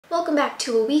Welcome back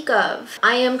to a week of.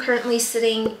 I am currently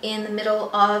sitting in the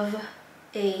middle of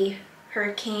a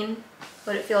hurricane,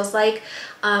 what it feels like.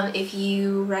 If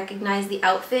you recognize the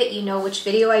outfit, you know which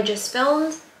video I just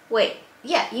filmed. Wait,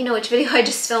 yeah, you know which video I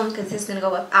just filmed because this is gonna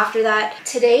go up after that.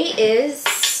 Today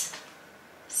is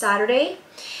Saturday,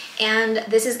 and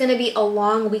this is gonna be a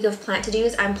long week of plant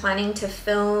to-dos. I'm planning to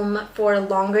film for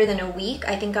longer than a week.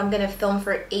 I think I'm gonna film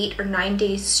for 8 or 9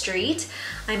 days straight.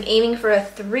 I'm aiming for a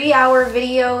 3-hour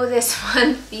video this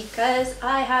month because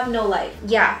I have no life.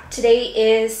 Yeah, today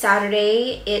is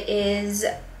Saturday. It is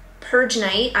purge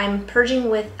night. I'm purging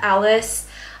with Alice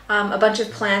a bunch of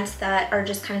plants that are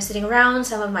just kind of sitting around,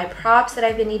 some of my props that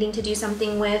I've been needing to do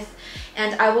something with,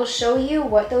 and I will show you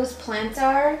what those plants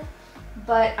are,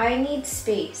 but I need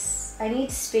space. I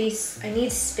need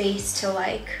space to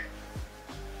like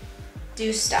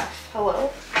do stuff. Hello?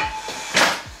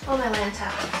 Oh, my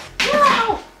lantern.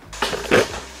 No!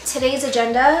 Today's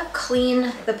agenda: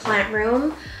 clean the plant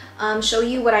room, show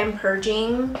you what I'm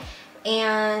purging,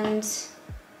 and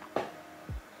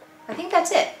I think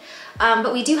that's it.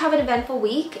 But we do have an eventful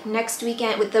week next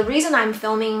weekend. With the reason I'm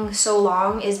filming so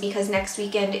long is because next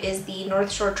weekend is the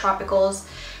North Shore Tropicals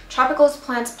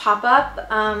Plants pop-up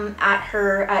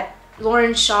at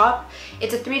Lauren's shop.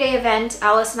 It's a 3-day event.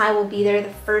 Alice and I will be there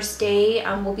the first day.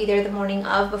 We'll be there the morning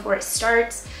of before it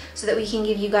starts so that we can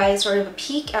give you guys sort of a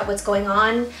peek at what's going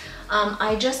on.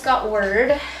 I just got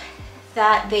word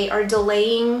that they are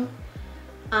delaying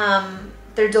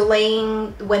they're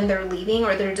delaying when they're leaving,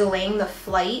 or they're delaying the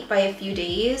flight by a few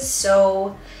days.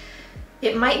 So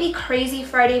it might be crazy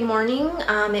Friday morning.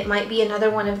 It might be another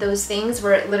one of those things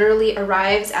where it literally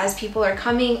arrives as people are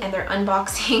coming and they're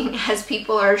unboxing as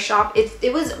people are shopping.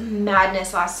 It was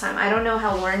madness last time. I don't know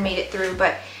how Lauren made it through,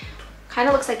 but kind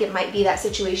of looks like it might be that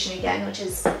situation again, which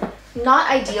is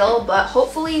not ideal, but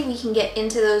hopefully we can get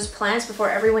into those plants before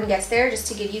everyone gets there, just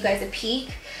to give you guys a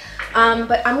peek.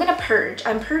 But I'm gonna purge.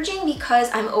 I'm purging because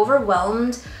I'm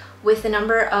overwhelmed with the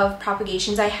number of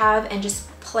propagations I have and just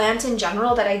plants in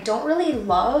general that I don't really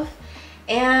love,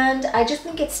 and I just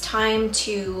think it's time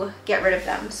to get rid of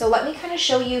them. So let me kind of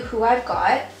show you who I've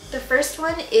got. The first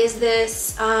one is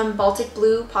this Baltic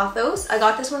Blue Pothos. I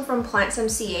got this one from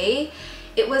planty.ca.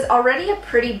 It was already a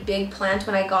pretty big plant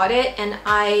when I got it, and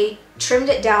I trimmed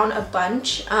it down a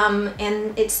bunch,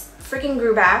 and it's freaking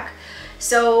grew back.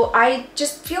 So I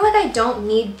just feel like I don't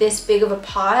need this big of a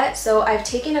pot. So I've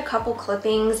taken a couple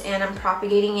clippings and I'm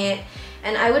propagating it,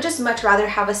 and I would just much rather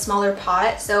have a smaller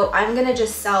pot. So I'm gonna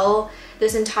just sell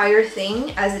this entire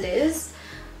thing as it is.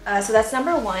 So that's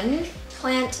number one.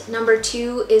 Plant number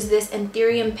two is this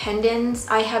Anthurium pendens.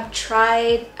 I have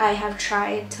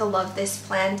tried to love this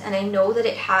plant, and I know that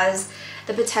it has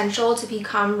the potential to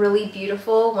become really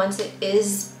beautiful once it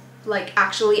is like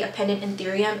actually a pendant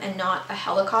Anthurium and not a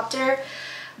helicopter,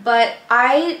 but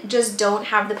I just don't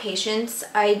have the patience.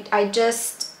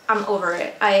 I'm over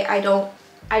it. I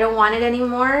don't want it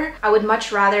anymore. I would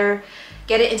much rather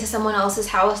get it into someone else's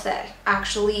house that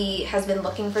actually has been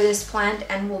looking for this plant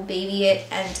and will baby it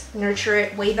and nurture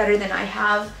it way better than I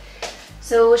have.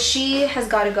 So she has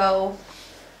got to go.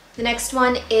 The next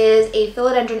one is a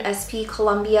Philodendron SP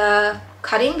Columbia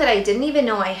cutting that I didn't even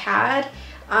know I had.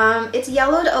 It's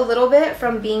yellowed a little bit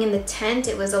from being in the tent.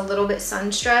 It was a little bit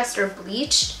sun stressed or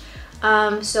bleached.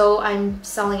 So I'm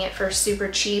selling it for super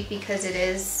cheap because it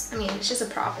is, I mean, it's just a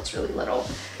prop. It's really little,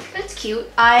 but it's cute.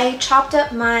 I chopped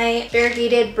up my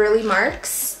variegated Burley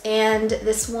Marks, and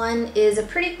this one is a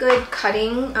pretty good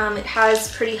cutting. It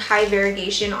has pretty high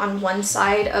variegation on one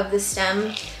side of the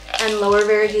stem and lower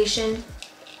variegation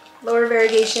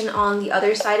on the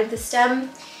other side of the stem.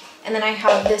 And then I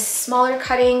have this smaller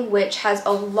cutting, which has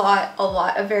a lot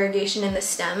of variegation in the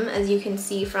stem, as you can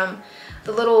see from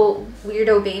the little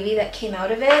weirdo baby that came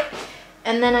out of it.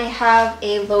 And then I have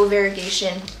a low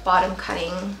variegation bottom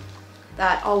cutting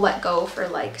that I'll let go for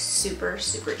like super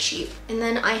cheap. And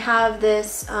then I have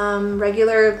this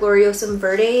regular Gloriosum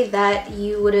Verde that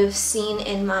you would have seen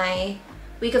in my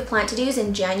week of plant to-dos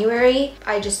in January.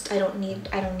 I don't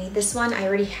need this one. I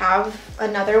already have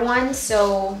another one,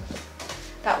 so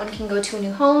that one can go to a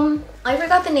new home. I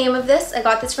forgot the name of this. I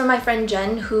got this from my friend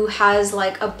Jen, who has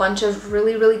like a bunch of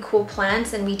really cool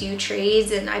plants, and we do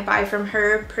trades, and I buy from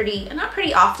her not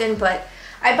pretty often, but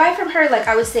I buy from her like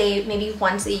I would say maybe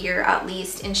once a year at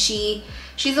least. And she's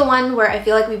the one where I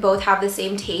feel like we both have the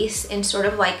same taste in sort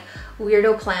of like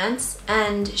weirdo plants,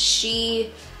 and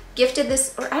she gifted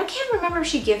this, or I can't remember if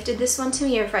she gifted this one to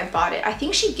me or if I bought it. I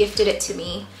think she gifted it to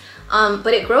me.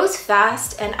 But it grows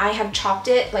fast, and I have chopped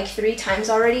it like 3 times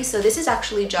already, so this is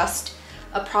actually just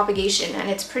a propagation, and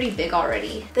it's pretty big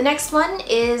already. The next one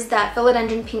is that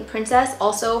philodendron pink princess,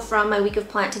 also from my week of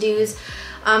plant to-dos.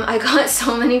 I got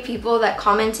so many people that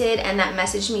commented and that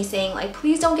messaged me saying like,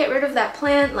 please don't get rid of that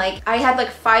plant. Like, I had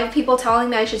like 5 people telling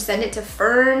me I should send it to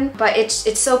Fern, but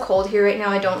it's so cold here right now,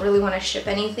 I don't really want to ship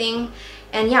anything.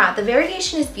 And yeah, the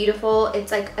variegation is beautiful.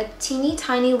 It's like a teeny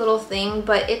tiny little thing,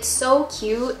 but it's so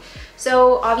cute.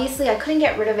 So obviously I couldn't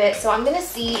get rid of it, so I'm gonna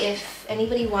see if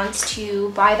anybody wants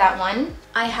to buy that one.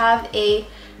 I have a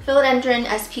Philodendron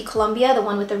SP Columbia, the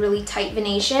one with the really tight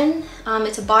venation.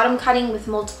 It's a bottom cutting with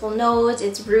multiple nodes,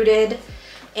 it's rooted,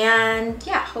 and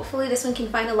yeah, hopefully this one can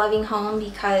find a loving home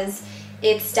because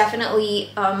it's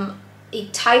definitely a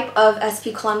type of SP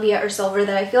Columbia or silver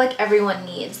that I feel like everyone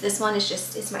needs. This one is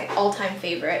just, it's my all-time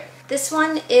favorite. This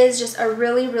one is just a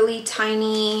really, really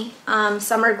tiny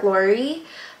Summer Glory.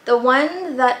 The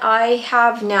one that I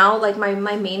have now, like my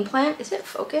main plant, is it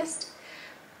focused?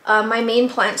 My main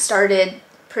plant started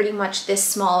pretty much this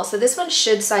small, so this one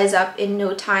should size up in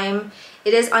no time.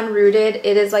 It is unrooted,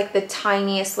 it is like the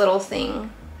tiniest little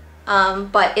thing,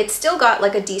 but it's still got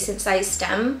like a decent sized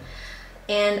stem,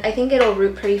 and I think it'll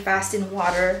root pretty fast in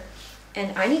water,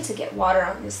 and I need to get water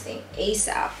on this thing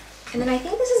ASAP. And then I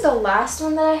think this is the last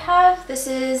one that I have. This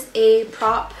is a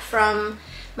prop from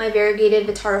my variegated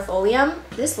Vitarifolium.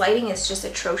 This lighting is just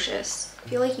atrocious. I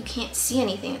feel like you can't see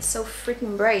anything, it's so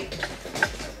freaking bright.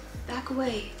 Back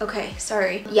away. Okay,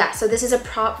 sorry. Yeah, so this is a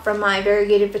prop from my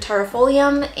variegated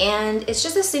Vitarifolium, and it's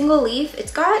just a single leaf.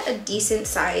 It's got a decent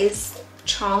size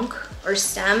chonk or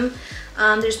stem.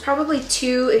 There's probably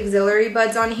 2 auxiliary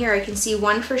buds on here. I can see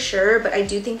one for sure, but I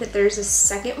do think that there's a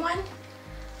second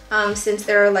one. Since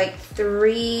there are like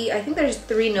 3, I think there's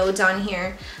 3 nodes on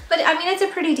here. But I mean, it's a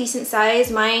pretty decent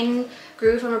size. Mine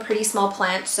grew from a pretty small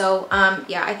plant, so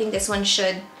yeah, I think this one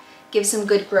should give some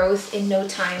good growth in no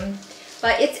time.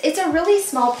 But it's a really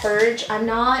small purge. I'm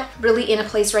not really in a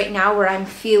place right now where I'm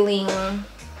feeling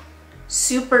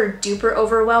super duper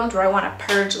overwhelmed where I want to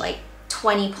purge like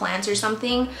 20 plants or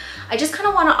something. I just kind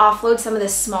of want to offload some of the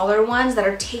smaller ones that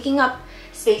are taking up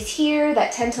space here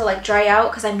that tend to like dry out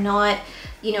because I'm not,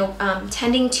 you know,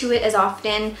 tending to it as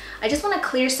often. I just want to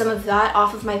clear some of that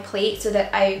off of my plate so that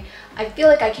I feel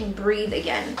like I can breathe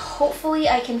again. Hopefully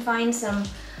I can find some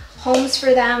homes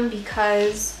for them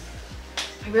because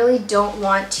I really don't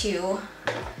want to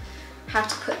have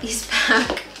to put these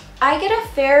back. I get a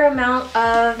fair amount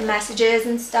of messages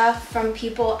and stuff from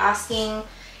people asking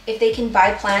if they can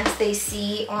buy plants they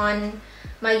see on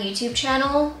my YouTube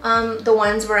channel. The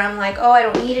ones where I'm like, oh, I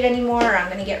don't need it anymore, or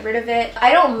I'm gonna get rid of it.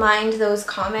 I don't mind those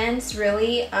comments,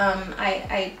 really.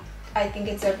 I think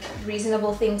it's a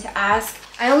reasonable thing to ask.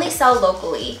 I only sell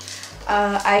locally.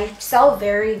 I sell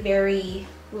very, very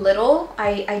little.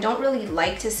 I don't really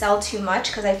like to sell too much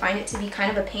because I find it to be kind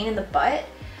of a pain in the butt.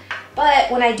 But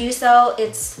when I do sell,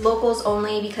 it's locals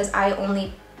only because I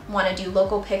only want to do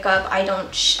local pickup. I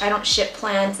don't ship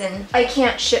plants, and I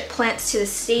can't ship plants to the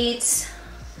States.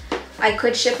 I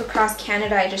could ship across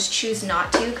Canada, I just choose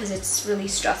not to because it's really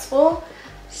stressful.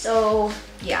 So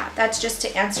yeah, that's just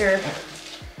to answer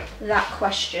that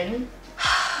question.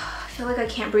 I feel like I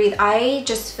can't breathe. I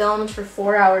just filmed for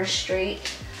 4 hours straight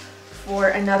for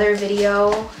another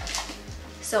video,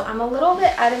 so I'm a little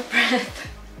bit out of breath.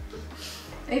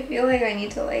 I feel like I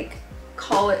need to like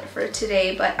call it for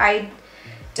today, but I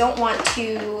don't want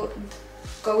to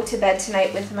go to bed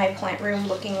tonight with my plant room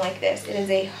looking like this. It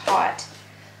is a hot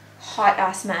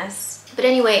ass mess. But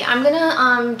anyway, I'm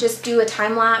gonna just do a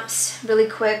time lapse really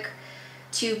quick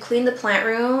to clean the plant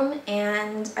room,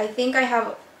 and I think I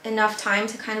have enough time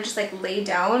to kind of just like lay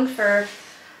down for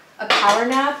a power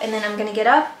nap, and then I'm gonna get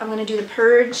up, I'm gonna do the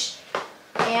purge,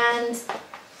 and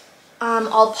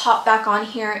I'll pop back on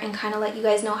here and kind of let you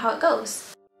guys know how it goes.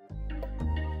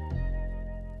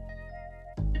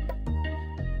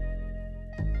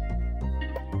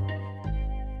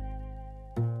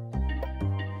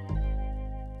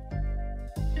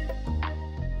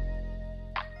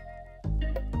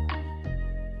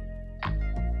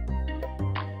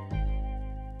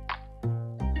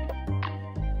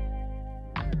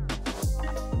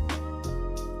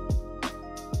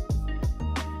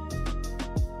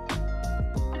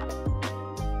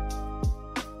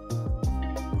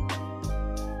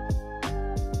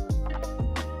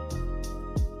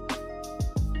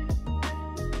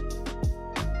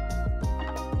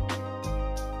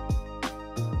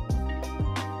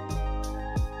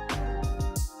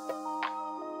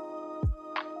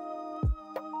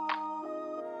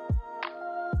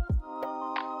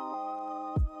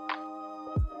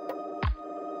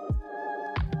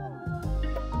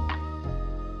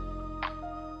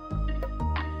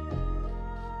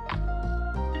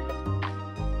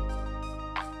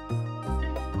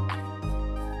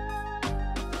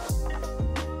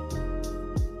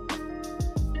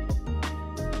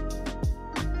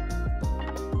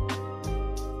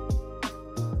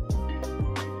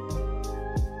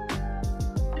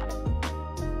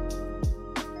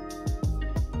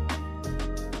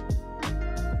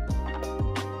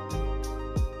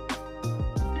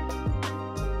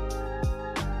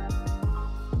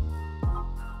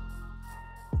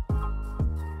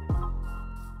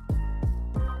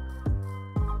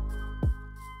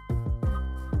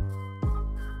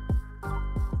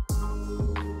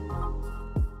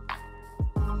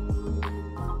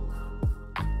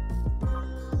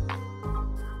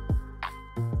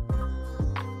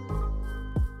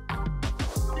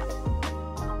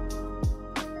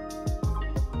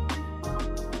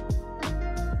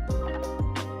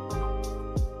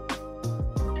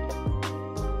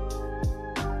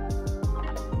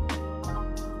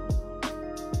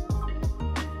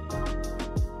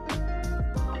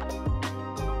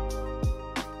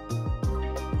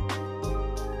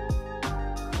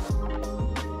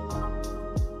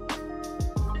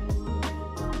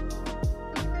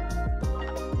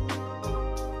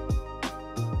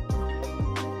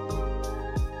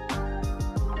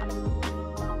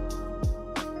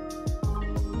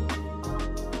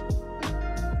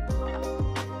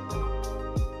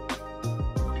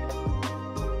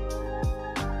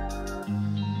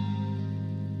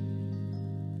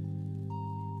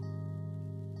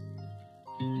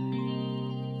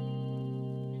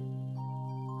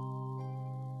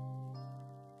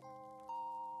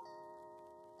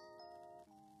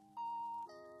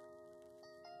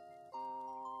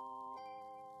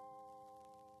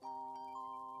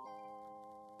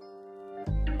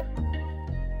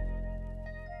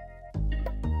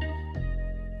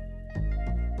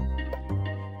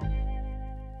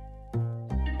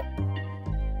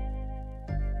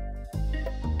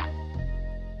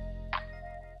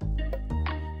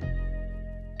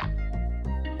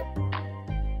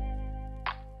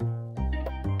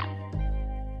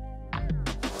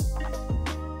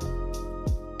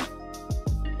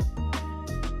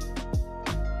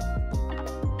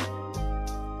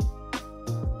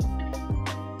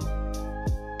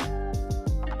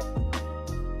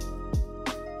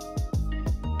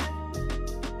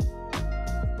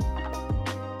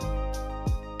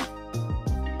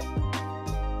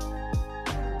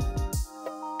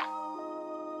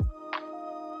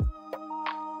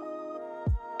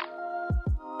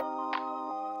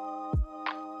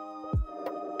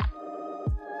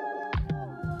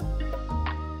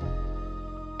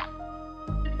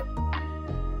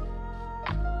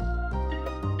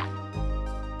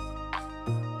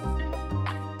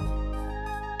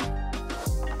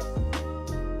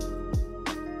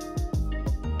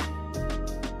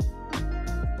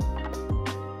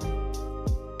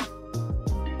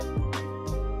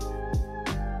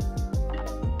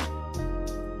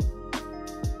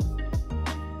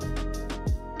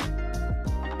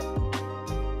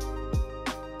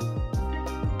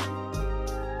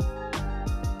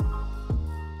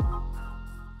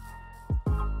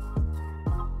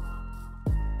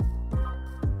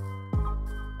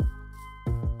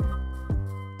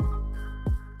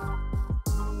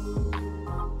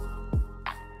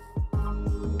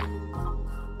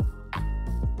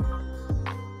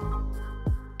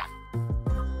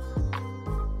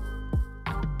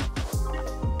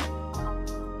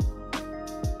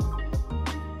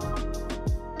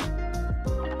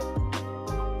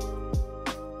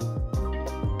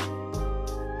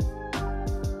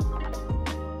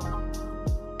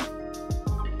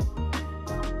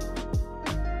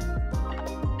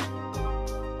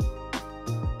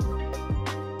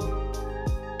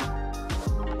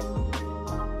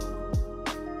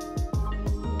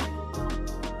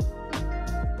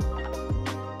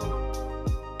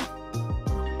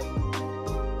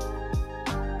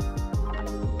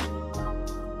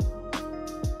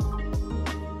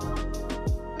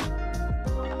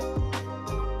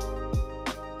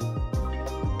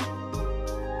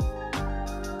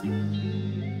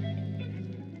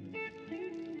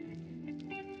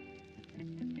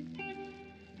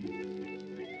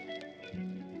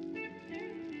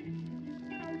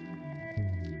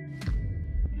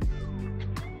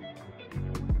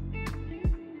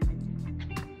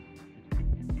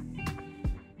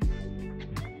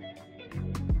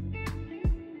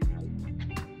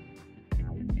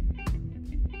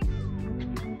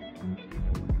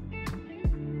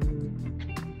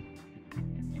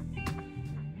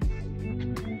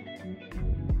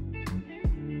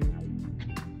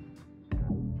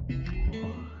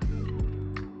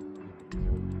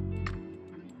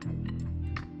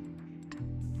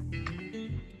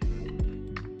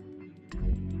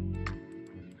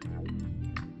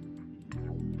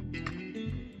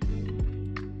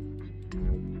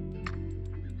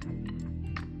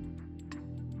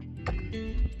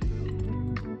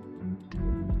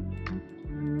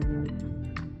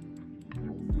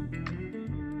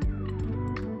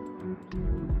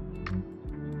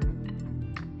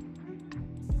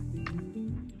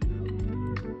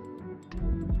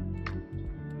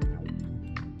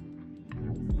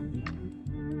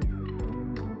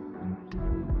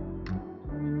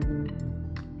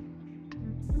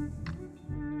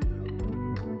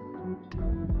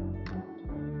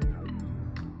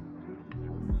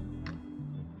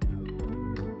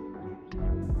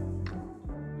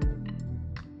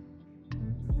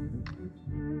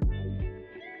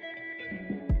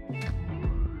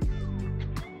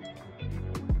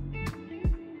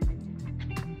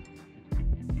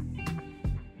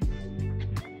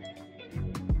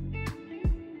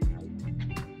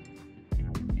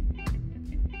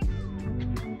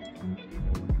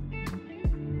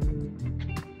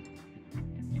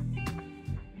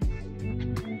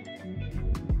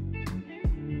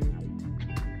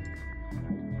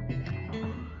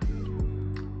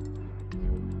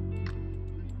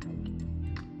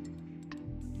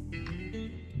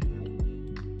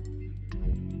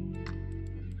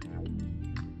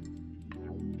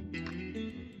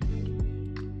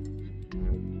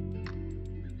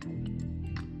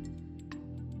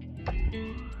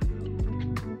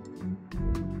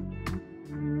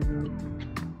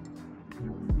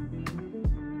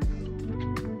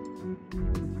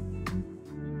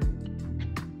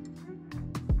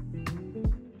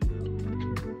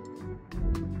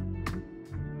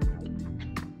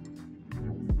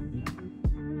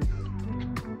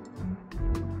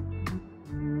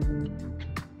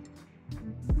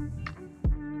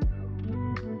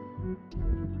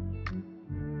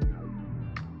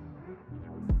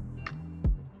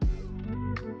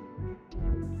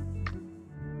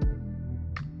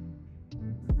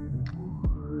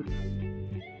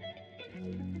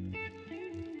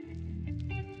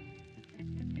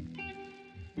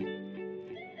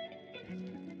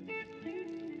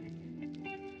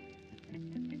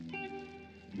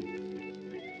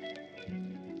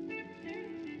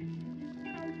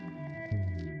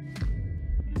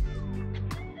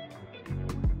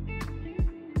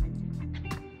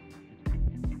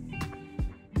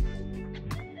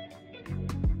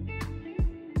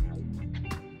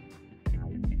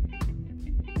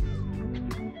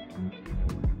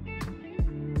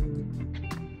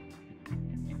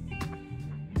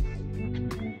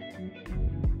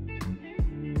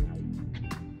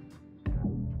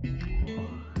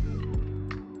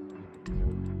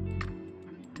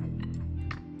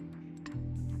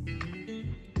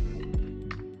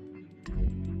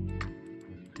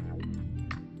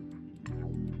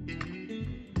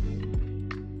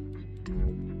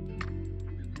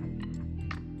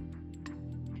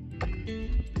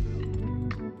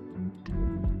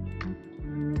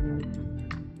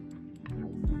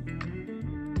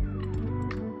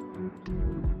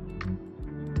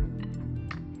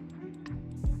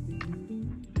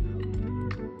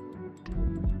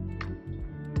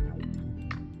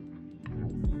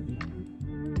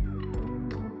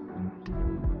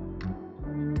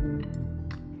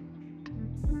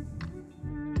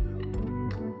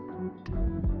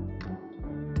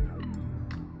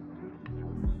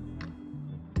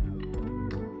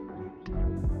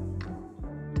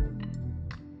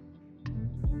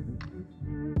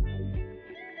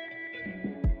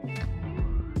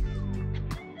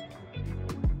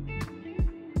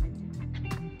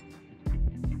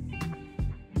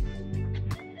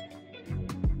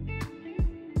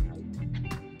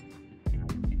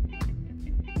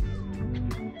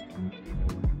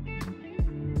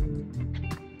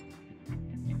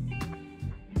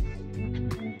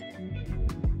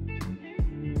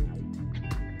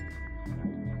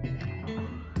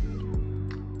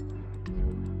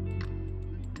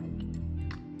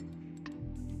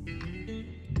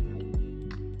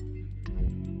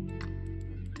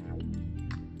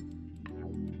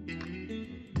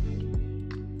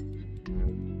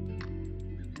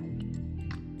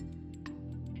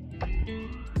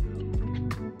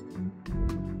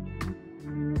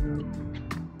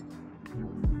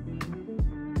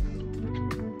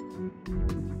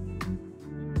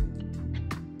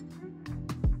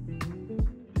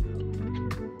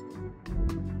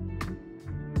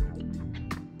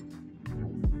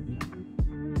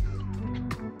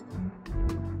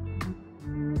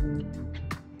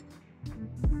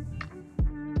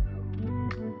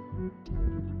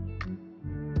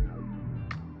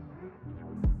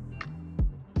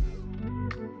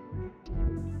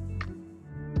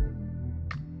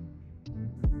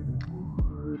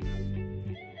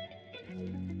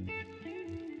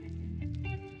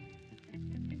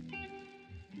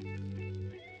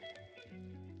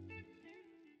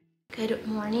 Good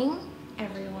morning,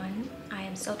 everyone. I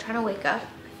am still trying to wake up.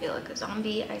 I feel like a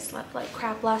zombie. I slept like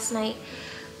crap last night,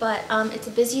 but it's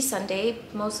a busy Sunday,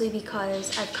 mostly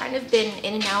because I've kind of been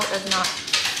in and out of not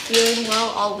feeling well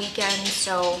all weekend,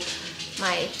 so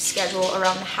my schedule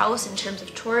around the house in terms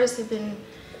of chores have been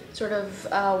sort of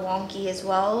wonky as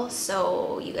well.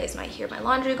 So you guys might hear my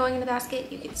laundry going in the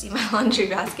basket. You can see my laundry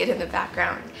basket in the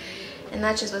background, and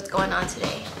that's just what's going on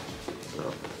today.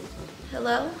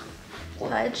 Hello?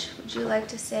 Pudge, would you like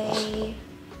to say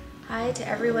hi to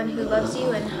everyone who loves you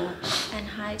and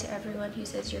hi to everyone who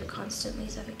says you're constantly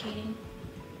suffocating?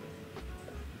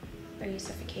 Are you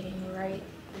suffocating right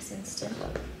this instant?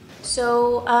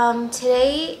 So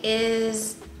today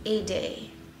is a day.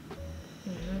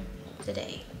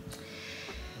 Today.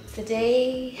 It's the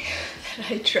day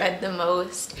that I dread the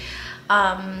most.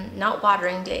 Not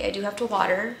watering day. I do have to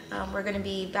water. We're gonna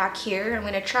be back here. I'm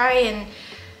gonna try and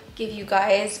give you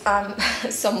guys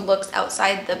some looks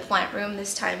outside the plant room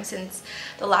this time, since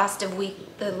the last week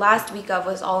of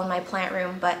was all in my plant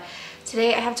room. But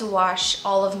today I have to wash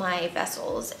all of my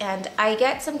vessels, and I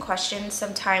get some questions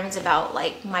sometimes about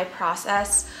like my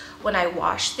process when I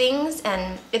wash things.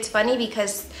 And it's funny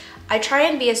because I try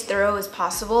and be as thorough as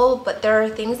possible, but there are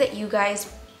things that you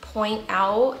guys point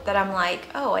out that I'm like,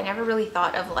 oh, I never really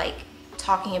thought of like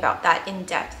talking about that in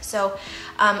depth. So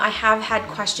I have had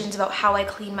questions about how I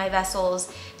clean my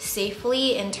vessels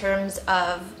safely in terms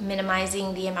of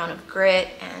minimizing the amount of grit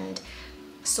and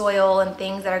soil and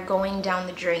things that are going down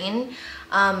the drain.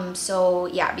 So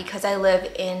yeah, because I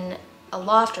live in a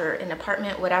loft or an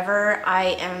apartment, whatever,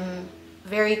 I am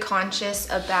very conscious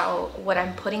about what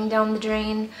I'm putting down the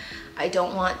drain. I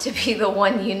don't want to be the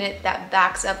one unit that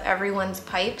backs up everyone's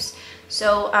pipes.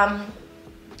 So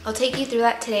I'll take you through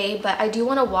that today, but I do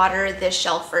want to water this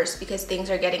shelf first because things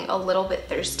are getting a little bit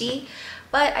thirsty.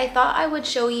 But I thought I would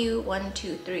show you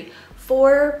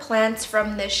 4 plants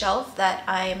from this shelf that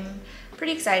I'm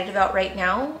pretty excited about right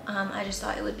now. I just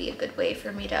thought it would be a good way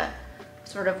for me to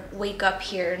sort of wake up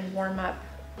here and warm up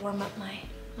my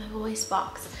voice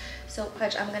box. So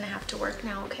Pudge, I'm gonna have to work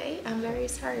now, okay? I'm very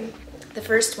sorry. The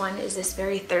first one is this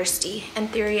very thirsty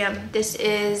Anthurium. This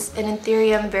is an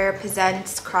Anthurium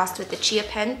varipescens crossed with the Chia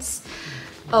pens.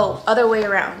 Oh, other way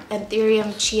around.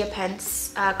 Anthurium Chia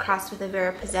pens crossed with a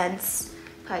varipescens.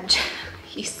 Pudge,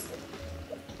 he's...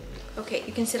 Okay,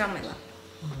 you can sit on my lap.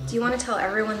 Do you want to tell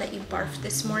everyone that you barfed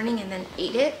this morning and then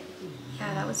ate it?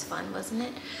 Yeah, that was fun, wasn't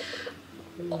it?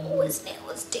 Oh, his nail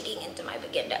was digging into my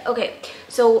vagina. Okay,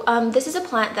 so this is a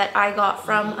plant that I got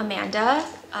from Amanda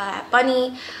at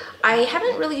Bunny. I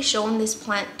haven't really shown this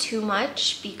plant too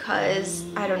much because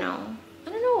I don't know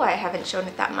why I haven't shown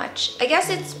it that much. I guess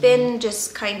it's been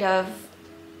just kind of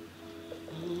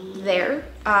there.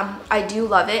 I do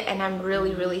love it, and I'm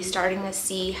really starting to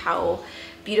see how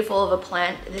beautiful of a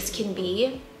plant this can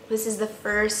be. This is the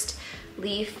first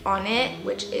leaf on it,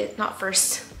 which is not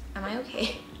first. Am I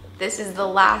okay? This is the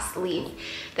last leaf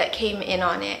that came in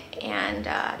on it, and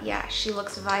yeah, she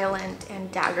looks violent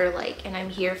and dagger-like, and I'm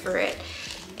here for it.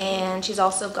 And she's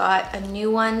also got a new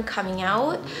one coming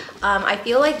out. I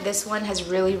feel like this one has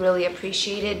really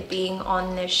appreciated being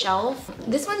on this shelf.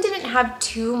 This one didn't have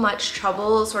too much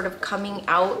trouble sort of coming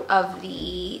out of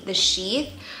the sheath,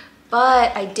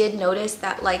 but I did notice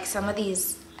that like some of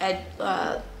these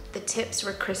the tips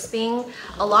were crisping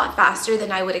a lot faster than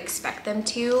I would expect them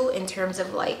to in terms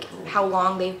of like how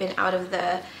long they've been out of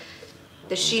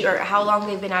the sheet, or how long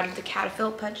they've been out of the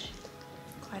caterpillar. Pudge,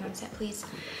 quiet on set please.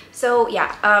 So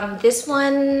yeah, this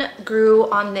one grew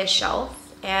on this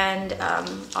shelf, and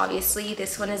obviously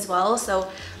this one as well.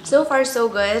 So far so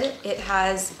good. It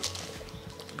has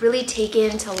really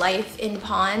taken to life in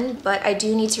pond, but I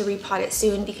do need to repot it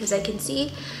soon because I can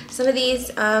see some of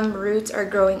these roots are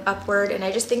growing upward, and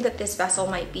I just think that this vessel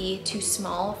might be too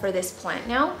small for this plant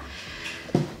now.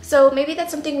 So maybe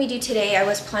that's something we do today. I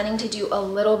was planning to do a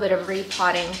little bit of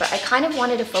repotting, but I kind of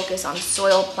wanted to focus on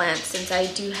soil plants since I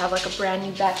do have like a brand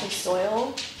new batch of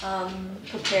soil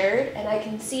prepared, and I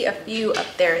can see a few up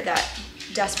there that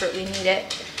desperately need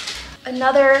it.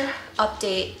 Another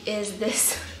update is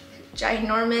this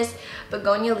ginormous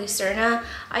Begonia lucerne.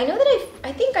 I know that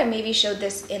I think I maybe showed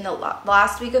this in the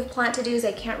last week of plant to-dos.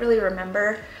 I can't really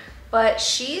remember, but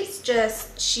she's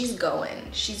going.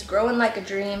 She's growing like a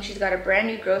dream. She's got a brand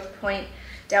new growth point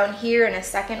down here and a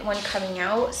second one coming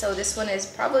out. So this one is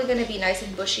probably going to be nice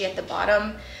and bushy at the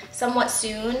bottom somewhat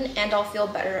soon, and I'll feel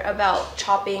better about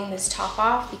chopping this top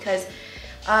off because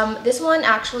this one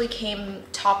actually came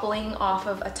toppling off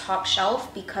of a top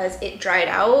shelf because it dried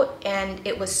out and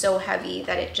it was so heavy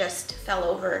that it just fell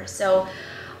over. So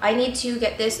I need to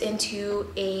get this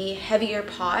into a heavier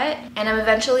pot, and I'm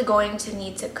eventually going to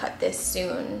need to cut this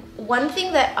soon. One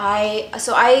thing that I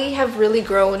have really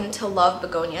grown to love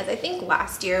begonias. I think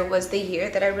last year was the year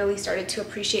that I really started to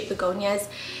appreciate begonias,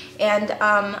 and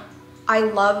I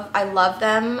love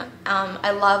them. I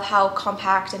love how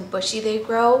compact and bushy they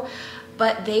grow,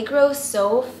 but they grow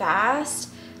so fast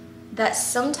that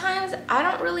sometimes I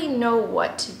don't really know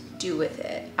what to do with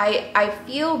it. I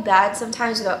feel bad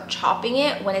sometimes about chopping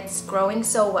it when it's growing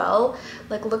so well.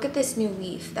 Like, look at this new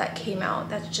leaf that came out.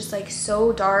 That's just like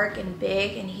so dark and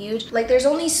big and huge. Like, there's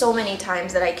only so many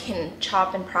times that I can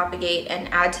chop and propagate and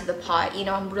add to the pot. You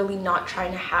know, I'm really not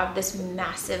trying to have this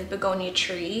massive begonia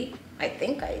tree. I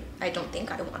don't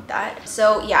think I want that.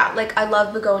 So yeah, like, I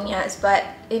love begonias, but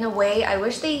in a way I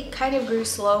wish they kind of grew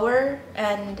slower,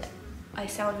 and I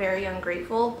sound very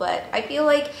ungrateful, but I feel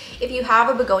like if you have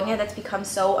a begonia that's become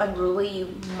so unruly,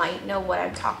 you might know what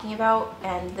I'm talking about,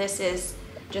 and this is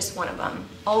just one of them.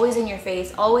 Always in your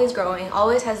face, always growing,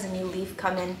 always has a new leaf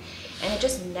coming, and it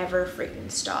just never freaking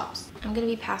stops. I'm gonna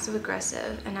be passive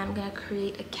aggressive, and I'm gonna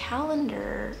create a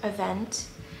calendar event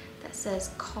that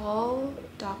says call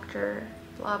Dr.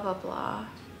 blah blah blah,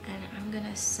 and I'm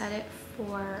gonna set it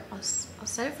for, I'll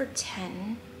set it for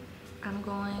 10. I'm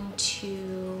going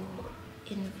to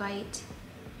invite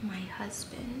my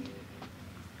husband.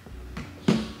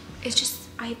 It's just,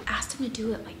 I asked him to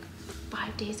do it like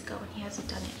 5 days ago and he hasn't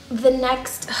done it. The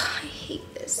next, I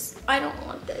hate this. I don't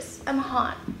want this. I'm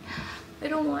hot. I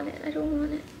don't want it. I don't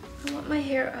want it. I want my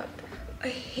hair up. I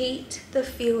hate the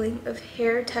feeling of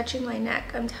hair touching my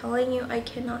neck. I'm telling you, I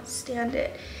cannot stand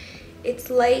it.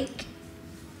 It's like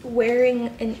wearing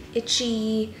an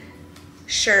itchy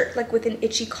shirt, like with an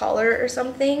itchy collar or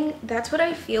something. That's what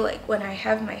I feel like when I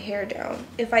have my hair down.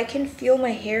 If I can feel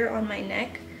my hair on my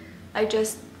neck, I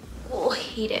just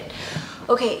hate it.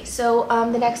 Okay, so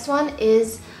the next one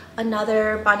is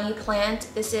another bunny plant.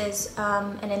 This is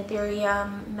an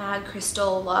Anthurium Mag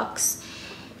Crystal Luxe,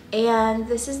 and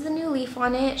this is the new leaf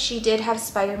on it. She did have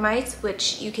spider mites,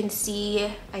 which you can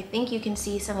see, I think you can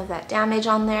see some of that damage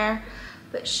on there,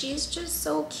 but she's just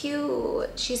so cute.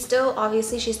 She's still,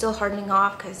 obviously she's still hardening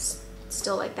off because it's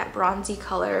still like that bronzy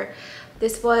color.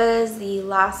 This was the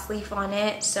last leaf on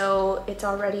it, so it's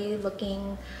already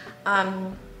looking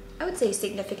I would say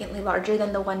significantly larger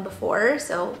than the one before,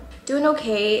 so doing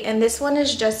okay. And this one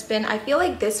has just been, I feel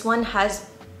like this one has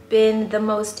been the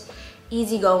most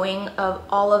easygoing of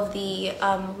all of the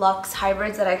Luxe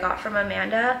hybrids that I got from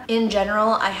Amanda. In general,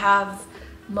 I have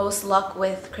most luck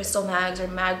with crystal mags or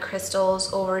mag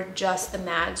crystals over just the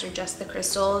mags or just the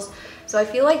crystals. So I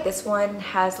feel like this one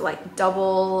has like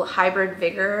double hybrid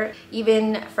vigor,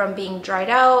 even from being dried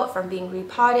out, from being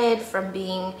repotted, from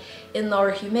being in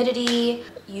lower humidity.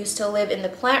 Used to live in the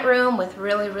plant room with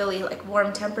really like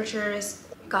warm temperatures,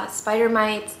 got spider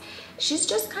mites. She's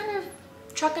just kind of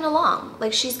trucking along.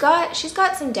 Like she's got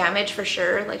some damage for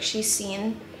sure. Like she's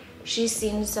seen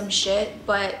some shit,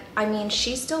 but I mean,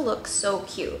 she still looks so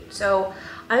cute. So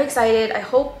I'm excited. I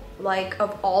hope like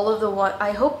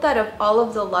I hope that of all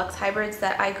of the Luxe hybrids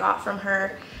that I got from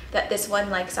her, that this one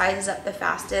like sizes up the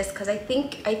fastest, because I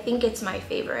think it's my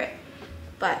favorite.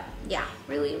 But yeah,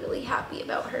 really happy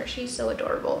about her. She's so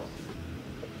adorable.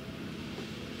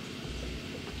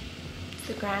 It's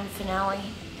the grand finale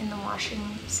in the washing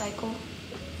cycle.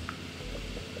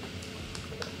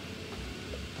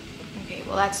 Okay,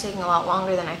 well that's taking a lot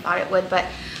longer than I thought it would, but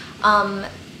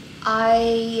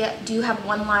I do have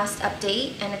one last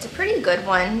update, and it's a pretty good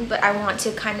one, but I want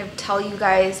to kind of tell you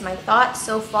guys my thoughts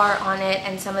so far on it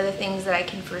and some of the things that I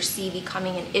can foresee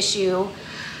becoming an issue.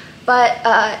 But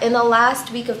in the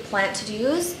last week of plant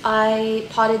to-dos, I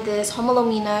potted this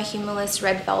Homolomina Humulus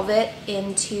Red Velvet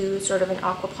into sort of an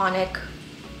aquaponic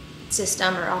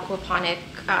system or aquaponic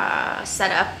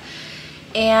setup.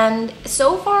 And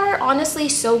so far, honestly,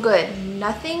 so good.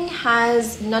 None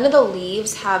of the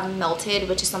leaves have melted,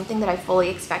 which is something that I fully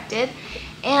expected.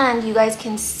 And you guys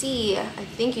can see, I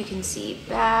think you can see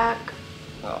back,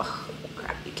 oh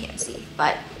crap, you can't see,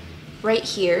 but right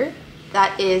here,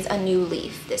 that is a new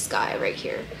leaf, this guy right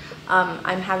here.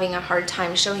 I'm having a hard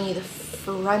time showing you the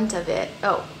front of it.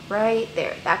 Oh, right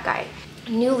there, that guy.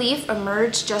 New leaf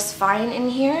emerged just fine in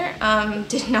here.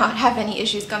 Did not have any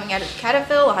issues coming out of the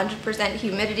cataphil, 100%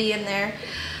 humidity in there.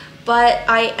 But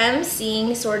I am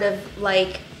seeing sort of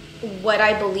like what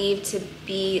I believe to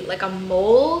be like a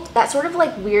mold. That sort of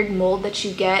like weird mold that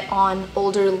you get on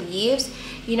older leaves.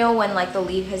 You know, when like the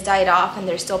leaf has died off and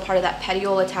there's still part of that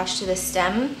petiole attached to the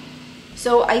stem.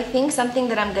 So I think something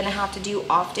that I'm gonna have to do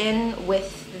often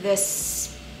with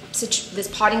this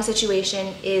potting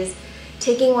situation is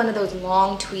taking one of those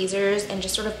long tweezers and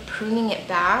just sort of pruning it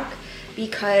back,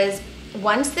 because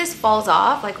once this falls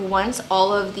off, like once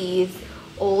all of these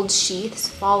old sheaths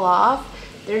fall off,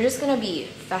 they're just gonna be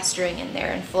festering in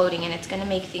there and floating, and it's gonna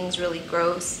make things really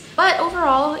gross. But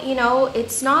overall, you know,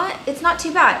 it's not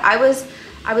too bad. I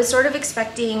was sort of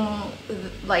expecting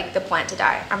like the plant to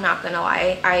die. I'm not gonna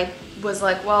lie. I was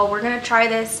like, well, we're gonna try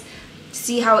this,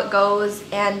 see how it goes,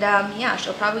 and yeah,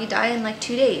 she'll probably die in like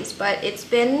 2 days. But it's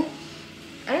been,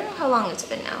 I don't know how long it's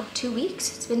been now, 2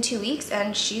 weeks? It's been 2 weeks,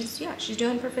 and she's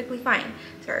doing perfectly fine.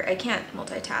 Sorry, I can't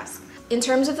multitask. In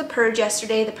terms of the purge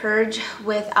yesterday, the purge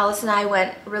with Alice and I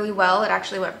went really well. It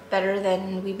actually went better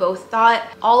than we both thought.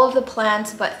 All of the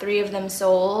plants, but 3 of them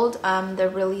sold. The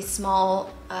really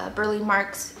small Burley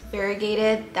Marks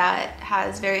variegated that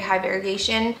has very high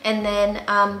variegation, and then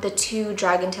the 2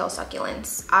 dragon tail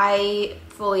succulents. I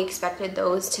fully expected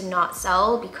those to not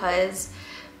sell because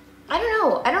I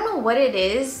don't know what it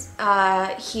is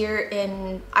here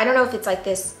in, I don't know if it's like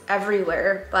this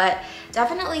everywhere, but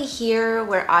definitely here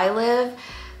where I live,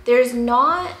 there's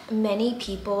not many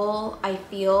people, I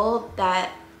feel,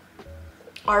 that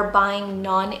are buying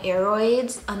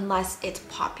non-aeroids unless it's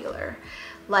popular.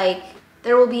 Like,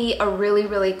 there will be a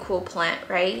really cool plant,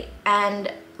 right?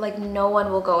 And like no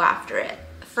one will go after it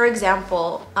For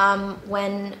example,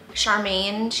 when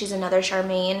Charmaine, she's another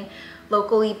Charmaine,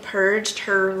 locally purged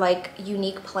her like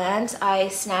unique plant, I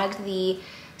snagged the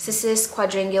Cissus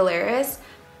quadrangularis,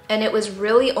 and it was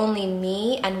really only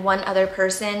me and one other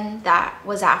person that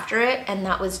was after it, and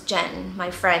that was Jen,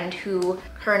 my friend, who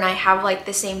her and I have like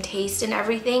the same taste and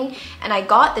everything. And I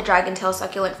got the dragon tail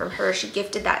succulent from her. She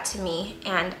gifted that to me,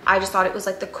 and I just thought it was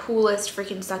like the coolest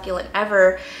freaking succulent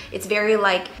ever. It's very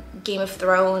like Game of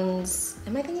Thrones.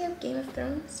 Am I thinking of Game of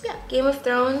Thrones? Yeah, Game of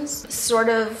Thrones sort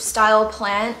of style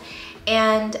plant.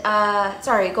 And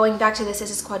sorry, going back to the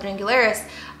Cissus quadrangularis,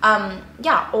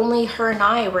 yeah, only her and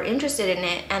I were interested in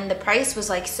it, and the price was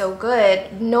like so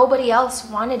good. Nobody else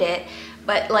wanted it,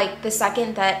 but like the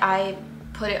second that I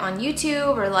put it on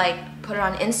YouTube or like put it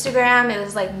on Instagram, it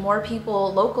was like more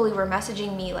people locally were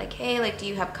messaging me like, hey, like, do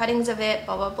you have cuttings of it,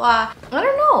 blah, blah, blah. I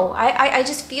don't know. I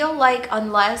just feel like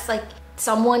unless like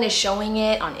someone is showing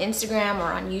it on Instagram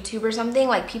or on YouTube or something,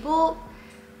 like people,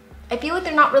 I feel like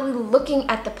they're not really looking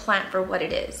at the plant for what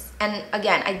it is. And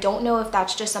again, I don't know if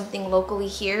that's just something locally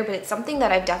here, but it's something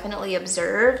that I've definitely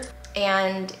observed.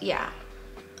 And yeah,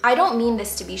 I don't mean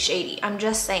this to be shady. I'm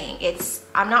just saying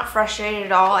I'm not frustrated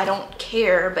at all. I don't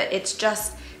care, but it's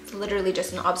literally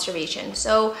just an observation.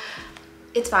 So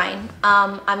it's fine.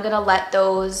 I'm gonna let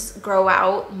those grow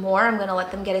out more. I'm gonna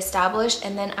let them get established,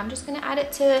 and then I'm just gonna add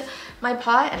it to my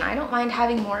pot, and I don't mind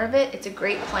having more of it. It's a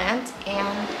great plant,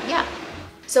 and yeah.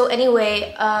 So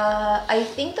anyway, I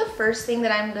think the first thing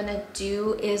that I'm gonna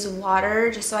do is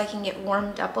water, just so I can get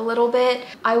warmed up a little bit.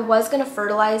 I was gonna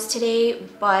fertilize today,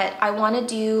 but I wanna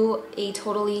do a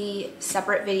totally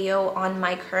separate video on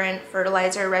my current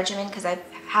fertilizer regimen because I've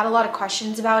had a lot of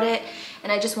questions about it,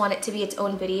 and I just want it to be its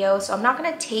own video. So I'm not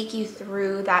gonna take you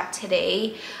through that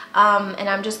today, and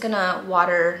I'm just gonna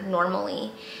water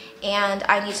normally. And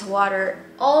I need to water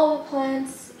all the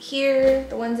plants here,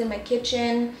 the ones in my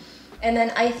kitchen. And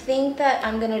then I think that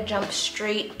I'm gonna jump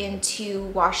straight into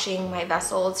washing my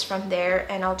vessels from there,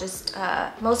 and I'll just,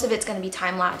 most of it's gonna be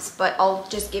time-lapse, but I'll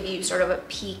just give you sort of a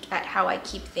peek at how I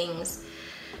keep things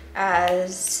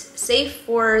as safe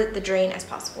for the drain as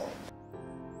possible.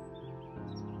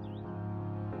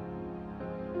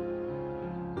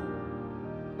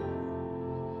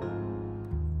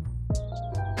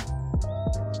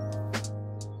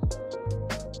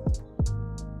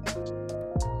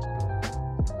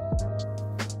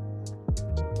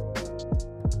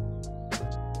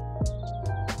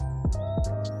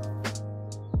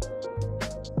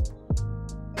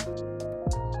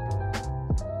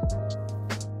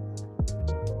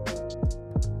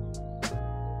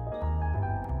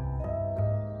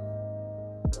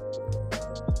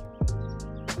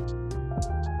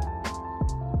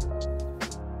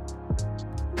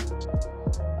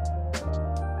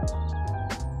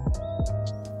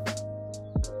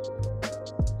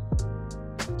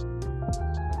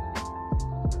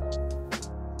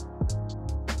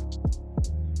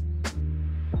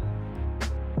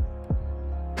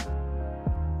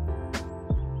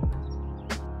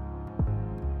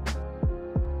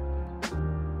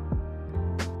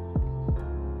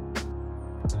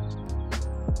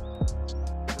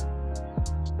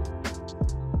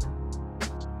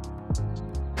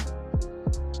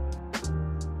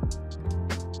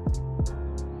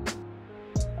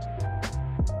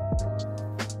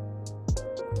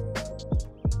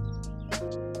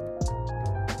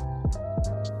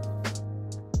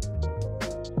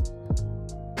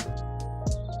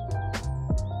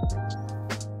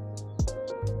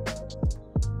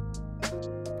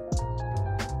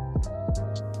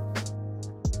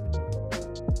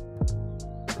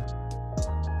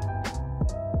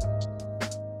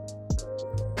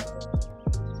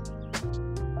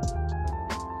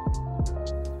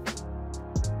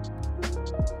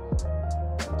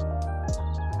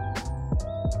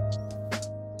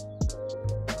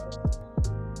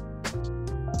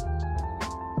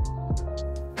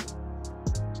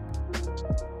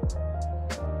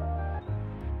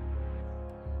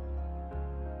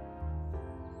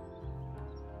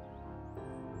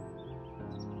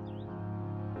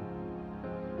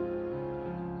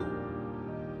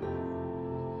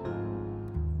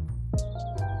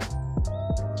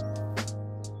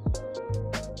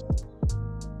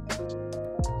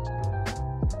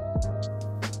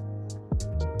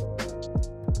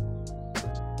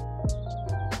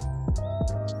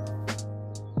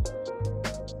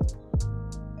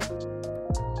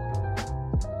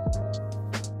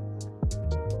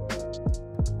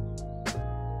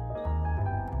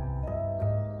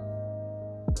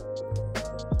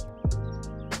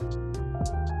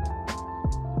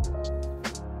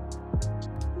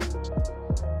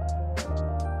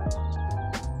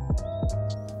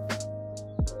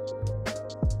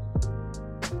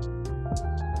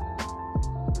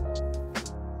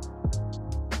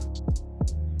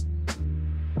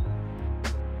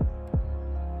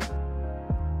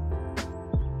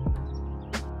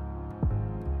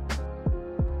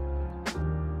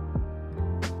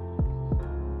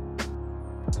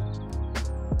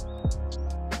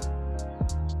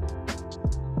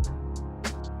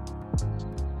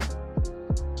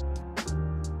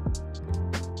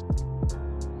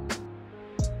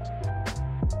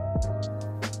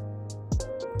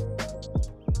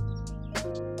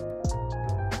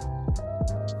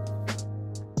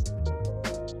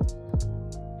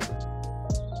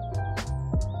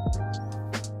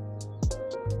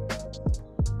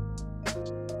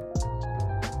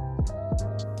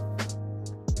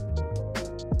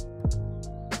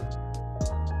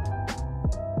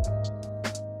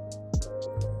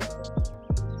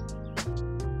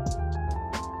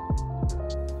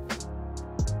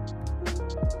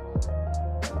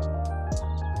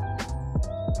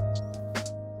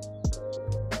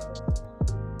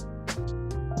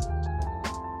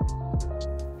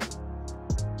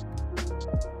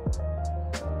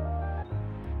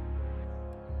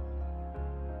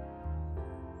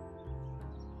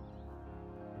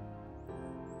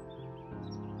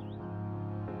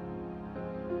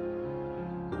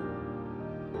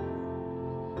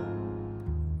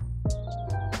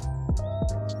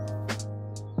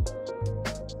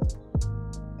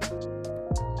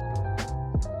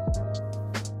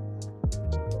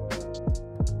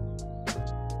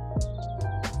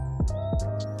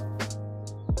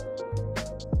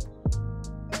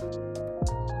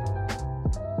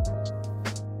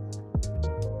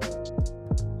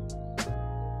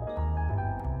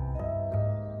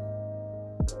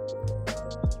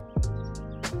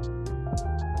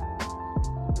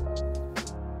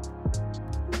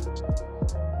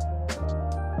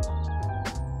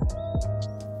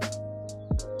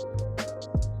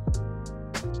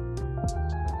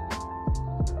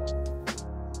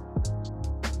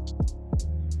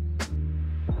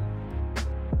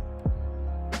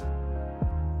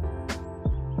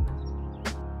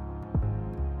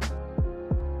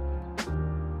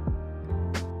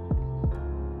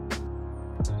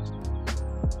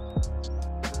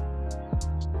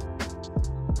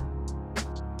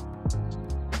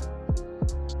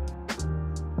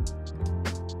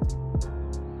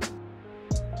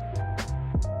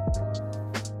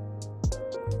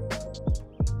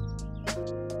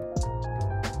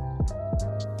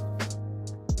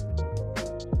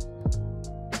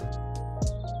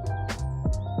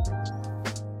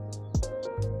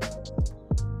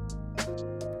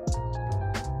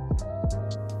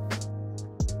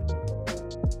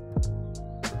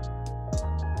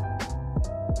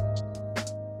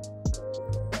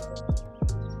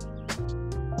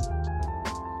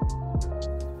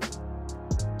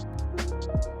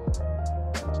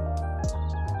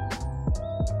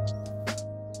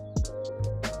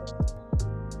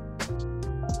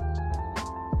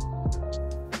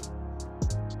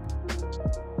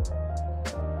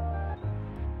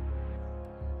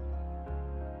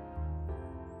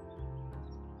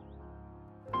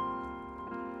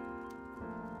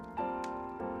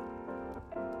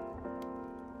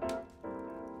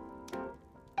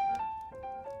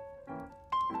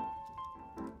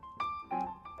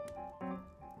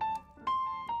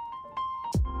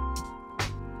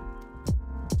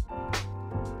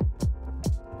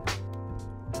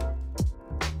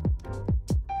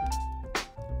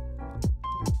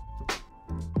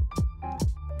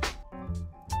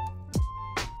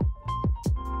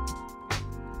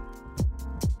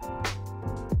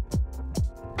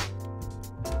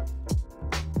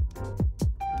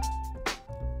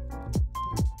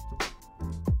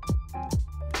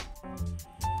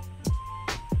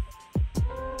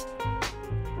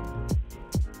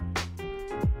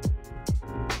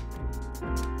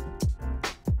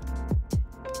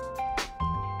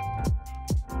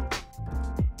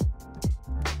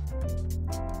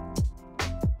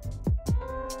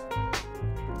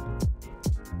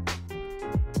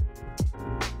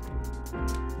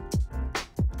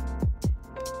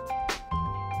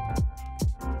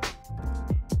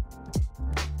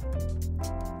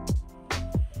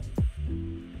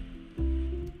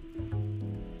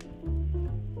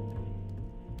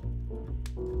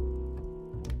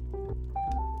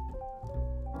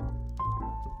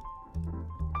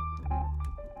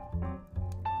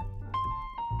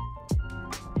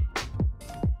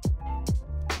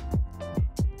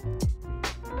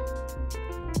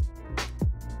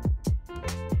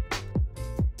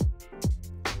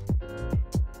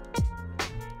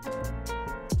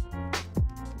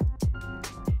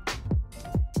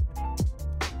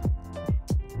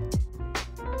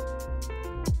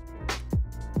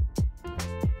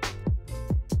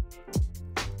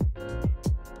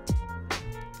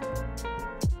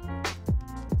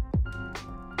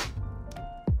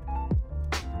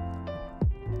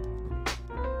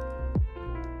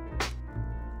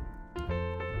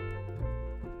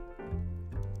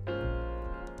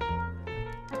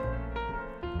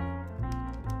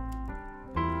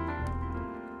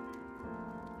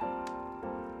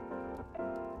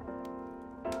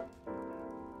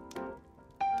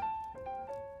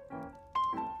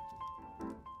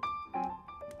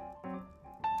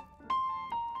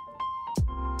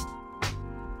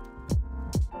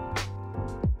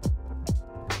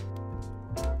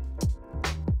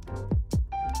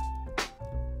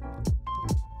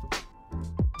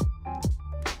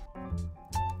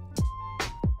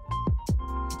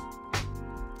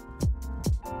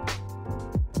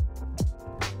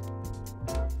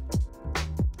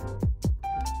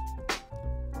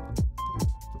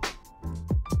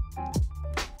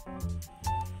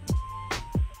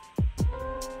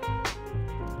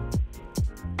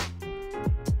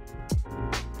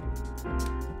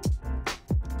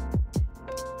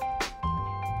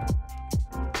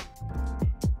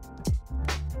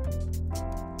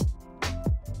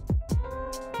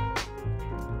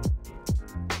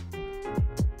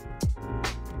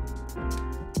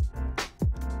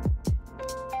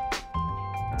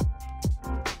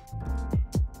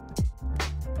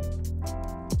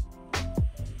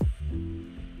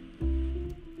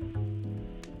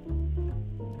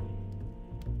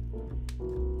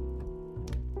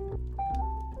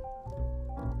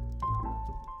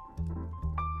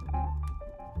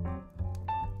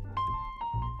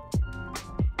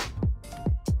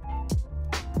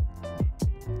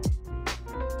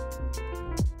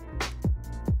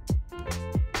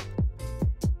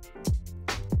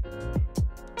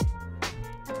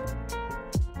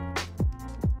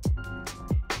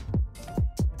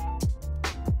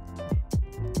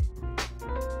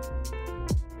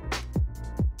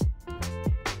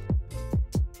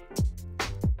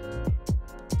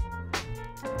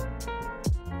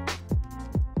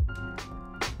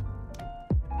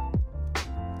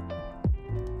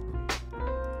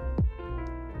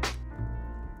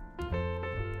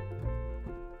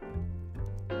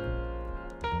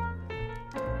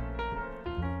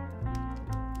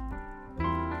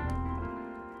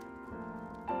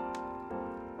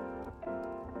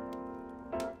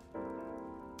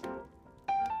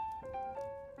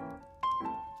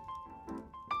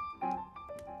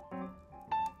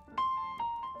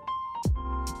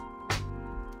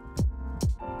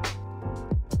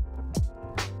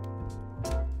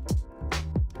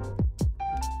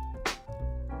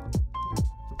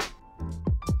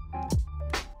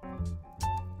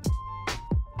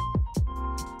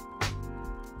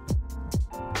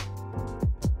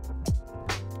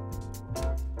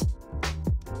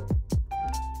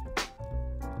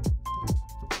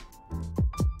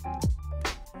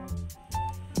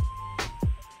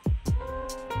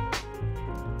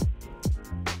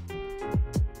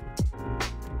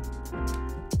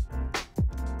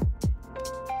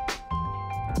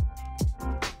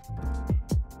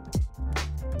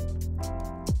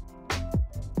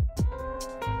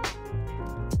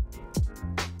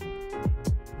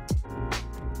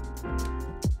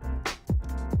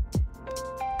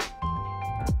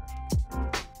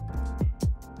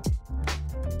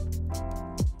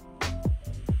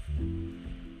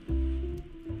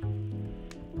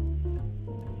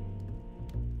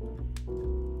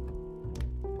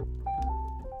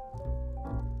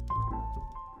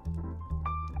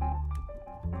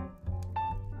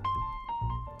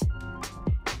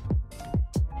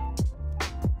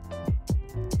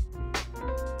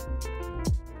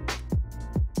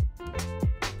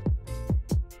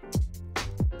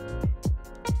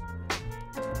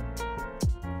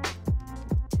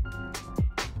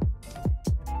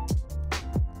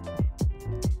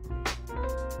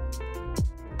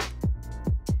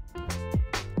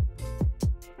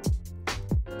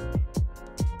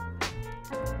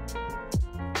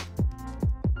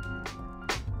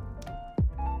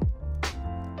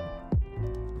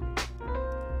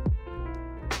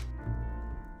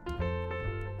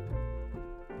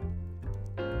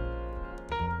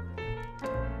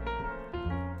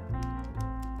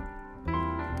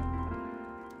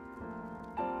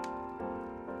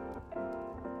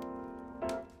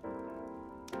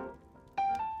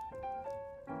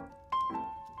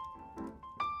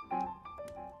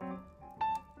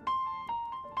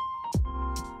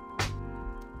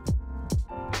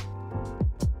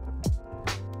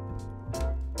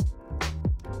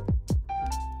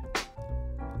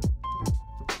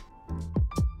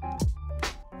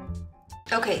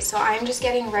 Okay, so I'm just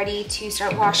getting ready to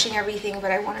start washing everything,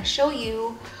 but I want to show you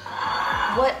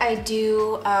what I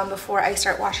do before I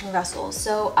start washing vessels.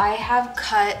 So I have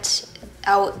cut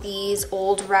out these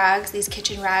old rags, these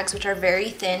kitchen rags, which are very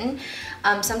thin.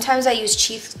 Sometimes I use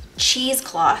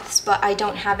cheesecloths, but I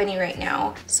don't have any right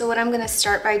now. So what I'm gonna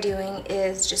start by doing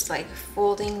is just like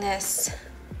folding this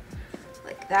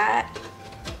like that.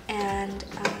 And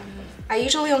I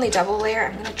usually only double layer.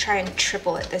 I'm gonna try and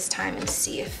triple it this time and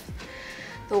see if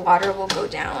the water will go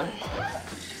down.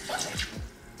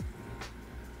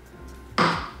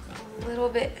 A little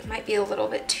bit, it might be a little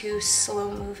bit too slow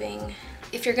moving.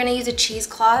 If you're gonna use a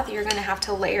cheesecloth, you're gonna have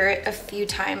to layer it a few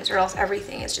times or else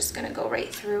everything is just gonna go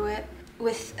right through it.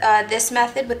 With this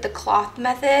method, with the cloth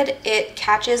method, it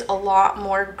catches a lot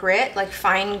more grit, like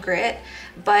fine grit,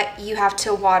 but you have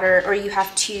to water or you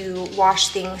have to wash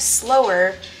things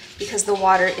slower because the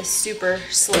water is super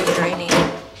slow draining.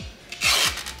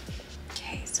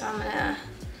 Okay, so I'm gonna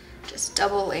just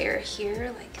double layer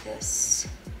here like this.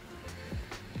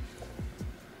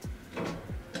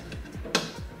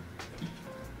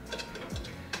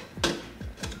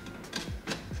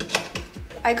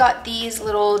 I got these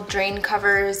little drain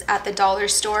covers at the dollar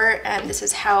store, and this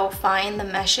is how fine the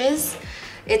mesh is.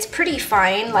 It's pretty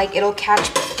fine, like it'll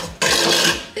catch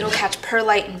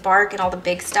perlite and bark and all the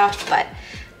big stuff, but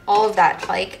all of that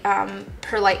like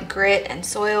perlite grit and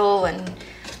soil and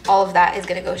all of that is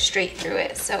gonna go straight through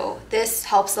it. So this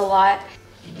helps a lot.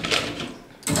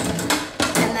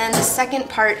 And then the second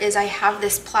part is I have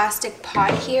this plastic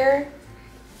pot here,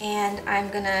 and I'm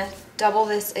gonna double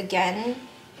this again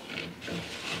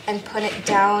and put it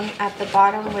down at the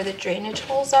bottom where the drainage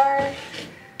holes are.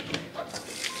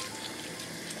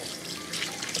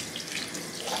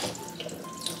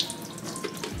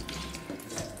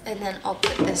 And then I'll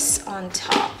put this on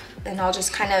top, and I'll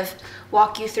just kind of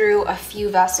walk you through a few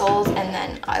vessels and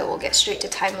then I will get straight to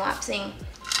time lapsing.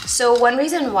 So one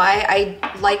reason why I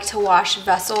like to wash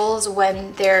vessels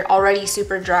when they're already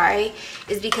super dry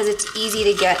is because it's easy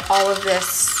to get all of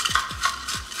this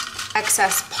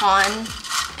excess pond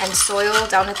and soil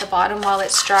down at the bottom while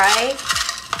it's dry.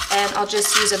 And I'll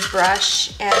just use a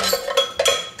brush and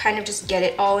kind of just get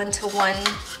it all into one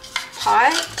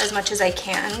pot as much as I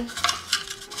can.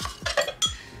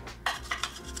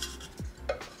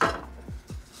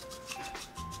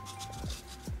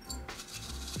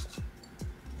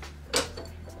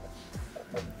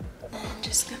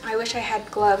 I wish I had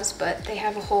gloves, but they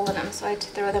have a hole in them, so I had to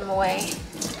throw them away.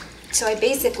 So I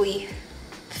basically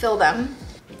fill them.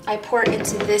 I pour it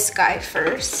into this guy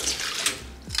first.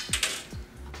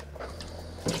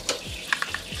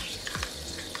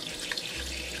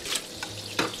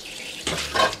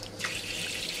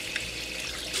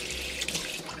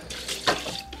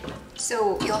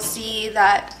 So you'll see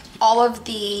that all of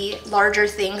the larger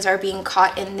things are being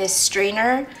caught in this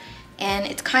strainer. And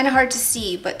it's kind of hard to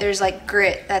see, but there's like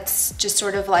grit that's just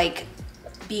sort of like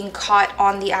being caught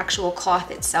on the actual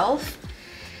cloth itself.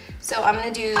 So I'm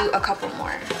gonna do a couple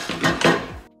more.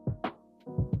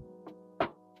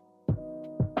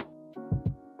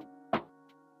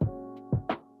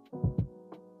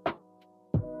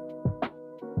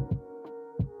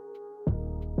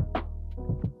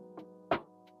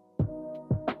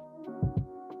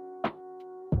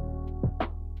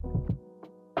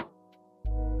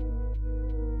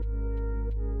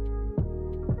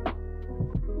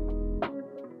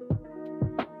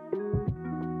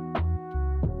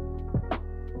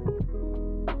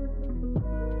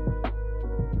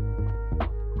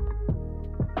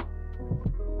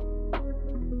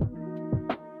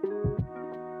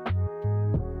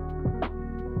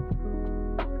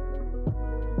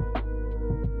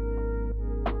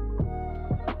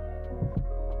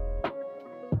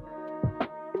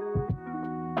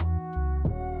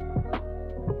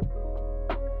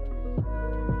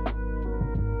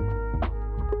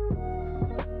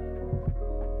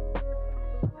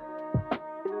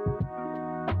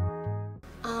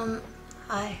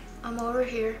 Hi, I'm over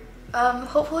here.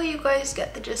 Hopefully you guys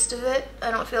get the gist of it.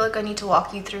 I don't feel like I need to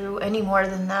walk you through any more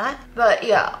than that. But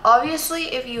yeah,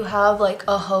 obviously if you have like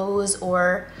a hose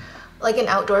or like an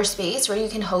outdoor space where you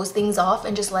can hose things off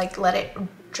and just like let it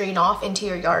drain off into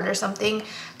your yard or something,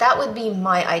 that would be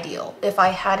my ideal. If I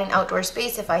had an outdoor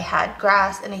space, if I had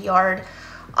grass in a yard,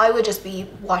 I would just be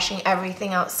washing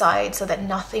everything outside so that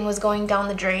nothing was going down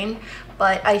the drain.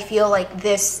 But I feel like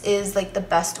this is like the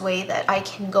best way that I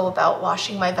can go about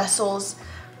washing my vessels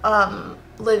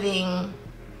living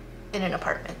in an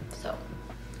apartment. So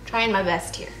trying my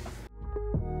best here.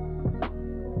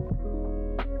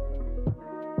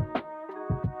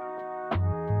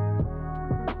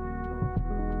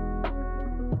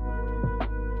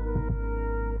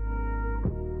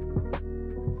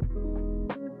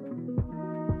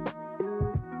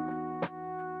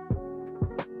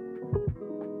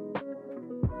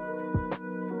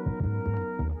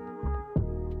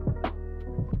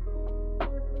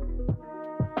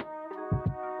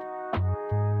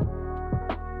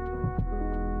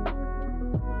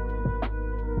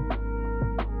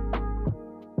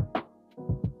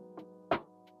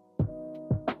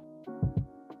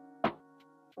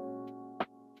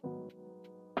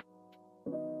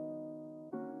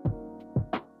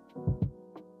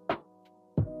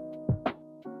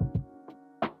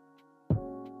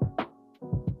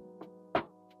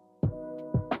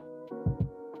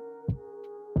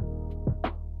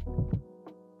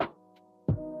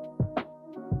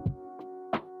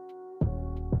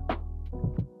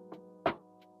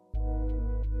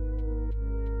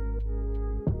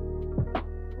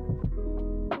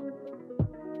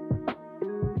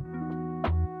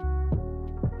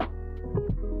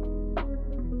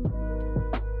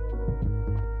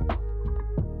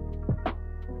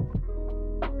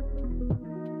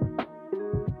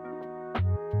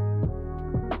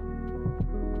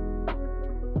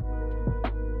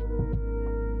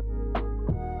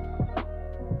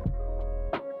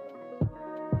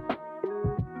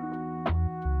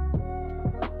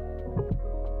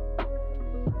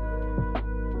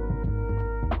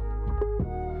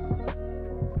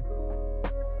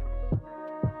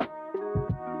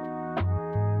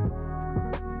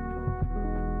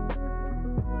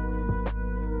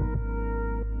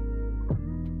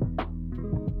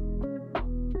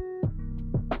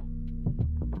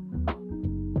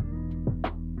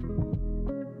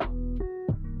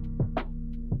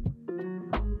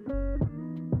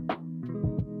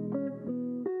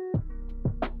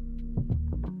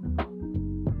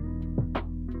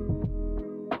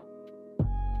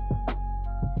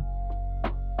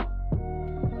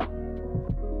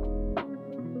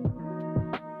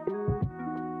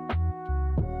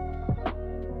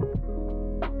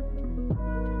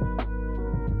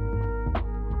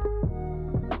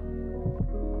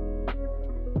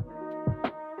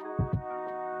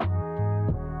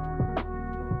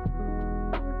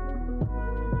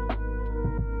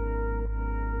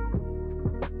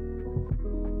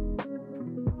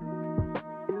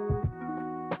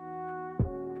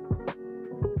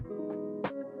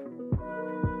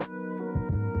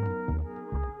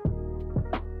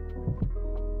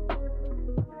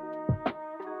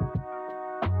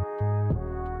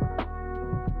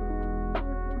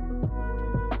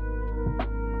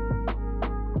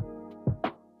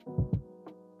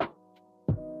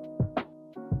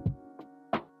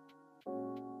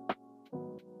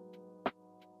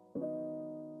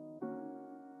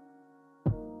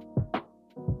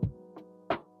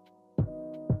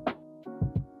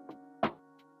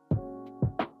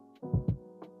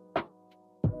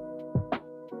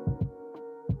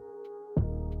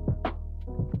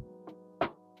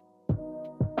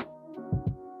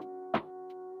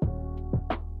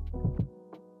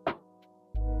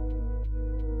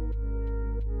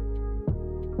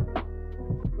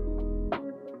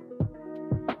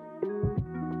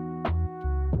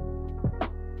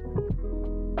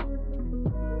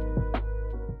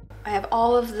 I have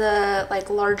all of the like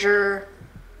larger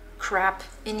crap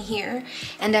in here,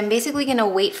 and I'm basically gonna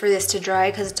wait for this to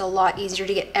dry because it's a lot easier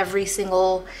to get every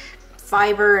single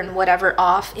fiber and whatever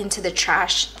off into the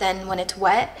trash than when it's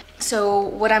wet. So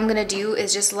what I'm gonna do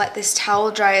is just let this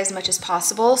towel dry as much as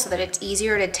possible so that it's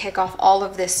easier to take off all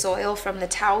of this soil from the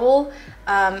towel,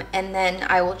 and then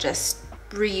I will just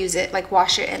reuse it, like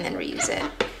wash it and then reuse it.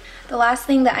 The last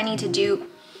thing that I need to do,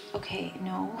 okay,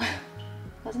 no,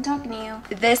 wasn't talking to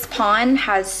you. This pond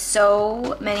has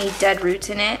so many dead roots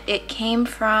in it. It came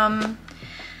from,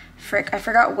 frick, I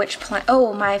forgot which plant.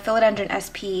 Oh, my philodendron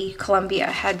SP Columbia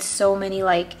had so many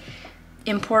like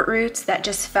import roots that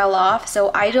just fell off.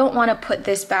 So I don't want to put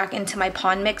this back into my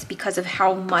pond mix because of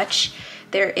how much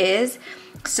there is.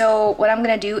 So what I'm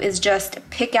gonna do is just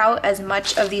pick out as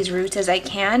much of these roots as I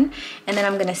can, and then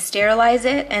I'm gonna sterilize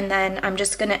it, and then I'm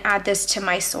just gonna add this to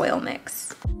my soil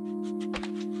mix.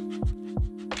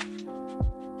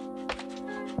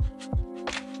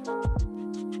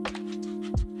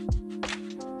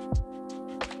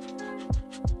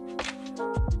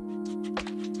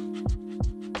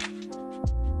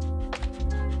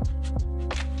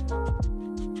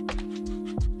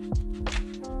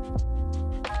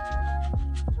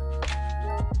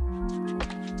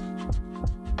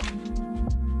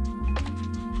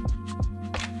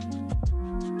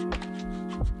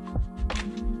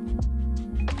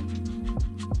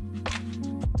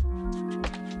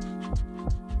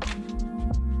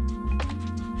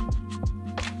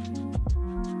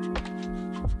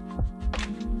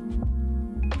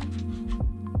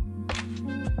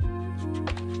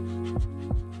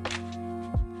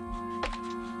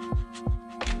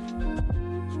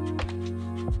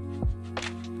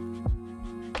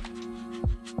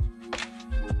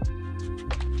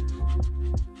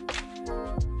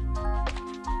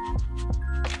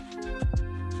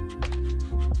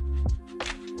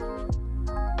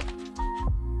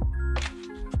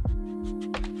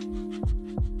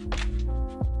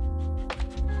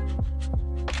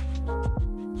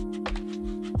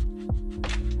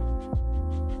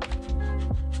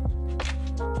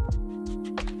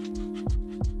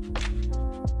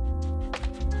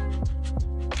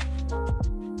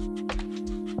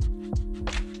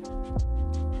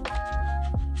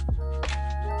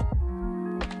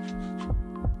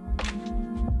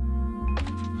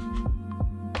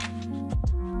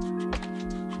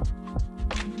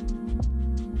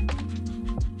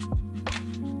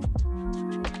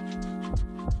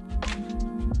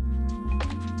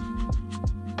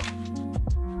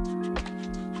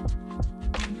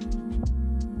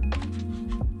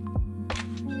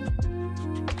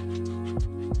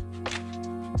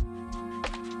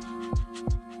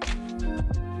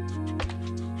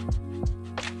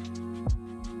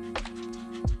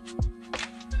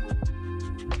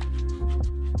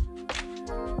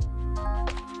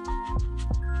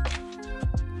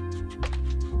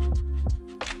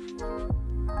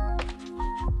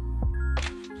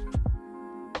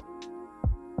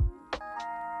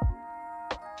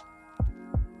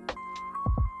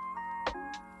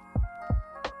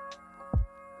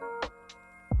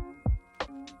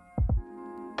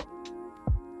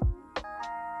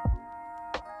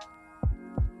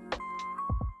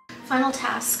 Final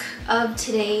task of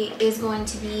today is going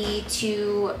to be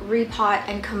to repot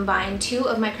and combine two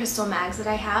of my crystal mags that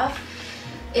I have.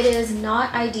 It is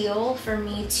not ideal for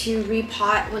me to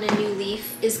repot when a new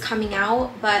leaf is coming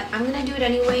out, but I'm gonna do it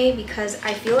anyway because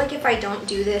I feel like if I don't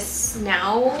do this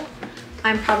now,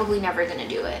 I'm probably never gonna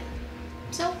do it.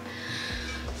 So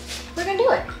we're gonna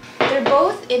do it. They're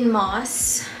both in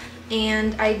moss,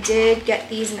 and I did get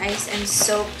these nice and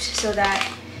soaked so that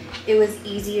it was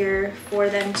easier for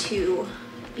them to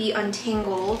be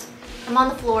untangled. I'm on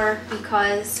the floor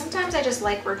because sometimes I just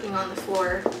like working on the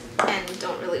floor and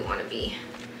don't really want to be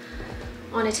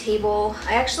on a table.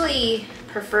 I actually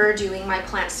prefer doing my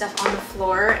plant stuff on the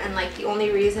floor, and like the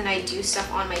only reason I do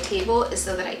stuff on my table is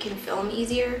so that I can film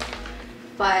easier.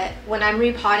 But when I'm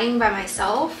repotting by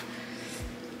myself,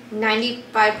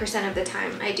 95% of the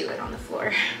time I do it on the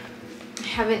floor. I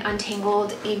haven't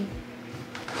untangled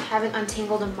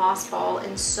a moss ball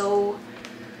in so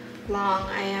long.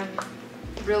 I am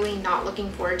really not looking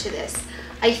forward to this.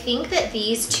 I think that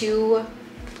these two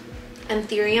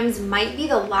anthuriums might be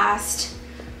the last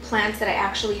plants that I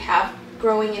actually have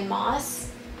growing in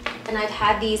moss, and I've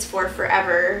had these for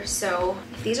forever, so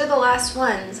if these are the last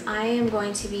ones, I am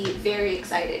going to be very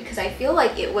excited because I feel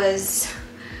like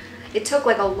it took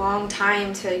like a long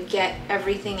time to get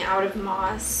everything out of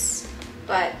moss,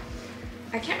 but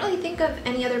I can't really think of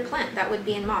any other plant that would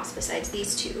be in moss besides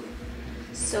these two.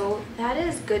 So that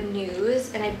is good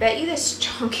news, and I bet you this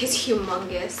chunk is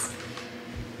humongous.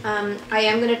 I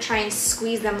am going to try and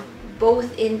squeeze them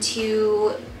both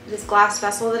into this glass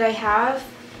vessel that I have.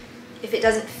 If it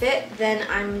doesn't fit, then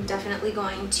I'm definitely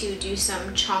going to do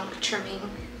some chunk trimming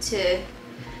to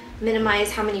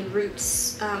minimize how many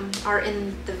roots are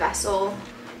in the vessel.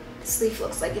 This leaf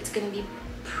looks like it's going to be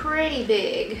pretty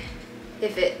big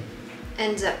if it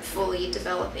ends up fully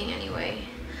developing anyway.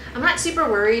 I'm not super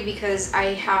worried because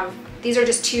these are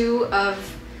just 2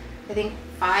 of, I think,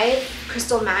 5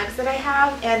 crystal mags that I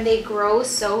have, and they grow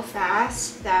so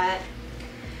fast that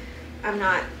I'm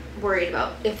not worried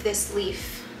about if this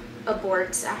leaf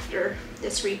aborts after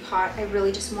this repot. I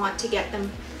really just want to get them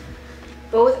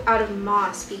both out of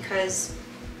moss because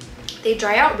they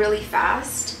dry out really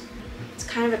fast. It's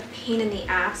kind of a pain in the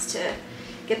ass to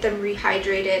get them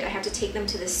rehydrated. I have to take them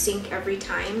to the sink every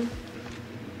time.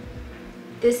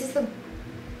 This is the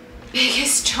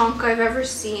biggest chunk I've ever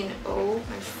seen. Oh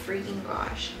my freaking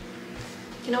gosh.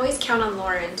 You can always count on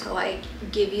Lauren to like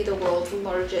give you the world's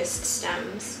largest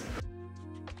stems.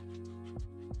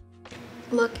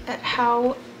 Look at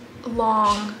how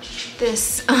long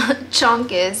this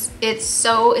chunk is. It's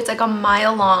like a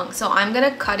mile long. So I'm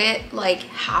gonna cut it like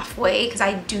halfway because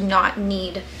I do not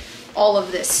need all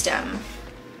of this stem.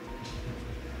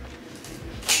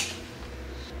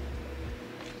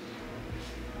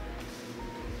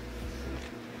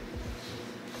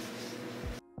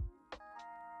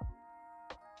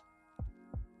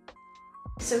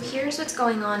 So here's what's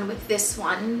going on with this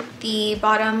one. The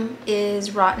bottom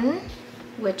is rotten,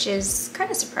 which is kind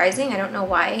of surprising. I don't know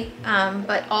why,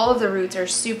 but all of the roots are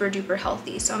super duper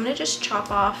healthy. So I'm gonna just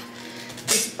chop off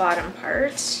this bottom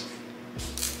part.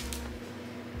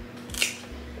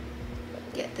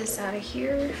 Get this out of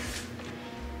here.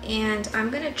 And I'm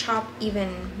gonna chop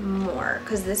even more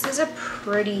because this is a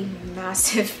pretty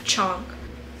massive chunk.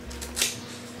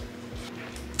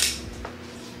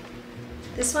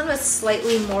 This one was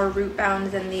slightly more root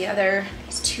bound than the other.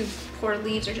 These 2 poor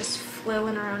leaves are just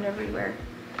flailing around everywhere.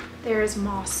 There is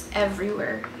moss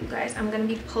everywhere, you guys. I'm gonna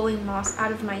be pulling moss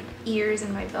out of my ears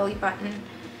and my belly button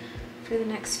for the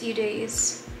next few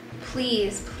days.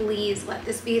 Please, please let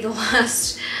this be the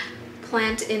last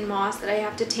plant in moss that I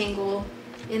have to tangle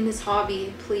in this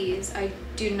hobby, please. I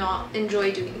do not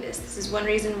enjoy doing this. This is one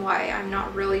reason why I'm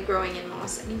not really growing in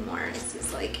moss anymore. This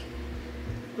is like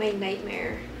my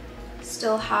nightmare.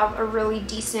 Still have a really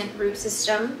decent root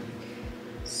system.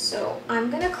 So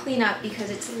I'm gonna clean up because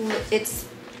this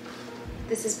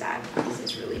is bad. This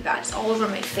is really bad. It's all over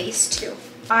my face too.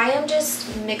 I am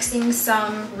just mixing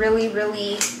some really,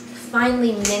 really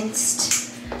finely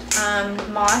minced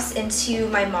moss into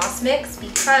my moss mix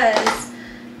because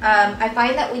I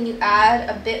find that when you add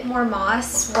a bit more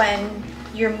moss when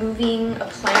you're moving a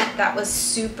plant that was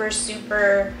super,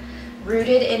 super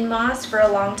rooted in moss for a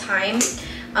long time,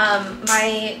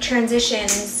 my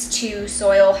transitions to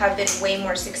soil have been way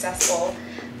more successful.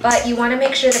 But you want to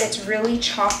make sure that it's really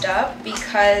chopped up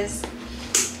because,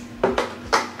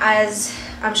 as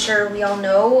I'm sure we all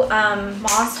know,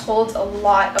 moss holds a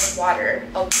lot of water,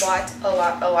 a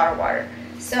lot of water.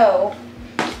 So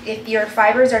if your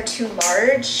fibers are too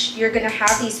large, you're going to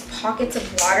have these pockets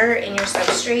of water in your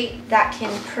substrate that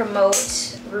can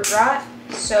promote root rot.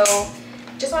 So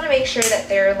just want to make sure that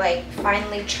they're like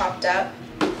finely chopped up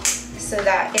so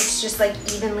that it's just like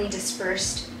evenly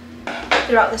dispersed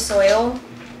throughout the soil.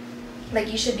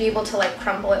 Like you should be able to like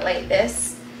crumble it like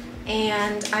this.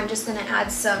 And I'm just gonna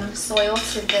add some soil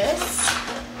to this.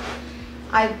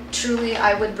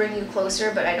 I would bring you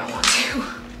closer, but I don't want to.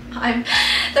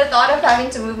 The thought of having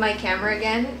to move my camera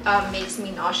again makes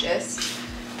me nauseous.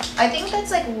 I think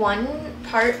that's like one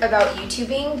part about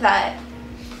YouTubing that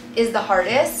is the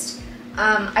hardest.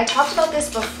 I talked about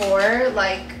this before,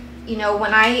 like, you know,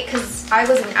 because I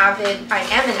am an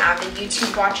avid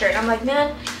YouTube watcher, and I'm like,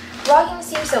 man, vlogging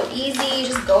seems so easy, you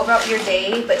just go about your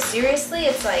day, but seriously,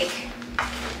 it's like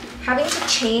having to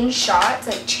change shots,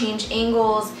 like change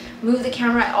angles, move the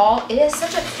camera at all, it is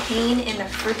such a pain in the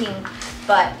freaking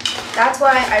butt. That's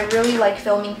why I really like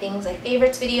filming things like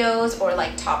favorites videos or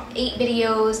like top 8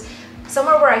 videos,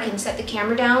 somewhere where I can set the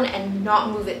camera down and not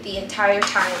move it the entire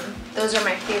time. Those are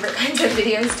my favorite kinds of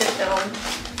videos to film.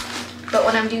 But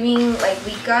when I'm doing like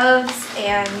week ofs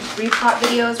and repot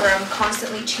videos where I'm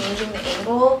constantly changing the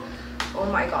angle, oh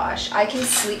my gosh, I can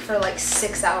sleep for like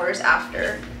 6 hours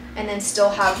after and then still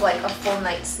have like a full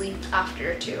night's sleep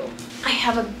after too. I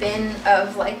have a bin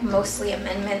of like mostly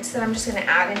amendments that I'm just gonna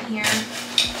add in here.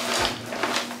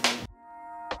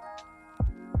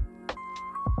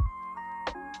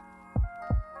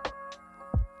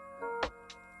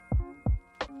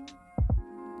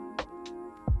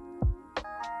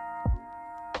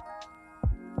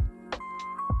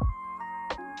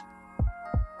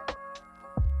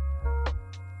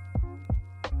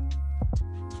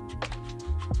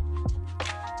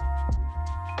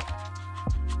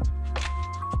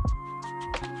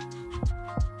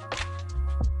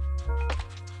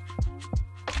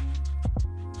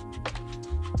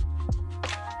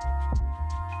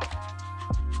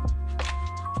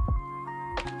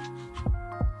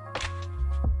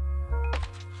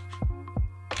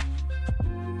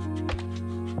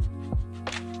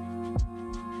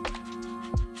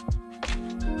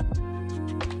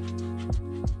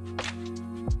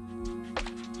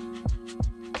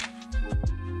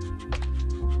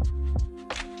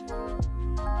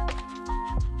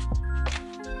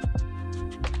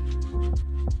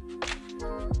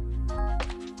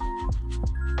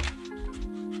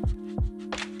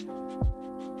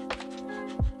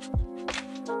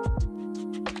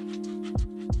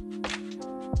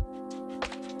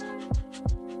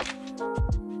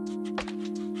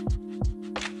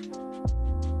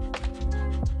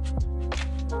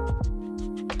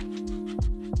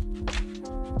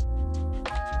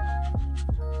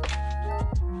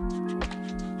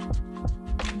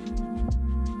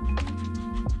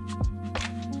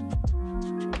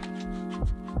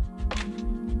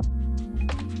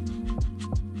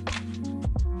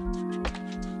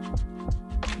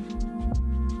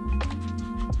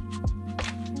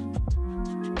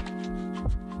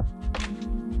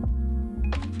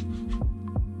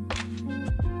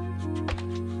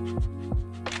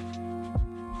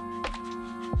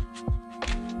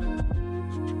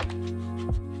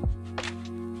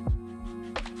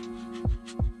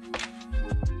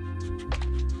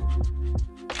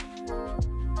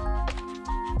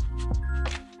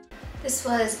 This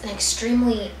was an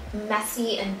extremely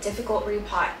messy and difficult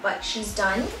repot, but she's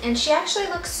done, and she actually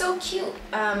looks so cute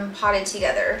potted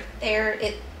together.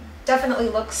 It definitely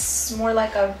looks more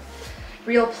like a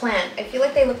real plant. I feel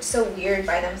like they looked so weird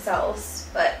by themselves,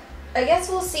 but I guess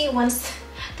we'll see once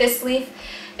this leaf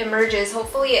emerges.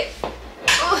 Hopefully it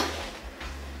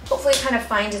kind of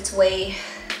finds its way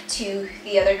to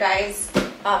the other guys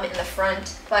in the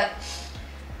front, but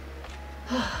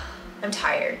I'm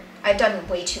tired. I've done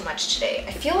way too much today.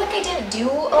 I feel like I didn't do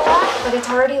a lot, but it's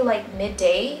already like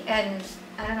midday and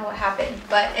I don't know what happened.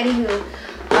 But anywho,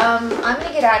 I'm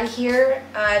gonna get out of here.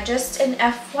 Just an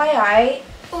FYI.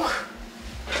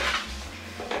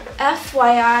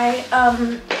 FYI,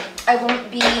 I won't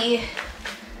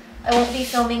be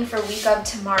filming for week of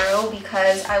tomorrow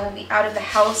because I will be out of the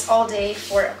house all day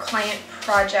for a client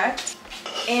project.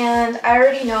 And I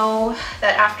already know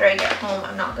that after I get home,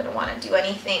 I'm not gonna wanna do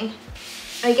anything.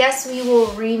 I guess we will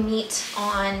re-meet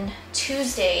on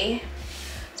Tuesday.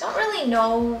 Don't really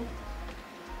know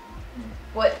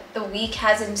what the week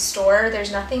has in store.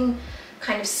 There's nothing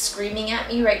kind of screaming at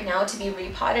me right now to be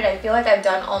repotted. I feel like I've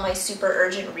done all my super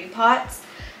urgent repots,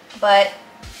 but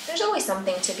there's always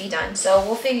something to be done, so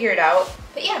we'll figure it out.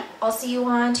 But yeah, I'll see you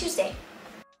on Tuesday.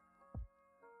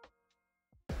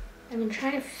 I've been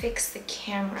trying to fix the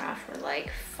camera for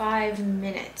like 5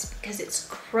 minutes because it's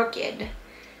crooked.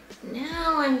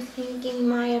 Now I'm thinking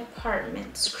my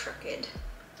apartment's crooked.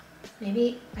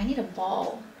 Maybe I need a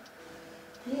ball.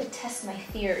 I need to test my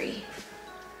theory.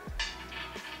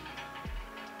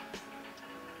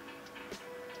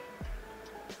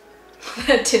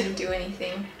 That didn't do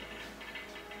anything.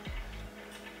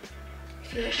 I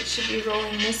feel like it should be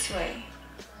rolling this way.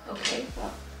 Okay,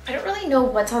 well, I don't really know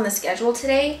what's on the schedule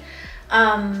today.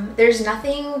 There's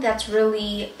nothing that's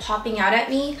really popping out at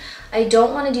me. I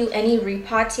don't want to do any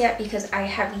repots yet because I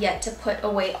have yet to put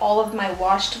away all of my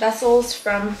washed vessels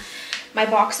from my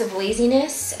box of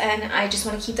laziness, and I just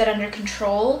want to keep that under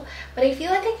control. But I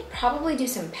feel like I could probably do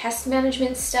some pest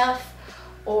management stuff,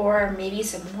 or maybe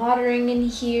some watering in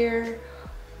here,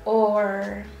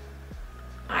 or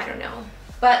I don't know.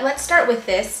 But let's start with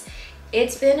this.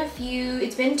 It's been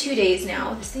 2 days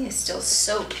now. This thing is still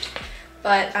soaked.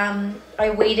 But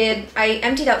I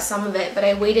emptied out some of it, but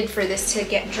I waited for this to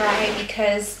get dry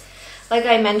because, like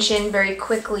I mentioned very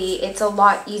quickly, it's a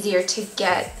lot easier to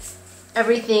get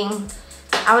everything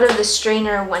out of the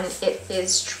strainer when it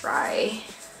is dry.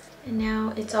 And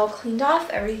now it's all cleaned off,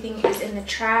 everything is in the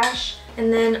trash.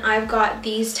 And then I've got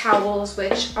these towels,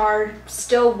 which are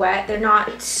still wet. They're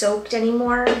not soaked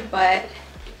anymore, but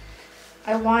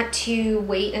I want to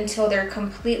wait until they're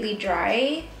completely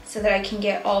dry so that I can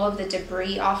get all of the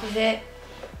debris off of it,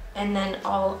 and then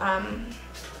I'll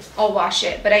wash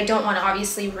it. But I don't want to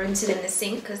obviously rinse it in the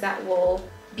sink because that will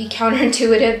be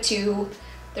counterintuitive to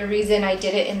the reason I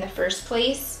did it in the first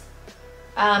place.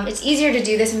 It's easier to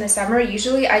do this in the summer.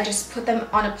 Usually I just put them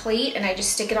on a plate and I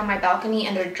just stick it on my balcony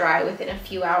and they're dry within a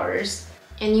few hours.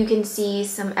 And you can see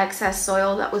some excess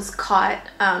soil that was caught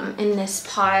in this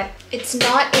pot. It's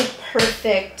not a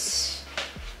perfect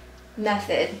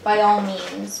method by all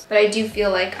means, but I do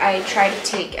feel like I try to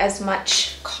take as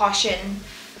much caution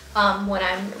when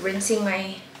I'm rinsing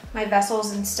my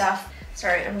vessels and stuff.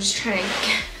 Sorry, I'm just trying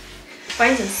to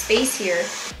find some space here.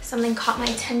 Something caught my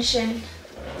attention.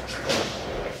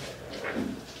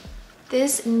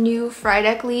 This new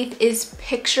Friedeck leaf is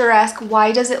picturesque.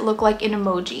 Why does it look like an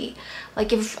emoji?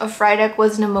 Like if a Friedeck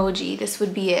was an emoji, this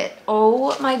would be it.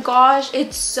 Oh my gosh,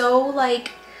 it's so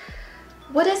like,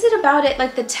 what is it about it?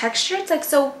 Like the texture, it's like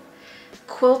so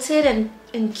quilted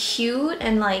and cute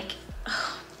and like,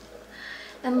 ugh.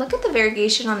 And look at the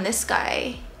variegation on this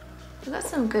guy. We got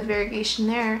some good variegation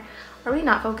there. Are we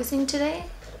not focusing today?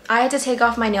 I had to take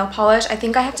off my nail polish. I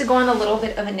think I have to go on a little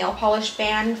bit of a nail polish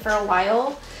ban for a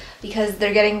while because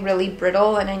they're getting really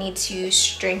brittle and I need to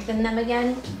strengthen them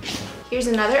again. Here's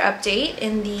another update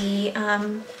in the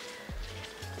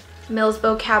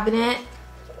Millsbow cabinet.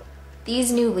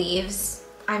 These new leaves,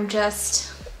 I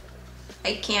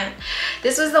can't.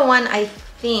 This was the one I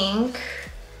think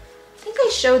I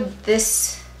showed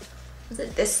this, was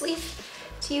it this leaf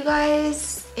to you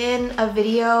guys in a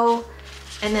video,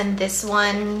 and then this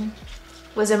one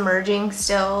was emerging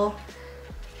still.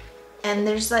 And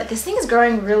there's like, this thing is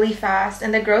growing really fast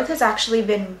and the growth has actually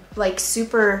been like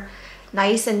super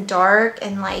nice and dark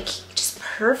and like just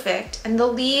perfect. And the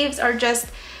leaves are just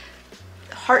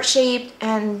heart-shaped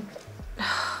and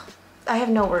I have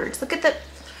no words. Look at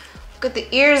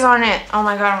the ears on it. Oh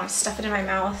my god, I want to stuff it in my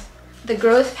mouth. The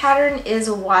growth pattern is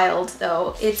wild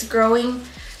though. It's growing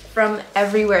from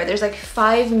everywhere. There's like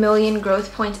 5 million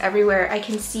growth points everywhere. I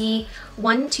can see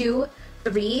 1, 2,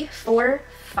 3, 4,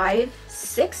 5,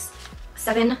 6,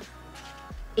 7,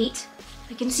 8.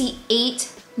 I can see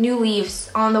 8 new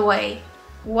leaves on the way.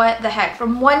 What the heck?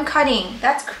 From one cutting.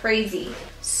 That's crazy.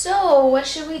 So what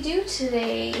should we do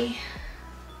today?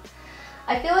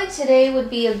 I feel like today would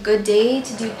be a good day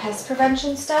to do pest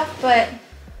prevention stuff, but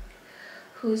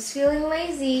who's feeling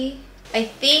lazy? I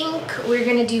think we're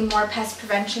gonna do more pest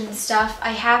prevention stuff.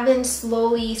 I have been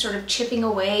slowly sort of chipping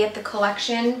away at the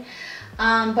collection,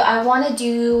 but I want to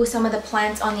do some of the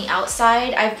plants on the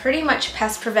outside. I've pretty much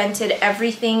pest prevented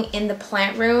everything in the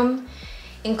plant room,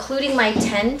 including my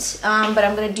tent, but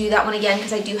I'm gonna do that one again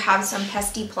because I do have some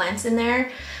pesty plants in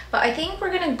there. But I think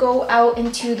we're gonna go out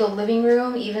into the living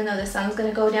room, even though the sun's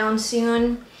gonna go down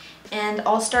soon, and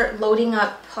I'll start loading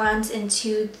up plants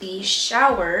into the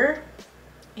shower,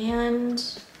 and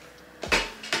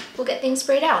we'll get things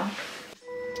sprayed down.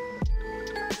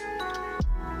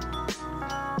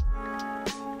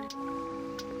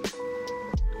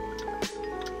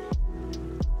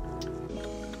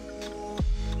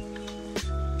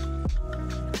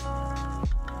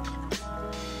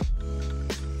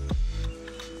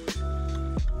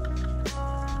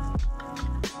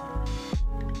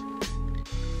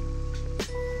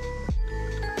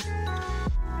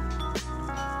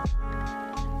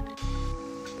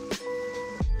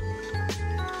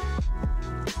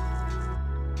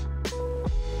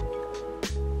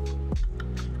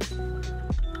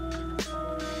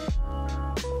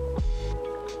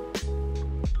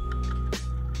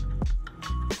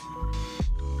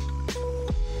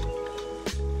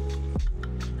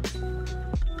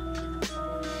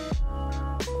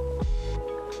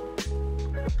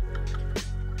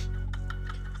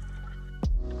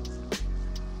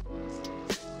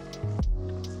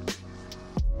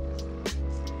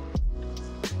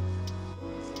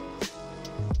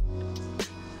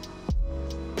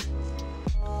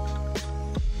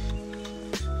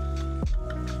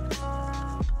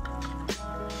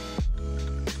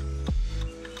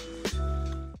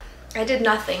 I did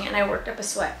nothing and I worked up a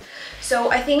sweat.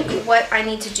 So I think what I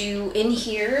need to do in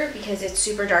here, because it's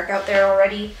super dark out there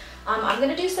already, I'm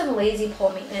gonna do some lazy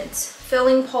pole maintenance.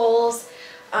 Filling poles,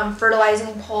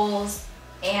 fertilizing poles,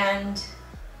 and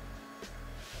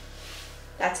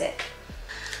that's it.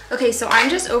 Okay, so I'm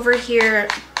just over here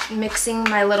mixing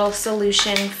my little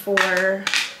solution for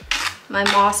my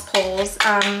moss poles.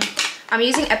 I'm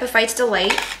using Epiphyte's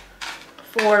Delight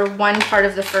for one part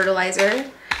of the fertilizer.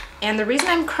 And the reason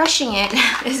I'm crushing it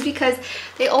is because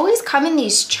they always come in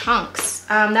these chunks.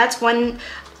 That's one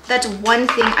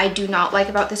thing I do not like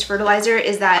about this fertilizer,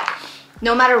 is that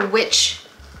no matter which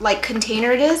like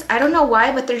container it is, I don't know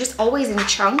why, but they're just always in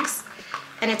chunks.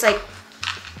 And it's like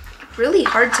really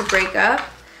hard to break up.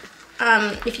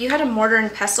 If you had a mortar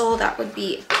and pestle, that would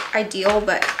be ideal,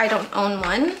 but I don't own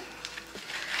one.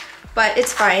 But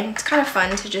it's fine, it's kind of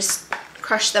fun to just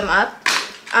crush them up.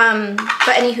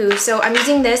 But anywho, so I'm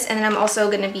using this, and then I'm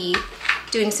also gonna be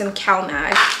doing some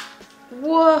CalMag.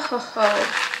 Whoa!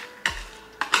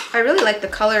 I really like the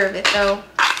color of it though.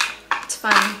 It's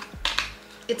fun.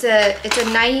 It's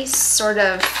a nice sort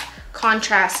of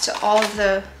contrast to all of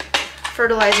the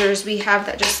fertilizers we have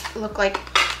that just look like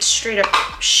straight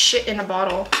up shit in a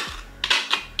bottle.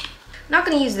 I'm not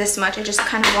gonna use this much. I just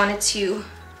kind of wanted to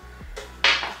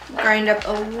grind up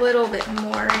a little bit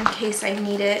more in case I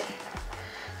need it.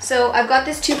 So I've got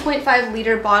this 2.5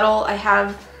 liter bottle. I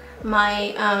have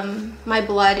my my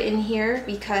blood in here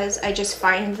because I just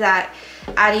find that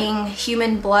adding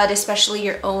human blood, especially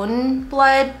your own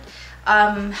blood,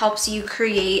 helps you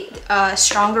create a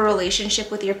stronger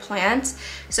relationship with your plants.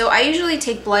 So I usually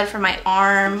take blood from my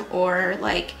arm or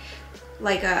like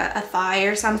a thigh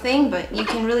or something, but you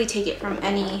can really take it from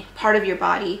any part of your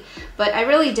body. But I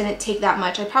really didn't take that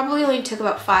much. I probably only took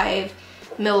about 5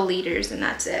 milliliters and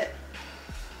that's it.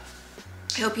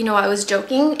 I hope you know I was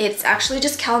joking. It's actually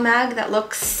just CalMag that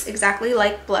looks exactly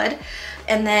like blood.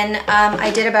 And then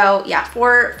I did about, yeah,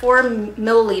 4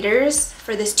 milliliters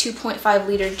for this 2.5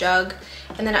 liter jug.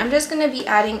 And then I'm just gonna be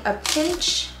adding a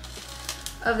pinch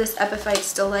of this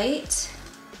Epiphyte's Delight.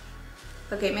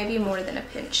 Okay, maybe more than a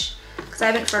pinch, because I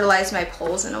haven't fertilized my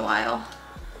poles in a while.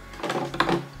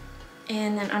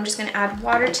 And then I'm just gonna add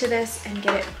water to this and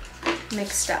get it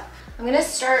mixed up. I'm gonna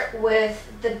start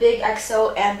with the Big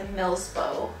Exo and the Mills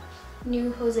Bow.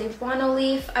 New Jose Bueno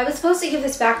leaf. I was supposed to give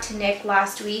this back to Nick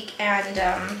last week and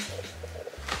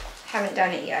haven't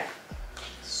done it yet.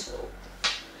 So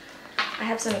I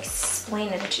have some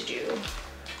explaining to do.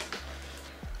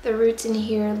 The roots in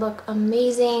here look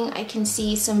amazing. I can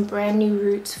see some brand new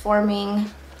roots forming.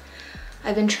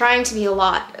 I've been trying to be a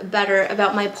lot better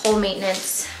about my pole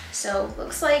maintenance. So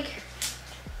looks like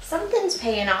something's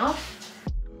paying off.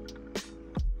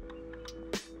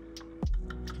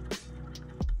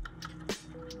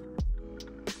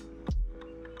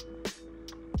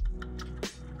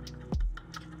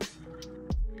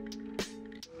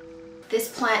 This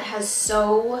plant has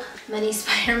so many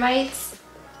spider mites,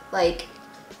 like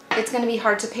it's gonna be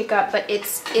hard to pick up, but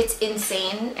it's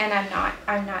insane, and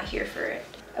I'm not here for it.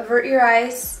 Avert your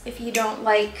eyes if you don't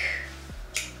like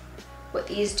what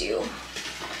these do.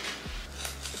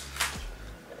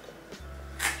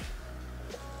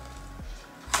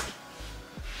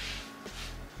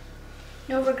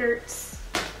 No regrets.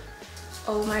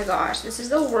 Oh my gosh, this is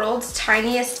the world's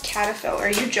tiniest caterpillar. Are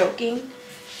you joking?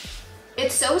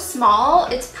 It's so small,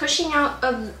 it's pushing out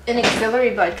an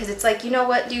auxiliary bud because it's like, you know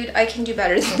what, dude, I can do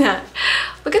better than that.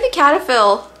 Look at the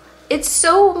caterpillar. It's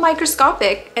so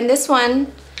microscopic, and this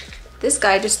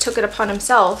guy just took it upon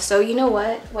himself, so you know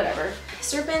what, whatever.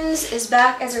 Serpens is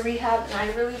back as a rehab, and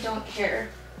I really don't care.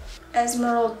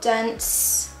 Esmeralda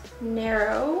dense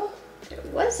narrow. There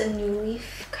was a new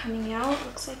leaf coming out.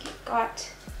 Looks like it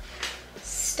got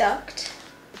stuck,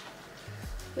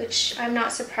 which I'm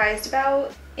not surprised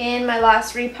about. In my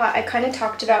last repot, I kind of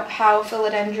talked about how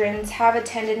philodendrons have a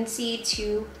tendency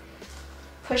to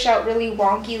push out really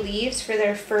wonky leaves for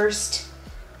their first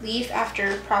leaf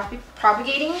after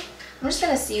propagating. I'm just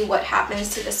gonna see what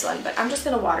happens to this one, but I'm just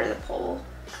gonna water the pole.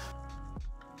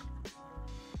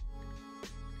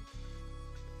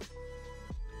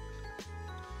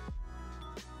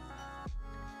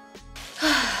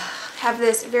 Have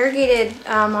this variegated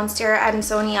Monstera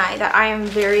adansonii that I am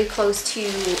very close to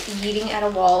yeeting at a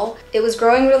wall. It was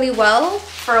growing really well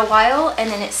for a while, and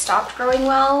then it stopped growing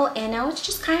well, and now it's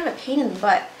just kind of a pain in the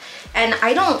butt. And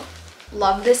I don't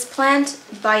love this plant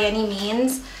by any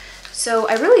means, so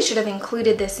I really should have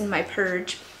included this in my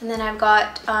purge. And then I've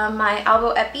got my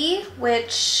Albo Epi,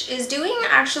 which is doing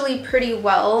actually pretty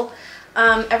well.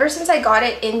 Ever since I got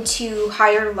it into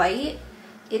higher light,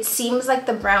 it seems like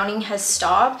the browning has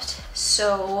stopped,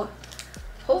 so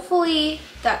hopefully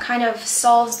that kind of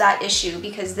solves that issue,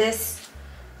 because this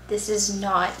is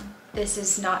not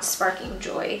sparking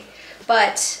joy.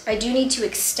 But I do need to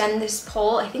extend this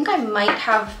pole. I think I might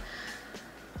have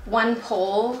one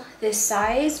pole this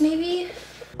size maybe.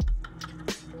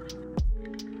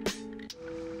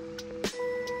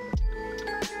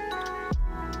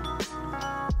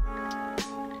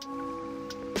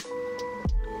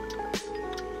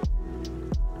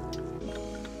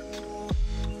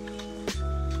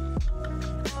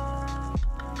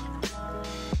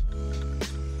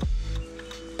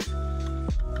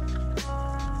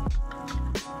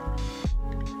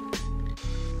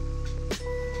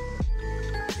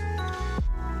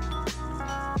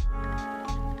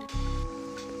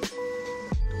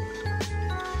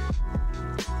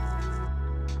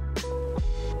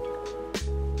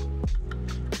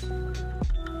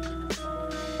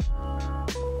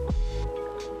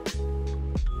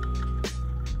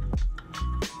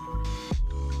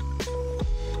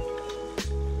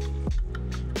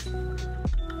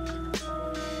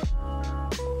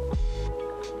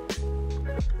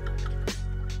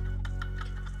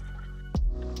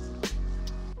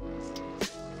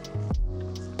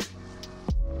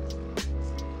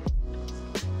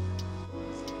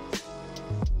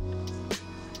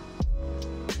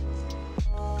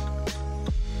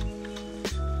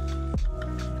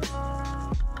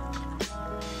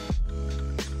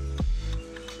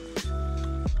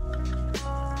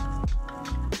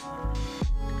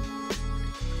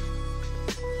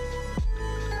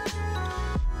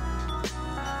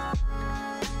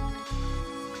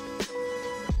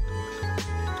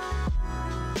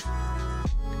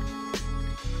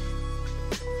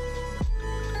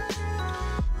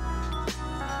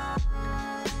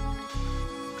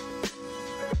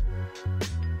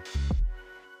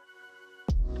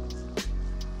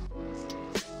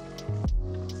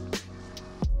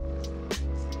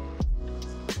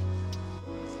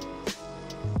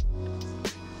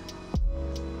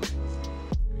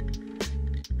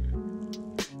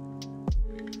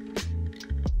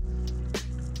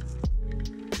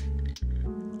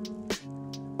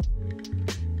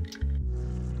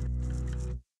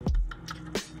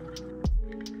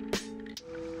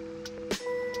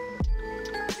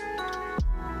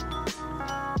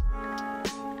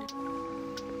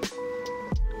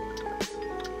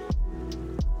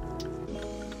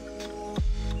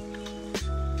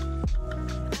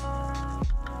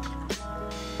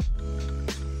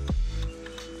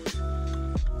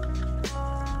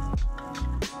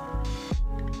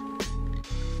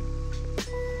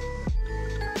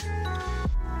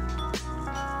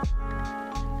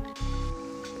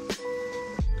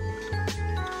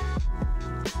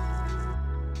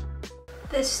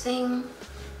 this thing,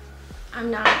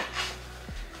 I'm not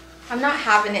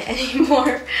having it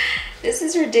anymore. This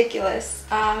is ridiculous.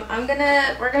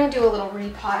 We're gonna do a little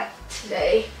repot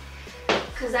today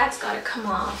because that's gotta come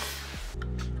off.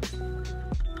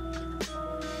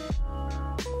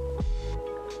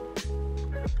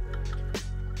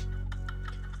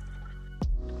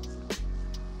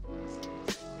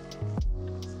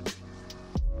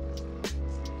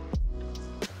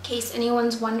 In case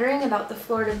anyone's wondering about the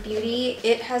Florida Beauty,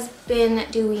 it has been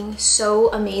doing so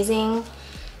amazing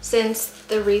since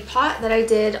the repot that I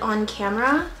did on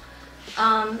camera.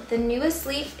 The newest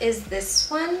leaf is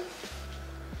this one,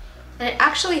 and it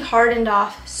actually hardened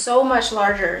off so much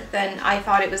larger than I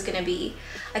thought it was gonna be.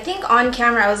 I think on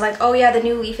camera I was like, oh yeah, the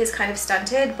new leaf is kind of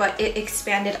stunted, but it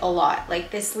expanded a lot. Like,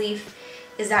 this leaf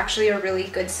is actually a really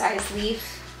good sized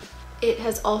leaf. It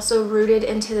has also rooted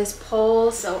into this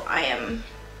pole, so I am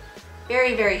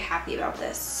very, very happy about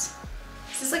this.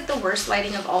 This is like the worst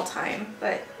lighting of all time,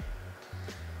 but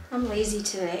I'm lazy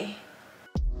today.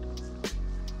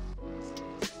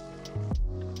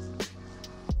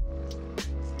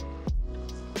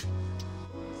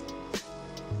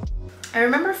 I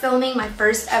remember filming my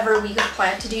first ever week of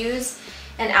plant to-dos,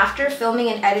 and after filming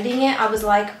and editing it, I was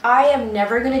like, I am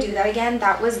never gonna do that again.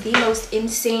 That was the most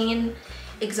insane,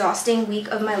 exhausting week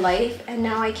of my life, and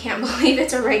now I can't believe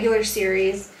it's a regular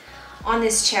series on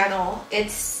this channel.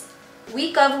 It's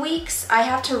week of weeks. I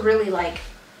have to really like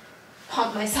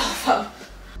pump myself up.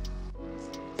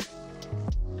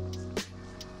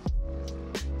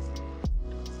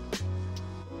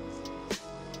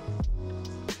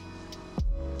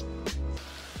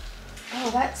 Oh,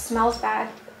 that smells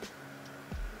bad.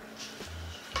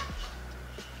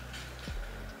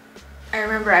 I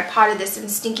remember I potted this in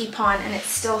Stinky Pond and it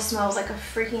still smells like a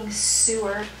freaking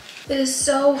sewer. It is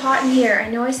so hot in here. I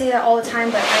know I say that all the time,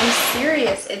 but I'm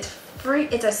serious. It's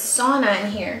a sauna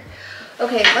in here.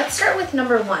 Okay, let's start with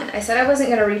number one. I said I wasn't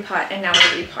gonna repot, and now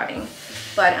we're repotting.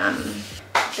 But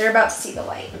they're about to see the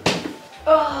light.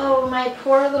 Oh, my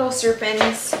poor little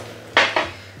serpents.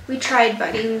 We tried,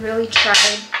 buddy. We really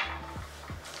tried.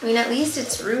 I mean, at least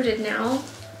it's rooted now.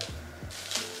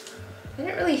 I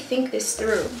didn't really think this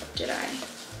through, did I?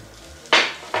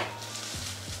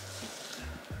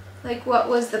 Like, what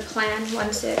was the plan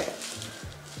once it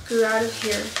grew out of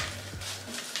here?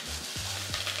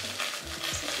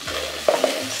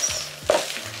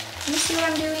 Can you see what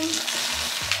I'm doing?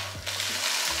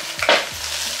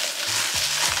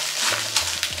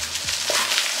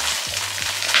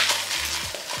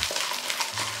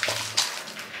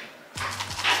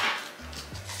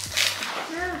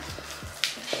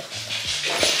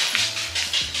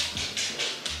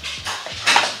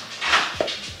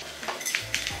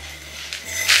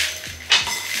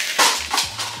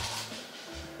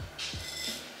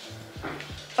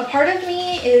 A part of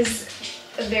me is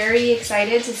very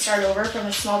excited to start over from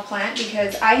a small plant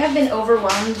because I have been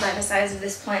overwhelmed by the size of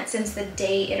this plant since the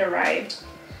day it arrived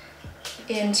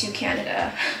into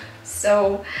Canada.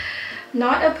 So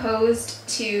not opposed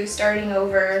to starting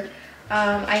over.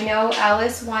 I know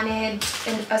Alice wanted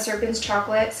a serpent's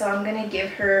chocolate, so I'm gonna give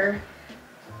her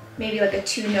maybe like a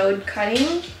 2-node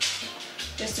cutting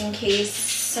just in case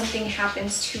something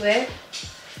happens to it.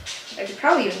 I could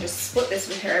probably even just split this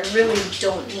with her. I really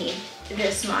don't need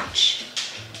this much.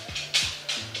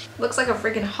 Looks like a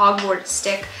freaking Hogwarts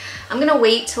stick. I'm gonna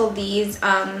wait till these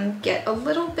get a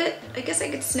little bit, I guess I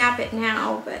could snap it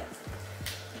now, but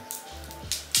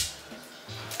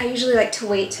I usually like to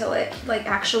wait till it like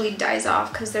actually dies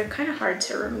off because they're kind of hard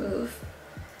to remove.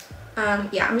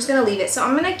 Yeah, I'm just gonna leave it. So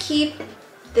I'm gonna keep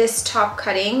this top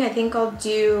cutting. I think I'll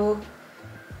do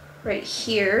right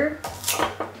here.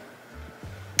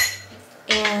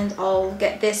 And I'll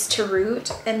get this to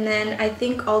root, and then I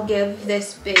think I'll give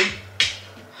this big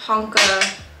honka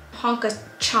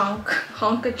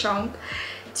chunk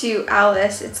to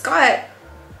Alice. It's got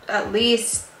at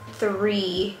least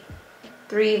three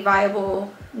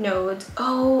viable nodes.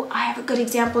 Oh, I have a good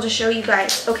example to show you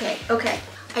guys. Okay.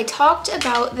 I talked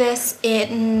about this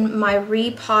in my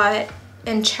repot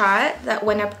and chat that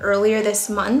went up earlier this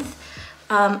month.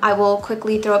 I will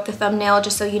quickly throw up the thumbnail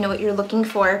just so you know what you're looking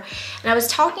for. And I was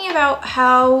talking about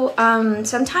how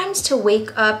sometimes to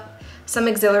wake up some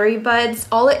auxiliary buds,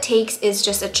 all it takes is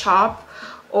just a chop,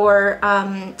 or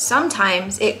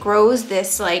sometimes it grows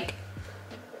this like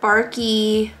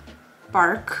barky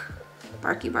bark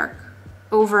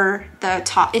over the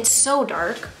top. It's so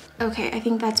dark. Okay, I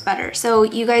think that's better. So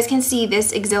you guys can see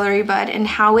this auxiliary bud and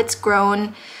how it's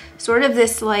grown sort of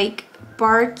this like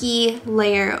barky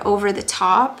layer over the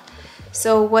top.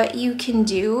 So what you can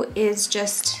do is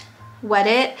just wet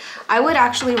it. I would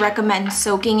actually recommend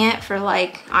soaking it for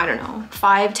like, I don't know,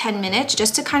 5-10 minutes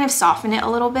just to kind of soften it a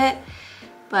little bit,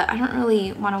 but I don't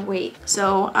really want to wait.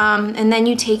 So, and then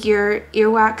you take your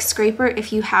earwax scraper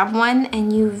if you have one,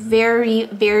 and you very,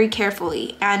 very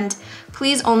carefully, and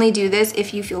please only do this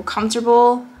if you feel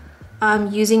comfortable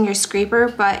using your scraper,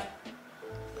 but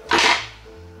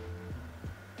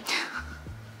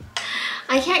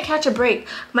I can't catch a break.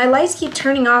 My lights keep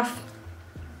turning off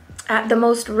at the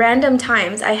most random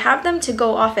times. I have them to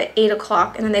go off at 8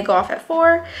 o'clock, and then they go off at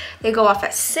 4, they go off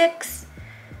at 6.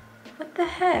 What the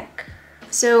heck?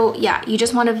 So yeah, you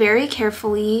just want to very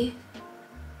carefully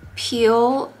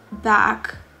peel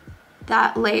back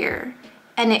that layer,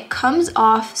 and it comes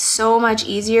off so much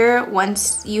easier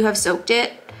once you have soaked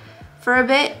it for a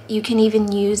bit. You can even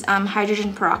use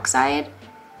hydrogen peroxide.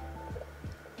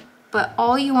 But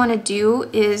all you want to do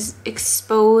is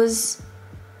expose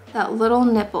that little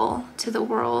nipple to the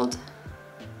world.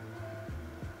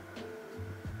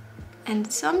 And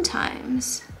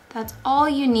sometimes that's all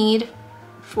you need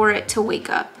for it to wake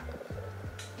up.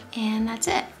 And that's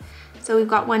it. So we've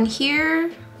got one here,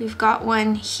 we've got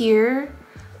one here,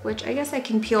 which I guess I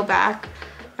can peel back.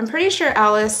 I'm pretty sure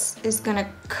Alice is gonna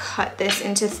cut this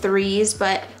into 3s,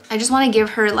 but I just want to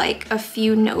give her like a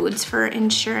few nodes for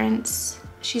insurance.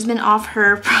 She's been off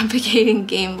her propagating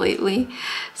game lately,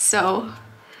 so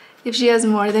if she has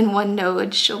more than 1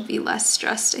 node, she'll be less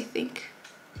stressed, I think.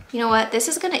 You know what? This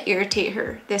is gonna irritate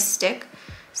her, this stick.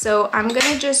 So I'm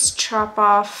gonna just chop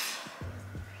off,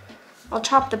 I'll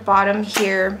chop the bottom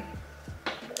here.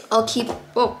 I'll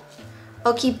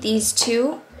keep these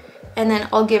 2, and then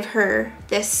I'll give her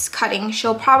this cutting.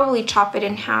 She'll probably chop it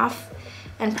in half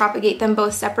and propagate them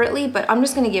both separately, but I'm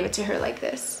just gonna give it to her like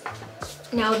this.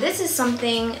 Now this is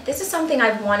something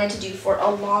I've wanted to do for a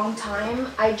long time.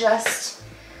 I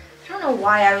don't know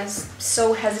why I was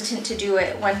so hesitant to do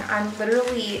it when I'm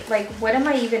literally like, what am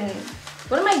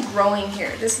I growing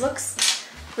here? This looks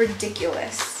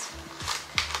ridiculous.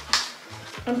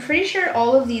 I'm pretty sure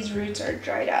all of these roots are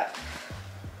dried up.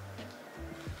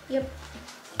 Yep.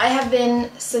 I have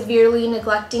been severely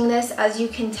neglecting this. As you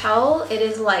can tell, it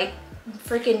is like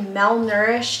freaking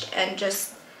malnourished and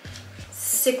just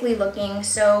sickly looking.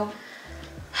 So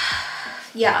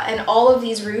yeah, and all of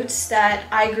these roots that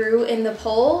I grew in the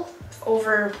pole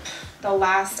over the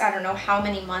last, I don't know how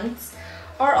many months,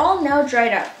 are all now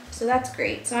dried up. So that's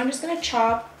great. So I'm just gonna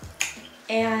chop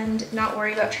and not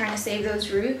worry about trying to save those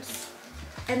roots.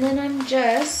 And then I'm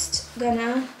just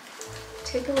gonna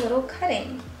take a little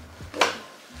cutting.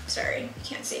 Sorry, I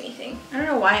can't see anything. I don't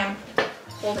know why I'm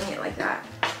holding it like that.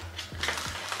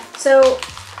 So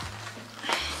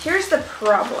here's the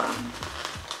problem.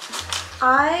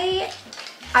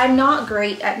 I'm not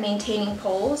great at maintaining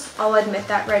poles. I'll admit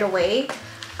that right away.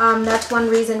 That's one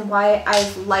reason why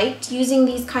I've liked using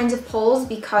these kinds of poles,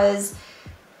 because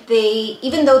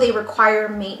even though they require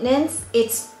maintenance,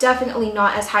 it's definitely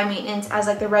not as high maintenance as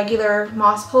like the regular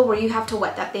moss pole, where you have to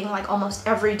wet that thing like almost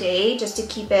every day just to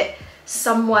keep it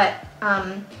somewhat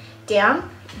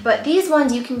damp. But these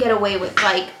ones you can get away with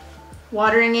like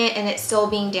watering it and it still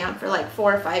being damp for like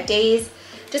 4 or 5 days,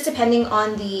 just depending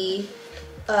on the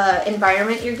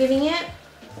environment you're giving it.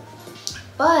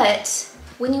 But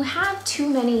when you have too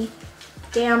many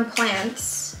damn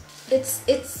plants,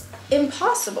 it's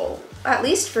impossible, at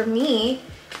least for me,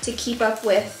 to keep up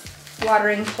with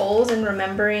watering poles and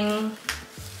remembering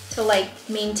to like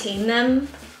maintain them.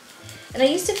 And I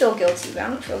used to feel guilty, but I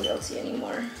don't feel guilty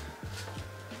anymore.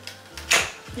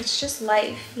 It's just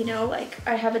life, you know, like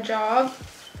I have a job,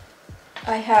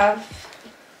 I have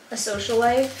a social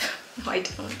life. No, I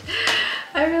don't.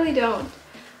 I really don't.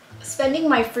 Spending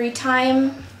my free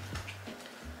time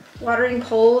watering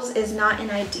poles is not an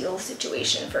ideal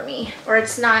situation for me, or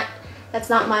that's not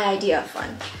my idea of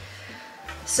fun.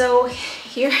 So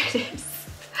here it is,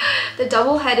 the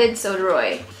double-headed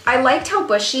soderoy. I liked how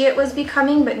bushy it was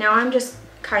becoming, but now I'm just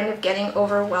kind of getting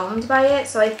overwhelmed by it.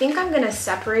 So I think I'm gonna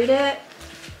separate it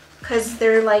because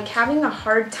they're like having a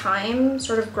hard time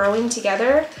sort of growing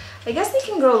together. I guess they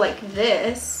can grow like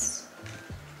this.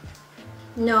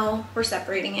 No, we're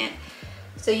separating it.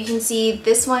 So you can see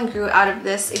this one grew out of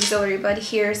this auxiliary bud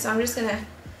here. So I'm just gonna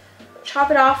chop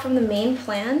it off from the main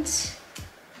plant.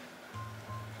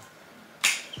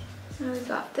 Now we've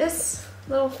got this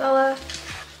little fella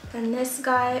and this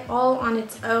guy all on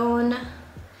its own.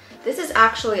 This is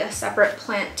actually a separate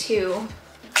plant too.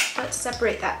 Let's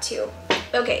separate that too.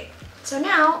 Okay, so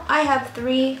now I have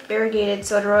 3 variegated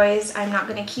soderoys. I'm not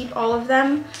gonna keep all of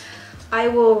them. I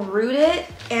will root it,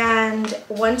 and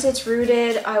once it's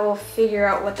rooted, I will figure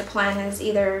out what the plan is,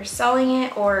 either selling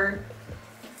it or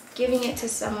giving it to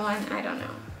someone. I don't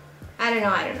know. I don't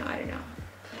know.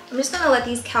 I'm just gonna let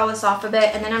these callus off a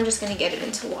bit, and then I'm just gonna get it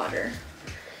into water.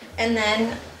 And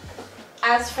then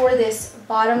as for this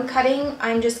bottom cutting,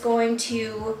 I'm just going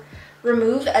to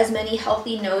remove as many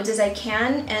healthy nodes as I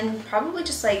can and probably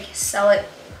just like sell it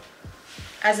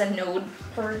as a node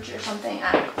purge or something.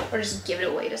 I don't know, or just give it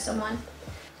away to someone.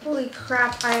 Holy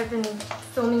crap, I have been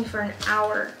filming for an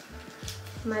hour.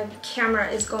 My camera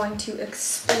is going to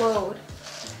explode.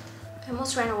 I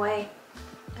almost ran away.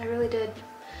 I really did.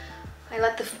 I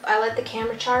let the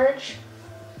camera charge.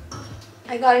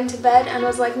 I got into bed and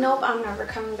was like, nope, I'm never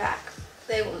coming back.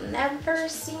 They will never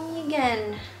see me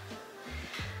again.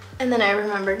 And then I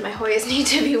remembered my Hoyas need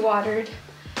to be watered.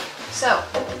 So,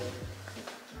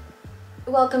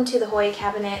 welcome to the Hoya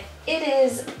cabinet. It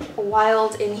is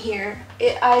wild in here.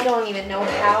 I don't even know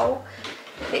how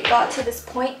it got to this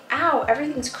point. Ow,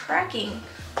 everything's cracking.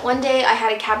 One day I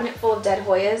had a cabinet full of dead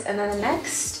Hoyas, and then the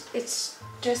next, it's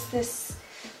just this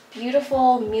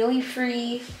beautiful,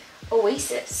 mealy-free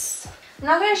oasis. I'm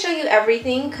not going to show you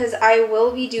everything because I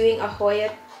will be doing a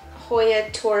Hoya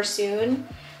tour soon.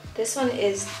 This one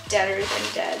is deader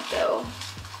than dead though.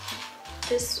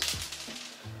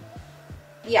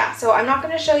 Yeah, so I'm not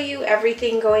going to show you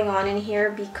everything going on in here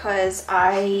because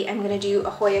I am going to do a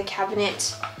Hoya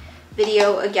cabinet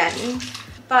video again.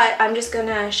 But I'm just going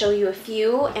to show you a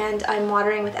few, and I'm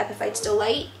watering with Epiphyte's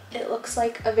Delight. It looks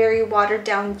like a very watered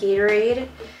down Gatorade.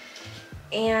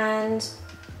 And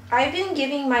I've been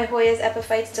giving my Hoyas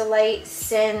Epiphyte's Delight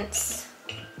since,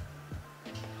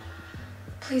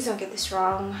 please don't get this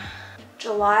wrong,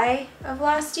 July of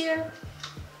last year,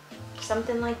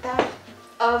 something like that.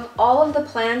 Of all of the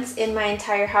plants in my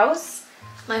entire house,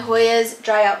 my Hoyas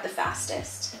dry out the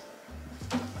fastest.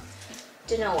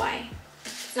 Don't know why.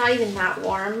 It's not even that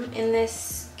warm in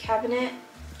this cabinet.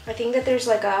 I think that there's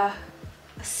like a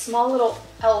small little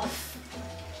elf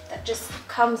that just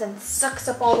comes and sucks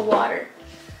up all the water.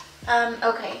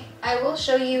 Okay, I will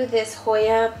show you this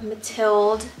Hoya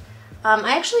Mathilde.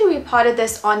 I actually repotted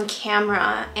this on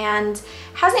camera and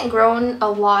hasn't grown a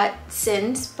lot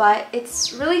since, but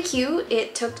it's really cute.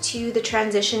 It took to the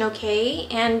transition okay,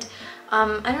 and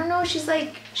I don't know,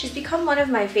 she's become one of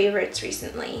my favorites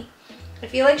recently. I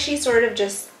feel like she sort of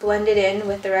just blended in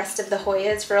with the rest of the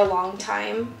Hoyas for a long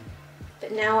time,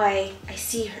 but now I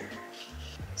see her.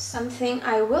 Something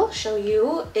I will show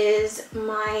you is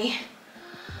my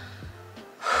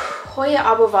Hoya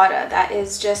obovata that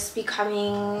is just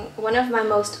becoming one of my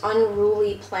most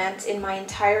unruly plants in my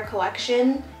entire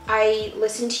collection. I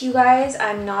listen to you guys.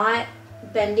 I'm not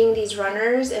bending these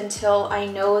runners until I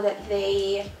know that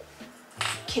they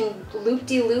can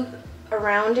loop-de-loop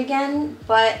around again,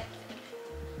 but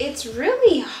it's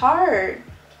really hard.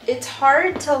 It's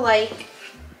hard to, like,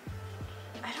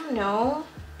 I don't know.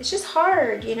 It's just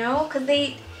hard, you know, because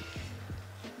they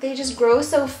just grow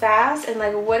so fast, and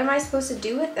like, what am I supposed to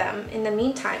do with them in the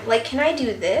meantime? Like, can I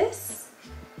do this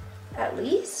at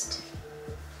least?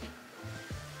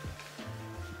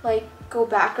 Like, go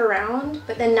back around,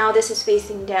 but then now this is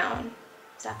facing down.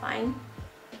 Is that fine?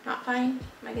 Not fine?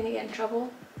 Am I gonna get in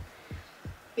trouble?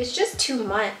 It's just too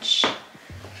much.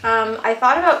 I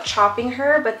thought about chopping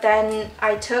her, but then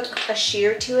I took a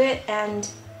shear to it and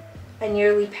I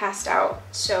nearly passed out,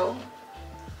 so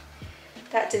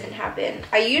that didn't happen.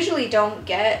 I usually don't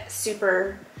get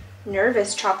super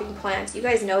nervous chopping plants. You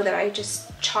guys know that I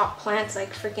just chop plants like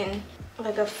a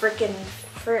freaking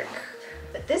frick.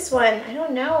 But this one, I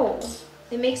don't know.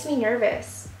 It makes me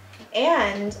nervous.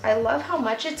 And I love how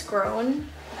much it's grown.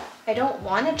 I don't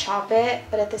want to chop it,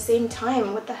 but at the same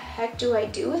time, what the heck do I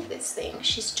do with this thing?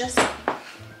 She's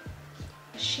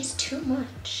too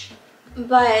much.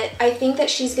 But I think that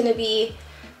she's gonna be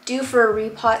due for a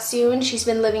repot soon. She's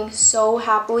been living so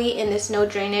happily in this no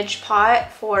drainage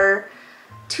pot for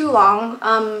too long.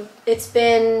 It's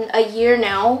been a year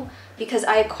now because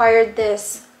I acquired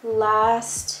this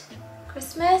last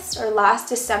Christmas or last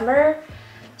December.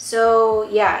 So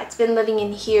yeah, it's been living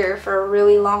in here for a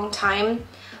really long time.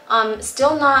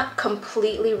 Still not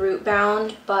completely root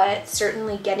bound, but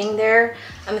certainly getting there.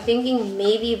 I'm thinking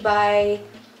maybe by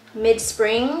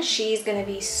mid-spring she's gonna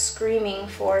be screaming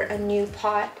for a new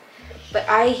pot. But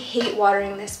I hate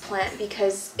watering this plant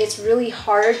because it's really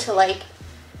hard to like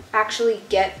actually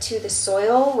get to the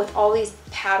soil with all these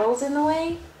paddles in the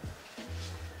way.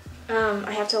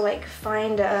 I have to like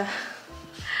find a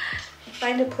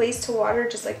place to water,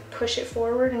 just like push it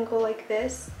forward and go like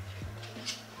this.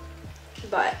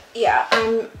 But yeah,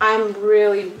 I'm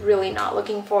really not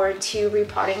looking forward to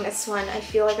repotting this one. I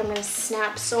feel like I'm gonna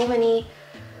snap so many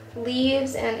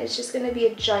leaves and it's just gonna be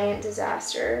a giant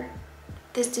disaster.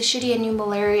 this Dischidia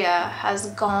nummularia has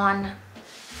gone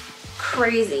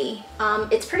crazy.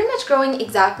 It's pretty much growing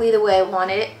exactly the way I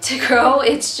wanted it to grow.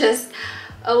 It's just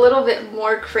a little bit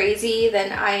more crazy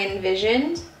than I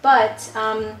envisioned, but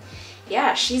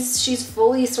yeah, she's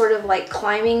fully sort of like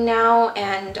climbing now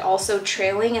and also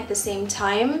trailing at the same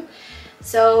time.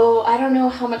 So I don't know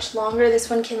how much longer this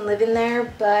one can live in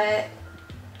there, but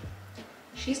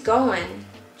she's going.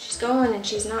 She's going and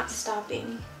she's not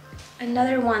stopping.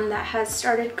 Another one that has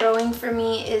started growing for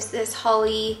me is this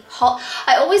holly.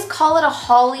 I always call it a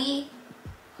holly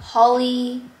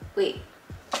polynura.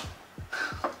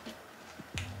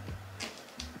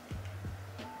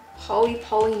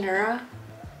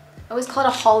 I always call it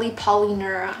a holly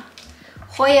polynura.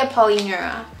 Hoya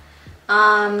polynura.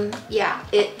 Yeah,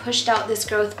 it pushed out this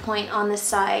growth point on the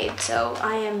side, so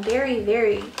I am very,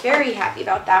 very, very happy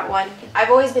about that one.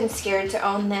 I've always been scared to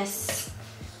own this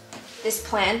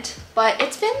plant, but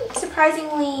it's been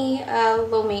surprisingly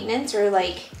low maintenance, or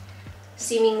like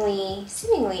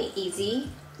seemingly easy.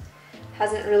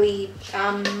 Hasn't really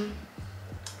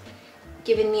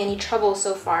given me any trouble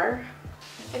so far.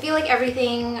 I feel like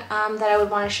everything that I would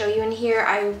want to show you in here,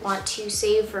 I want to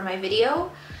save for my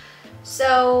video.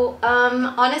 So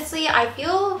honestly, I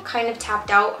feel kind of tapped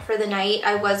out for the night.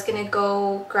 I was gonna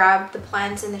go grab the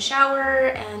plants in the shower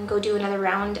and go do another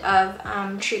round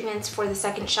of treatments for the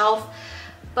second shelf,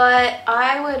 but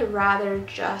I would rather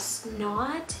just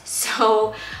not.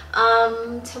 So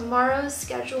tomorrow's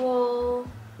schedule,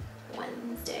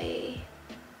 Wednesday.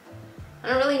 I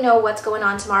don't really know what's going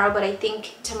on tomorrow, but I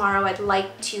think tomorrow I'd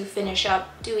like to finish up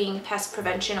doing pest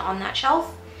prevention on that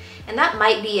shelf. And that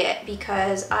might be it,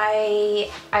 because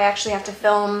I actually have to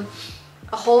film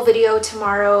a whole video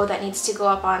tomorrow that needs to go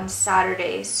up on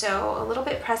Saturday. So a little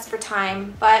bit pressed for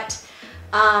time, but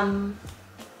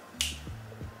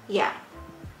yeah,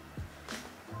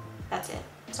 that's it.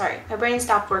 Sorry, my brain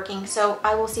stopped working, so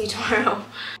I will see you tomorrow.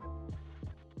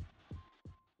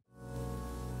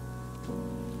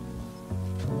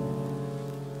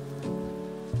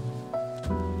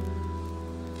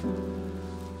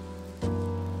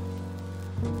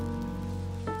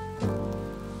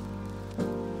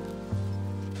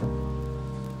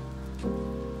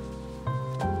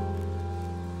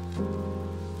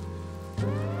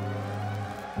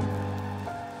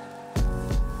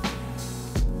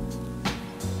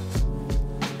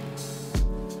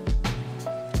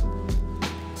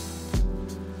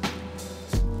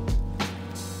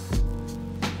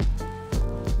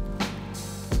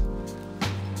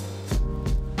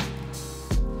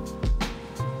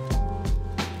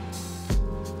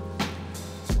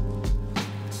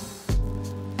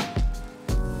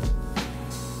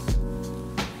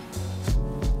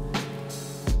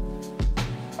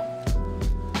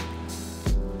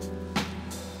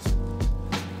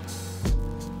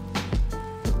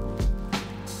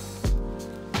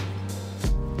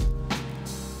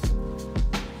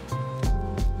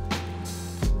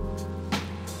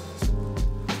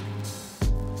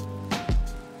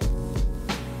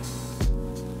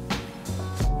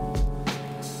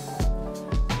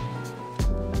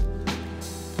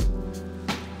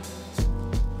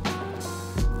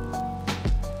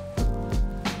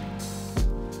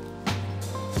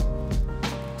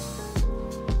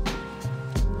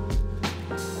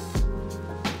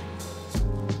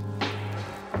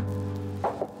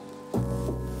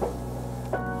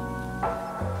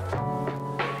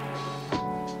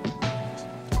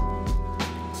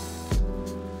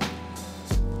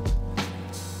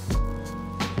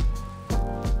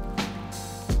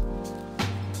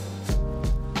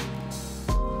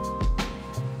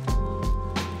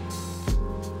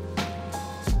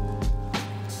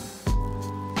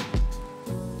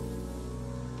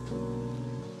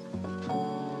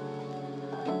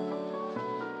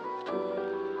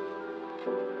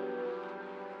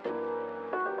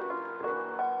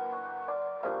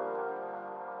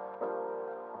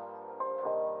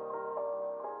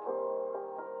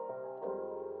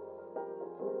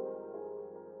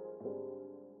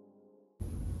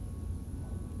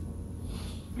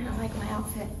 I don't like my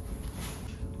outfit.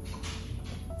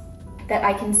 That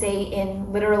I can say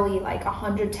in literally like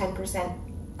 110%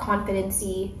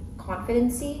 confidency.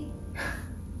 Confidency?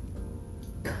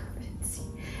 Confidency.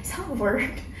 Is that a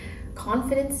word?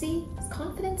 Confidency? Is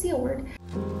confidency a word?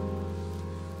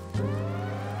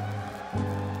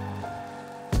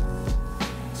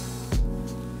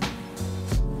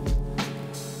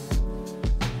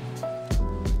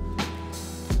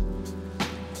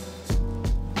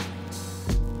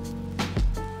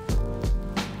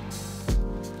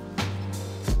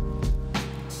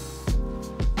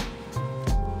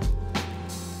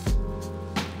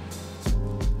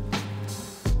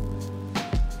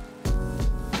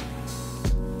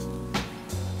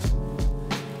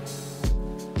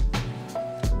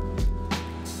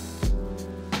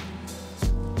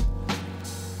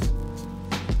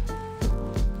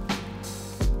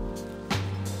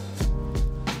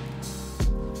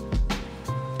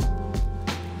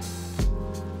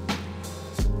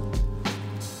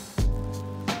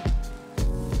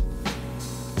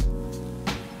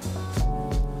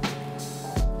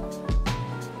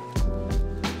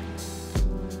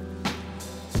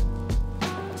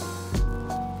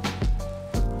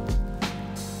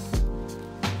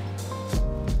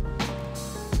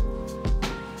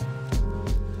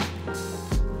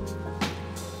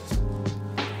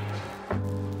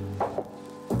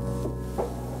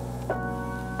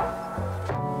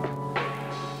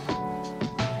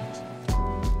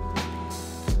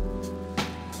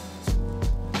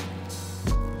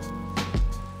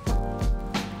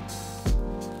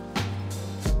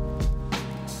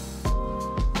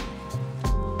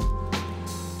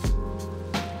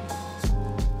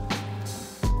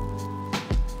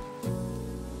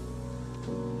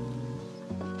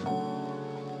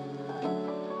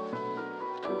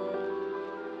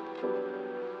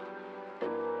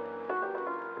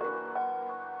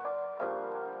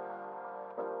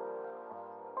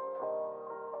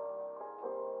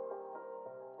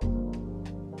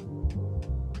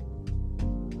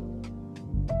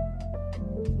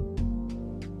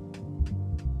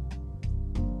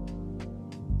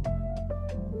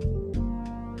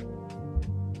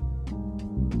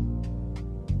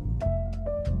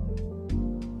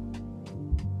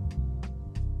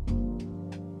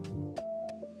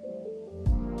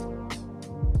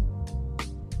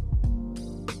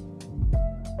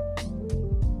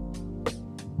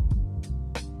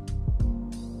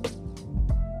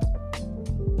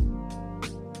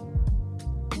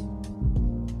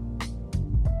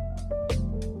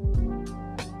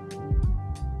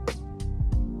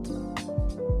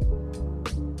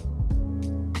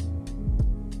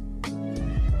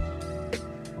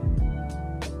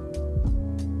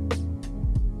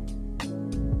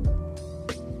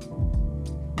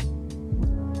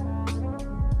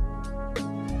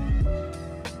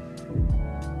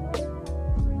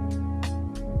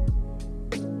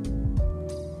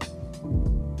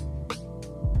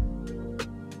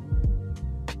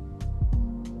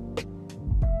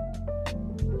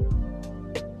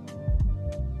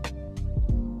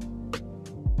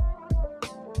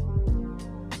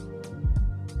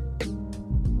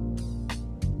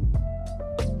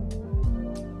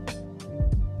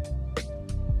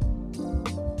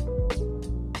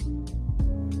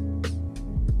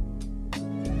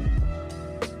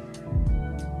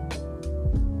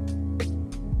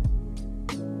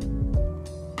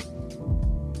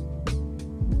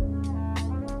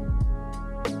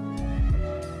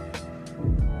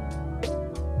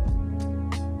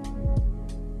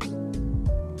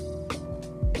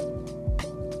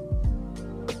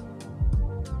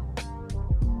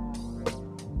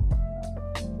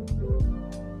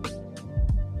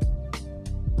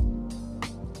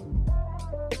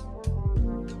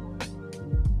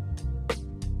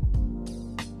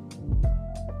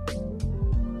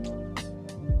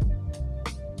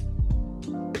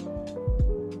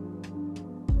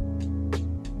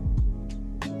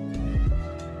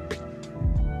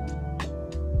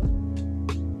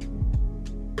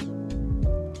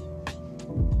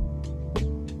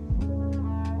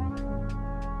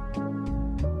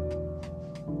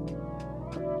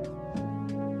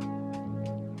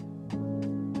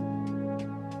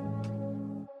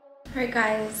 Alright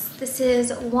guys, this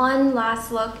is one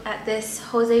last look at this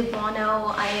Jose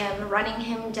Bono. I am running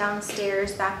him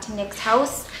downstairs back to Nick's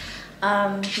house.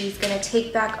 He's gonna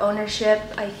take back ownership.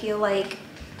 I feel like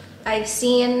I've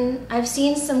seen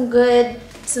some good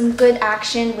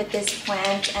action with this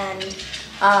plant, and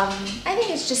I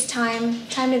think it's just time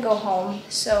to go home.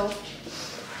 So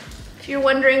if you're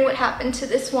wondering what happened to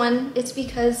this one, it's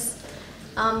because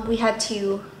we had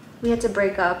to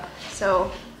break up.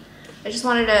 So I just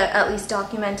wanted to at least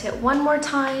document it one more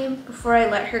time before I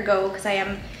let her go, because I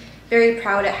am very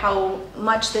proud at how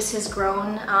much this has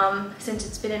grown since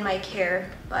it's been in my care.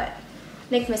 But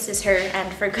Nick misses her,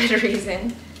 and for good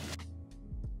reason.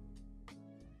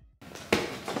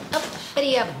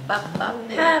 Up.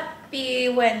 Happy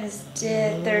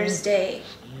Wednesday, Thursday.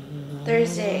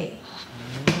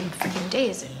 What freaking day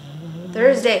is it?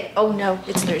 Thursday. Oh no,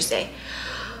 it's Thursday.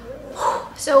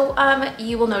 So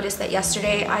you will notice that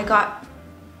yesterday I got,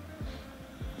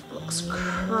 looks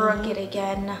crooked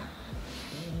again.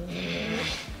 I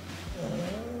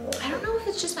don't know if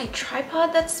it's just my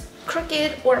tripod that's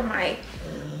crooked, or my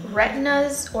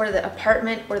retinas, or the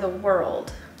apartment, or the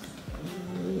world.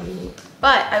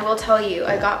 But I will tell you,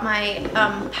 I got my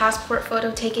passport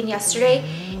photo taken yesterday.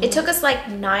 It took us like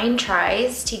 9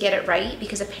 tries to get it right,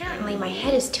 because apparently my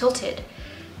head is tilted.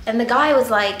 And the guy was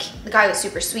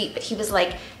super sweet, but he was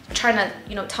like trying to,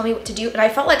 tell me what to do. And I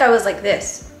felt like I was like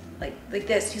this, like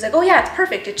this. He's like, oh yeah, it's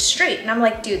perfect, it's straight. And I'm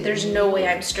like, dude, there's no way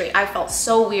I'm straight. I felt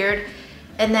so weird.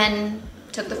 And then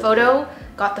took the photo,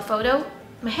 got the photo,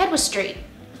 my head was straight.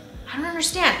 I don't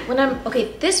understand.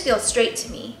 Okay, this feels straight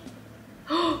to me.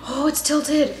 Oh, it's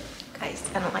tilted. Guys,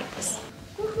 I don't like this.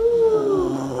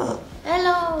 Woohoo.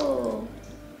 Hello.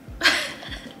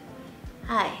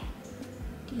 Hi.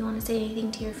 Do you want to say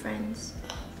anything to your friends?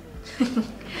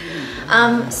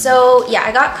 So yeah,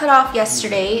 I got cut off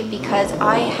yesterday because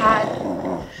I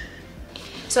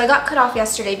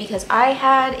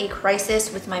had a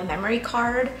crisis with my memory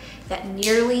card that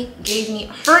nearly gave me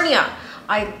a hernia.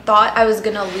 I thought I was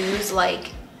gonna lose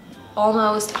like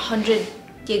almost 100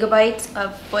 gigabytes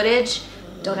of footage.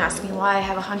 Don't ask me why I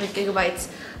have 100 gigabytes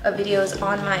of videos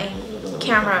on my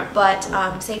camera, but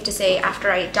safe to say, after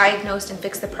I diagnosed and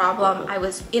fixed the problem, I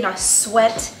was in a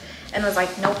sweat and was like,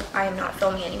 nope, I am not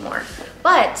filming anymore.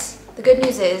 But the good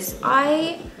news is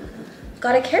I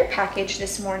got a care package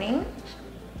this morning,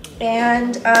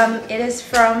 and it is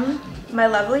from my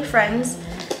lovely friends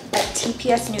at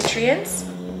TPS Nutrients.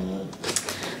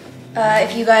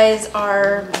 If you guys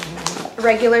are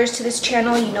regulars to this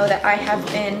channel, you know that I have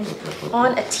been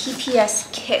on a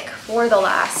TPS kick for the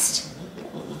last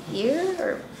year,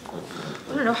 or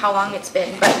I don't know how long it's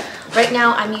been, but right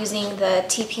now I'm using the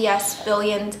TPS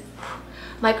Billions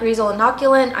mycorrhizal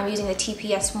inoculant, I'm using the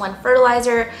TPS 1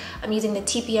 fertilizer, I'm using the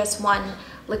TPS 1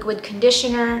 liquid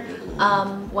conditioner.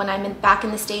 When I'm back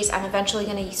in the States, I'm eventually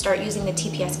going to start using the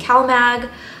TPS CalMag.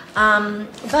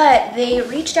 But they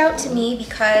reached out to me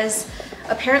because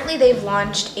apparently they've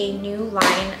launched a new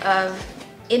line of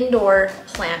indoor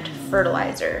plant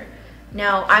fertilizer.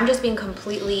 Now, I'm just being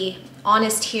completely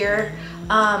honest here.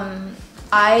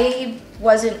 I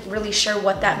wasn't really sure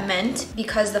what that meant,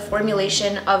 because the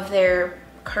formulation of their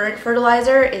current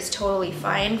fertilizer is totally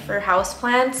fine for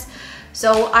houseplants.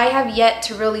 So I have yet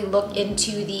to really look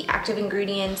into the active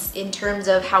ingredients in terms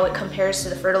of how it compares to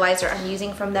the fertilizer I'm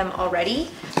using from them already.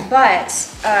 But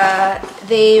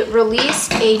they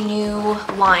released a new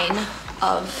line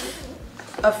of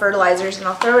fertilizers, and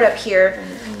I'll throw it up here.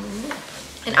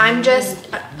 And I'm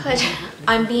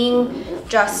being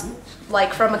just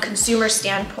like from a consumer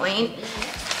standpoint,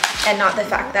 and not the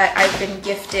fact that I've been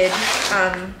gifted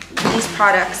these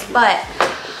products, but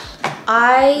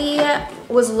I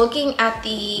was looking at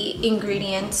the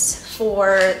ingredients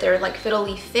for their like fiddle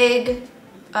leaf fig,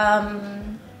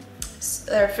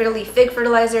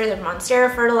 fertilizer, their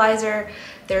Monstera fertilizer,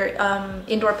 their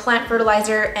indoor plant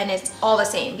fertilizer, and it's all the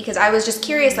same, because I was just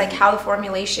curious like how the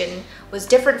formulation was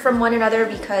different from one another,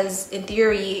 because in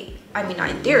theory, I mean not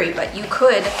in theory, but you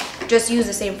could just use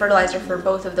the same fertilizer for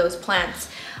both of those plants.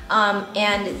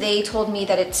 And they told me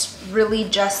that it's really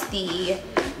just the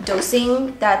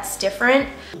dosing that's different.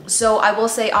 So I will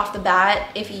say off the bat,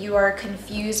 if you are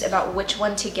confused about which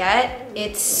one to get,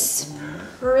 it's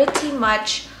pretty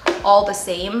much all the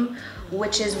same,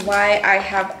 which is why I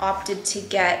have opted to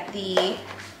get the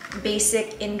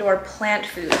basic indoor plant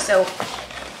food. So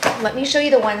let me show you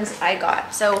the ones I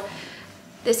got. So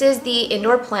this is the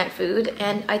indoor plant food,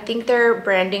 and I think their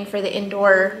branding for the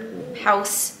indoor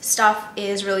house stuff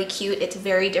is really cute. It's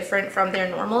very different from their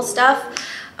normal stuff.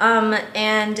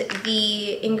 And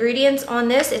the ingredients on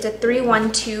this, it's a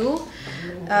 3-1-2.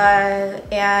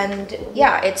 And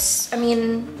yeah, it's, I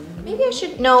mean, maybe I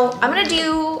should, no,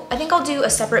 I think I'll do a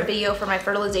separate video for my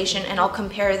fertilization, and I'll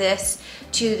compare this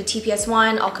to the TPS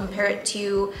one. I'll compare it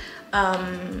to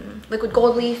liquid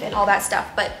gold leaf and all that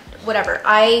stuff, but whatever.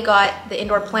 I got the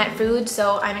indoor plant food,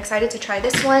 so I'm excited to try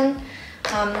this one.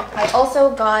 I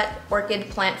also got orchid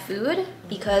plant food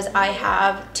because I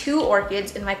have 2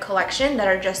 orchids in my collection that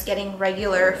are just getting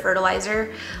regular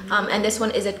fertilizer, and this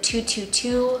one is a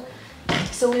 222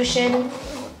 solution.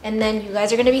 And then you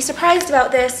guys are gonna be surprised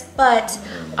about this, but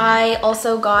I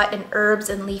also got an herbs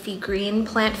and leafy green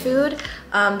plant food.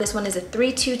 This one is a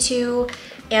 322.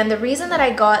 And the reason that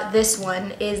I got this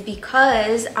one is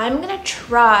because I'm gonna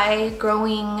try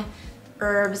growing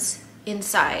herbs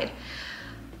inside.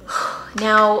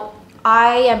 Now,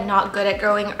 I am not good at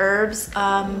growing herbs,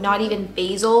 not even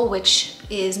basil, which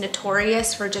is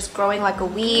notorious for just growing like a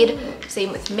weed.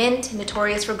 Same with mint,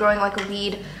 notorious for growing like a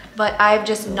weed, but I've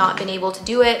just not been able to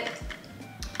do it.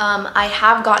 I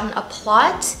have gotten a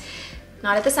plot,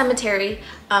 not at the cemetery.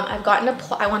 I've gotten a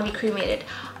plot, I want to be cremated.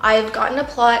 I've gotten a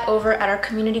plot over at our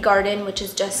community garden, which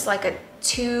is just like a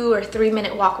 2 or 3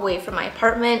 minute walk away from my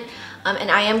apartment. And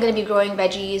I am going to be growing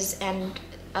veggies and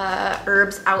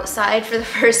herbs outside for the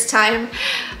first time,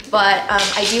 but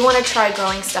I do want to try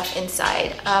growing stuff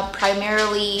inside,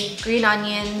 primarily green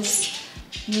onions,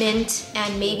 mint,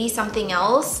 and maybe something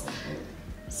else.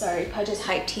 Sorry, Pudge is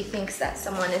hyped. He thinks that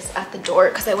someone is at the door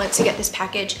because I went to get this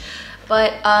package.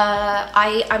 But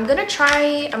I'm gonna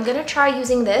try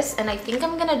using this, and I think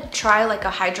I'm gonna try like a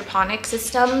hydroponic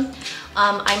system.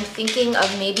 I'm thinking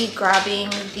of maybe grabbing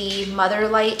the Mother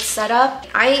Light setup.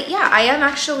 I am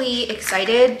actually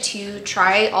excited to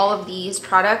try all of these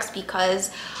products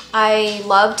because I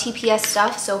love TPS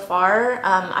stuff so far.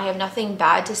 I have nothing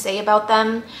bad to say about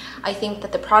them. I think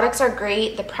that the products are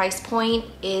great, the price point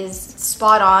is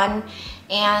spot on,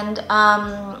 and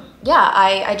yeah,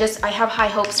 I have high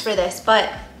hopes for this,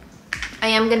 but I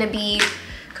am gonna be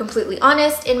completely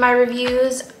honest in my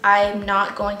reviews. I'm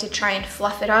not going to try and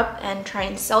fluff it up and try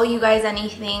and sell you guys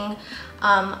anything.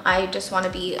 I just want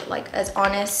to be like as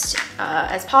honest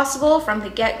as possible from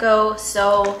the get-go.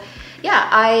 So yeah,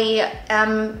 I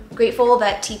am grateful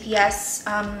that TPS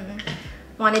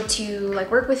wanted to like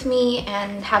work with me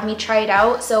and have me try it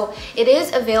out. So it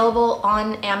is available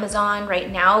on Amazon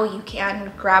right now. You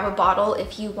can grab a bottle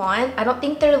if you want. I don't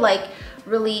think they're like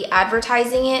really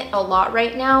advertising it a lot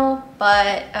right now,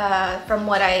 but from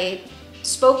what I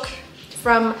spoke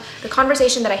from the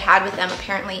conversation that I had with them,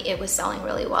 apparently it was selling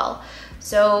really well.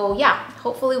 So yeah,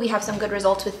 hopefully we have some good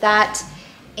results with that.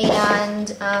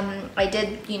 And I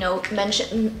did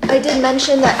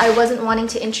mention that I wasn't wanting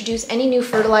to introduce any new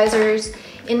fertilizers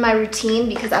in my routine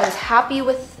because I was happy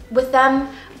with them,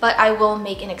 but I will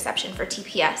make an exception for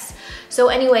TPS. So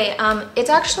anyway, it's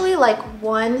actually like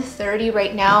 1:30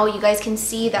 right now. You guys can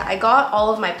see that I got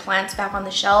all of my plants back on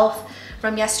the shelf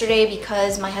from yesterday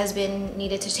because my husband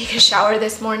needed to take a shower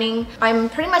this morning. I'm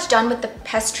pretty much done with the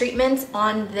pest treatments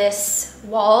on this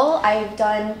wall. I've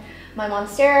done my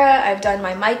monstera, I've done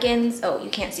my micans. Oh, you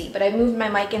can't see, but I moved my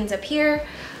micans up here.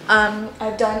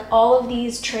 I've done all of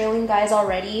these trailing guys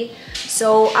already,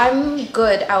 so I'm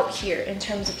good out here in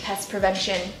terms of pest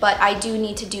prevention, but I do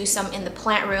need to do some in the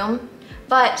plant room.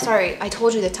 But sorry, I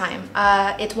told you the time.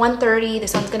 It's 1:30, the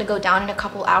sun's gonna go down in a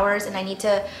couple hours, and I need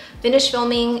to finish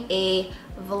filming a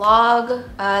vlog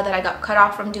that I got cut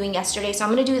off from doing yesterday, so I'm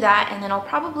gonna do that, and then I'll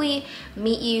probably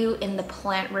meet you in the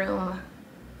plant room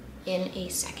in a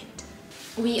second.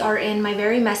 We are in my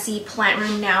very messy plant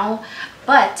room now,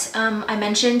 but I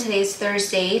mentioned today's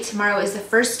Thursday. Tomorrow is the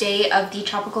first day of the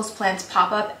Tropicals Plants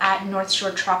pop-up at North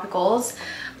Shore Tropicals.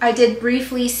 I did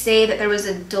briefly say that there was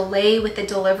a delay with the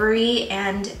delivery,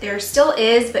 and there still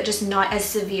is, but just not as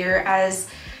severe as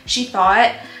she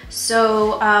thought.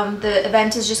 So the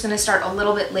event is just gonna start a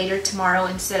little bit later tomorrow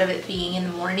instead of it being in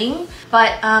the morning.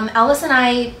 But Alice and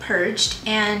I purged,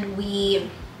 and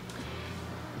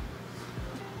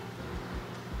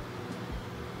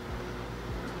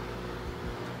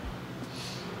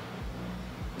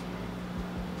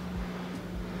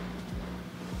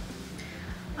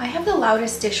I have the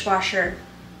loudest dishwasher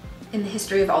in the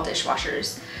history of all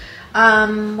dishwashers.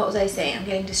 What was I saying? I'm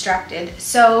getting distracted.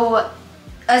 So,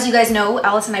 as you guys know,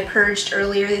 Alice and I purged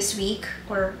earlier this week,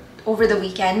 or over the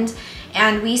weekend,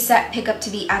 and we set pickup to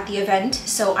be at the event.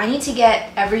 So I need to get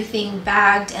everything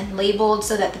bagged and labeled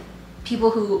so that the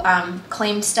people who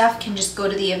claimed stuff can just go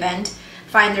to the event,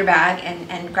 find their bag,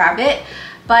 and grab it.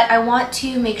 But I want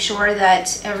to make sure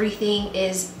that everything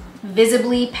is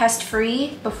visibly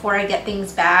pest-free before I get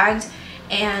things bagged,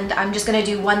 and I'm just gonna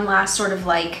do one last sort of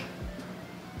like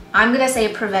I'm gonna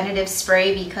say preventative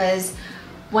spray, because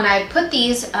when I put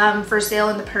these for sale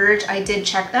in the purge, I did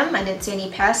check them. I didn't see any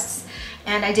pests.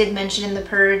 And I did mention in the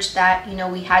purge that, you know,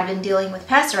 we had been dealing with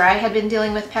pests, or I had been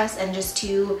dealing with pests, and just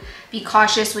to be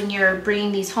cautious when you're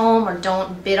bringing these home, or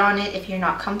don't bid on it if you're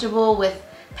not comfortable with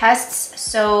pests.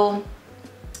 So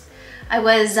I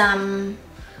was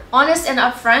honest and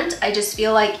upfront. I just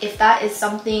feel like if that is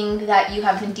something that you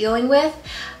have been dealing with,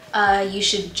 you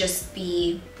should just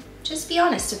be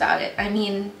honest about it. I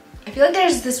mean, I feel like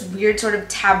there's this weird sort of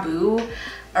taboo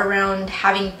around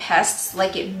having pests,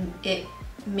 like it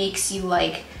makes you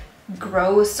like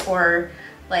gross, or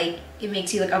like it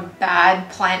makes you like a bad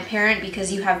plant parent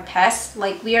because you have pests.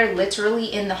 Like, we are literally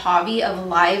in the hobby of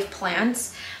live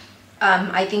plants.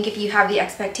 I think if you have the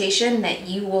expectation that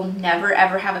you will never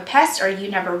ever have a pest, or you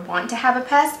never want to have a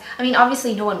pest, I mean,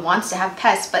 obviously no one wants to have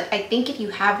pests, but I think if you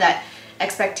have that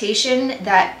expectation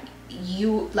that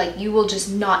you will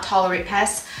just not tolerate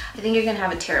pests, I think you're gonna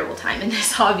have a terrible time in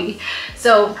this hobby.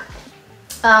 So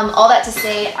all that to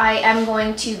say, I am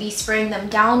going to be spraying them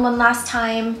down one last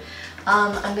time.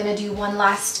 I'm gonna do one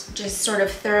last just sort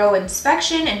of thorough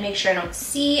inspection and make sure I don't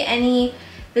see any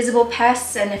visible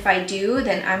pests, and if I do,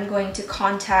 then I'm going to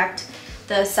contact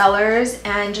the sellers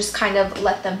and just kind of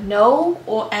let them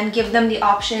know, and give them the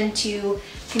option to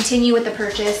continue with the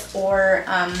purchase, or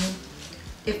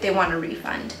if they want a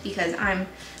refund, because I'm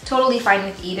totally fine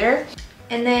with either.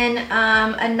 And then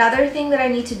another thing that I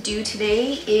need to do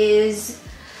today is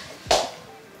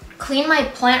clean my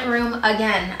plant room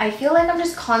again. I feel like I'm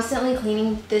just constantly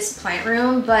cleaning this plant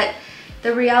room, but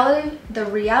the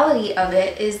reality of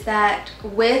it is that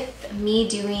with me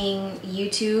doing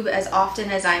YouTube as often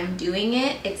as I'm doing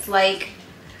it, it's like,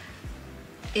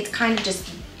 it's kind of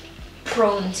just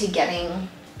prone to getting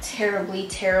terribly,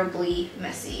 terribly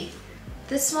messy.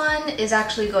 This one is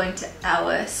actually going to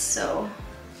Alice, so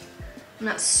I'm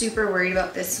not super worried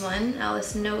about this one.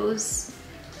 Alice knows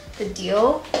the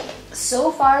deal.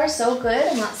 So far, so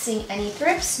good. I'm not seeing any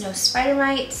thrips, no spider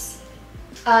mites.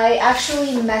 I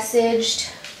actually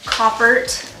messaged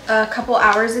Koppert a couple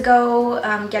hours ago,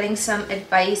 getting some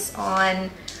advice on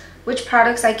which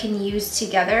products I can use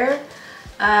together.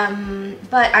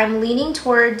 But I'm leaning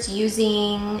towards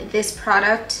using this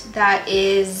product that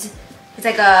is, it's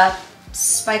like a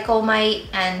Spikelmite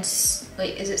and,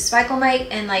 wait, is it Spikelmite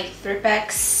and like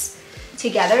Thripex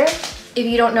together? If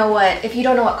you don't know what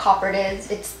koppert is,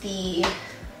 it's the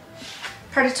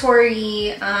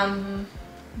predatory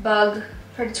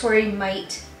predatory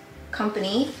mite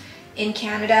company in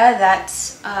Canada that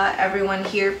everyone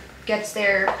here gets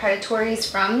their predatories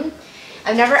from.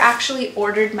 I've never actually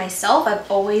ordered myself.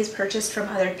 I've always purchased from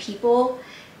other people,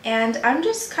 and I'm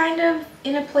just kind of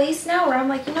in a place now where I'm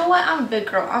like, you know what, I'm a big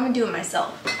girl, I'm gonna do it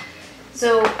myself.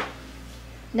 So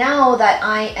now that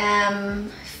I am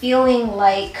feeling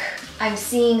like I'm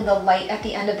seeing the light at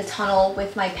the end of the tunnel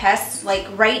with my pests, like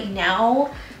right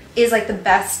now is like the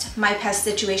best my pest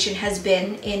situation has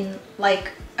been in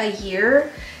like a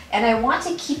year, and I want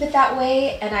to keep it that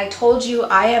way. And I told you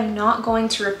I am not going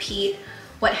to repeat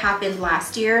what happened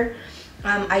last year.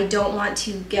 I don't want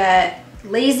to get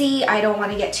lazy, I don't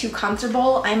want to get too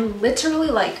comfortable. I'm literally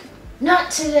like,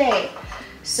 not today.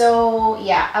 So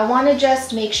yeah, I want to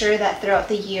just make sure that throughout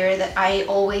the year that I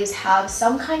always have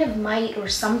some kind of mite or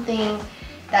something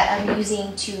that I'm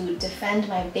using to defend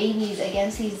my babies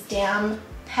against these damn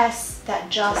pests that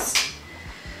just,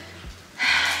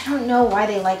 I don't know why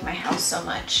they like my house so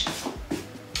much.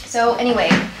 So anyway,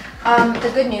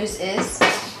 the good news is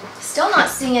still not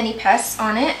seeing any pests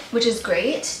on it, which is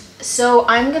great. So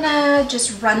I'm gonna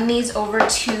just run these over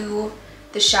to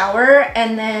the shower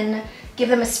and then give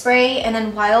them a spray, and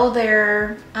then while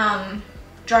they're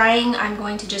drying, I'm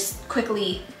going to just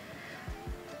quickly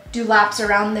do laps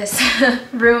around this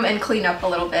room and clean up a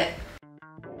little bit.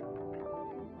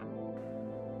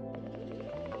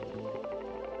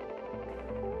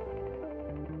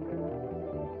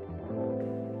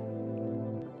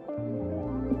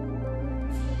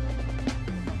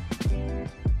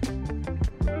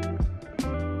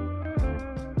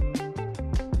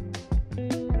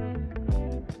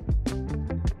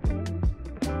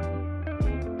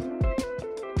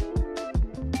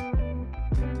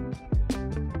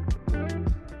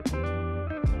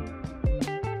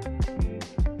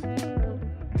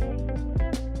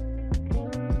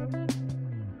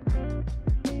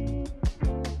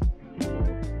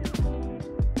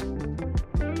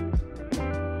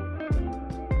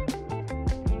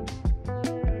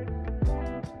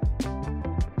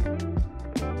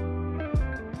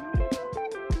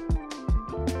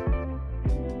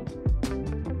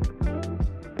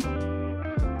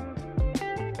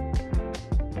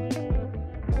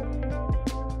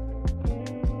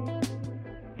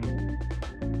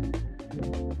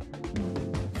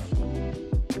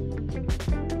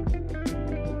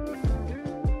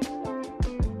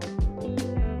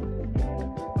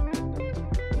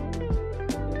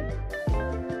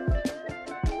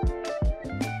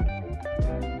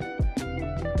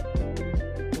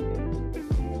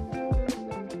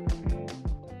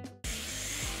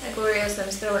 glorious. I'm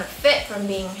still gonna fit from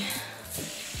being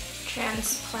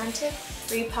transplanted,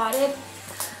 repotted.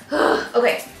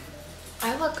 Okay,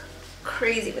 I look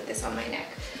crazy with this on my neck.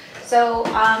 So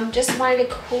just wanted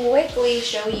to quickly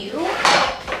show you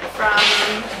from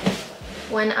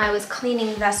when I was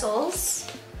cleaning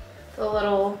vessels, the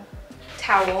little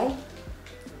towel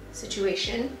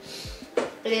situation.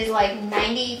 It is like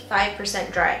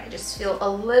 95% dry. I just feel a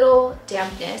little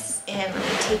dampness, and let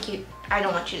me take you, I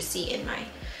don't want you to see in my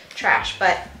trash,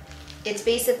 but it's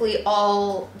basically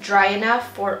all dry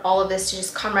enough for all of this to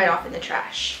just come right off in the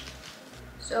trash.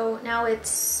 So now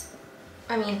it's,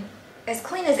 I mean, as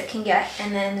clean as it can get,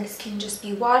 and then this can just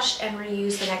be washed and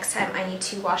reused the next time I need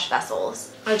to wash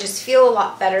vessels. I just feel a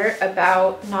lot better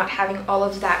about not having all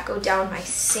of that go down my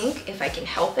sink if I can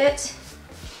help it.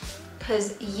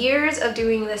 Because years of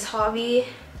doing this hobby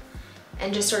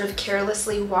and just sort of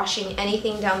carelessly washing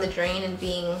anything down the drain and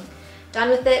being done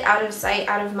with it, out of sight,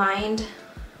 out of mind,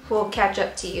 will catch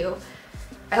up to you.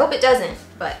 I hope it doesn't,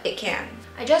 but it can.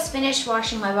 I just finished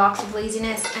washing my box of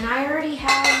laziness, and I already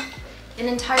have an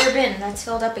entire bin that's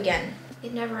filled up again.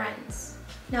 It never ends.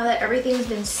 Now that everything's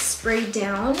been sprayed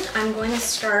down, I'm going to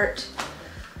start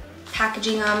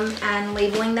packaging them and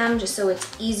labeling them just so it's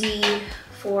easy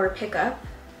for pickup.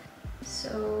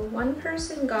 So one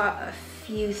person got a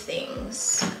few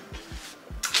things.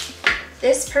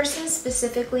 This person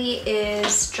specifically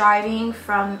is driving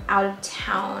from out of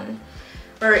town,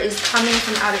 or is coming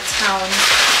from out of town,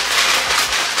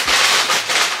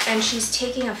 and she's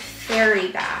taking a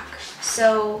ferry back.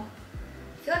 So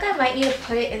I feel like I might need to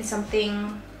put it in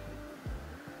something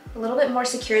a little bit more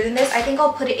secure than this. I think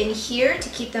I'll put it in here to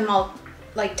keep them all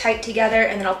like tight together,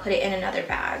 and then I'll put it in another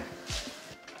bag.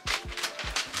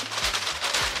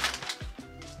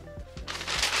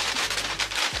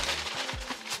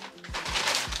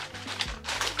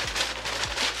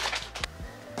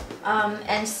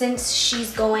 And since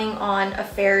she's going on a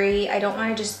ferry, I don't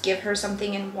want to just give her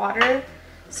something in water.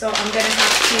 So I'm gonna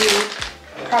have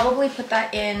to probably put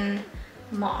that in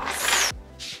moss.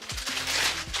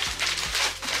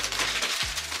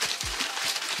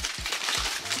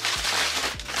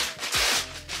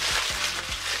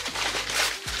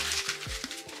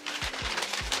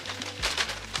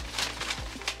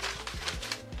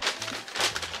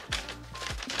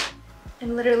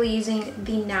 I'm literally using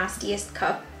the nastiest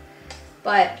cup,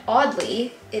 but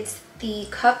oddly, it's the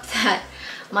cup that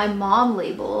my mom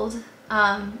labeled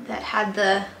that had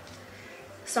the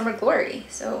Summer Glory,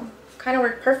 so kind of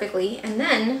worked perfectly. And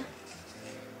then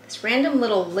this random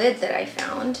little lid that I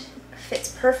found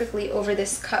fits perfectly over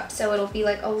this cup, so it'll be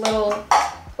like a little,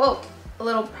 whoa, a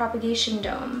little propagation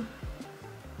dome.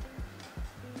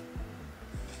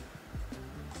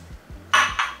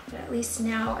 But at least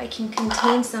now I can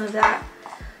contain some of that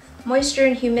moisture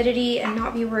and humidity and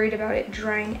not be worried about it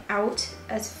drying out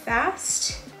as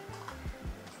fast.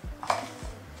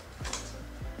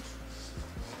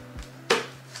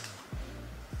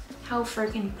 How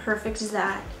freaking perfect is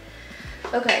that?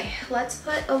 Okay, let's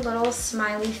put a little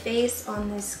smiley face on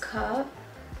this cup.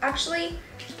 Actually,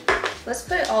 let's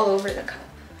put it all over the cup.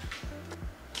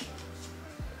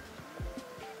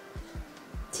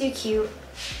 Too cute.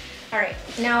 All right,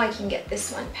 now I can get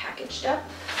this one packaged up.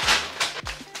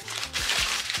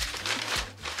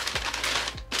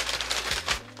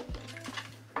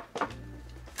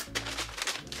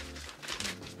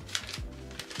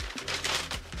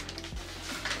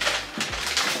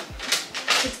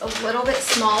 A little bit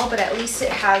small, but at least it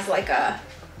has like a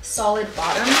solid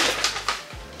bottom.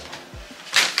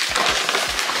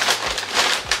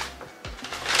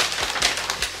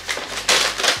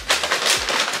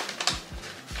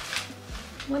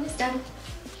 One is done.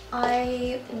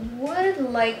 I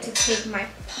would like to take my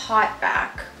pot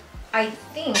back. I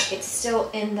think it's still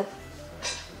in the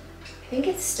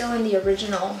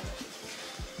original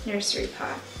nursery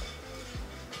pot.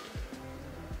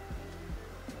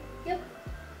 Yep.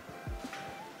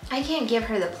 I can't give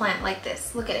her the plant like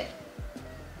this. Look at it.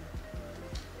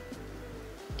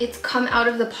 It's come out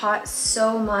of the pot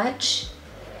so much.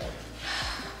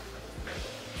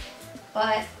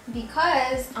 But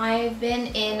because I've been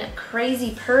in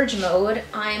crazy purge mode,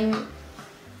 I'm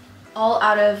all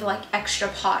out of like extra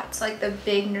pots, like the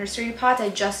big nursery pots. I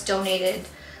just donated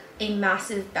a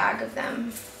massive bag of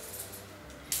them.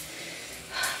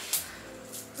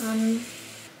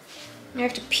 I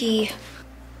have to pee.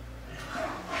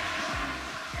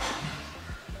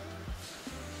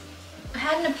 I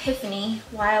had an epiphany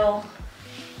while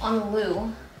on the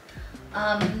loo.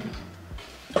 I'm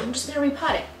just gonna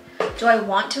repot it. Do I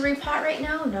want to repot right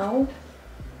now? No.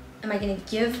 Am I gonna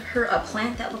give her a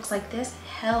plant that looks like this?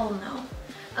 Hell no.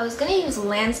 I was gonna use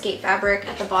landscape fabric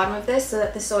at the bottom of this so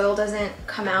that the soil doesn't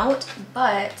come out,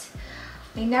 but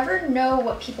I never know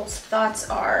what people's thoughts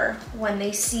are when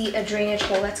they see a drainage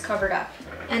hole that's covered up.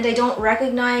 And I don't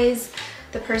recognize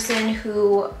the person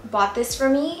who bought this for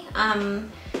me.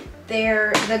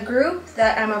 The group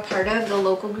that I'm a part of, the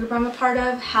local group I'm a part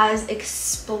of, has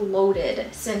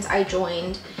exploded since I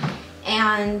joined.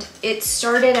 And it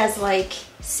started as like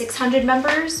 600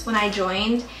 members when I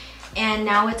joined, and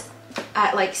now it's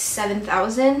at like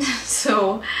 7,000.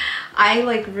 So I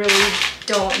like really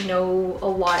don't know a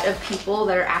lot of people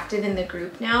that are active in the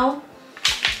group now.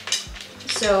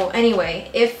 So anyway,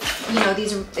 if you know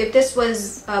if this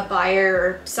was a buyer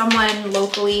or someone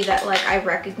locally that like I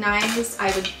recognize,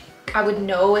 I would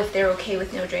know if they're okay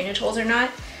with no drainage holes or not.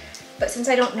 But since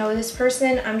I don't know this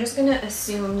person, I'm just gonna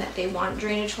assume that they want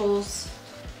drainage holes.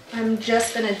 I'm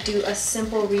just gonna do a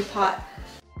simple repot.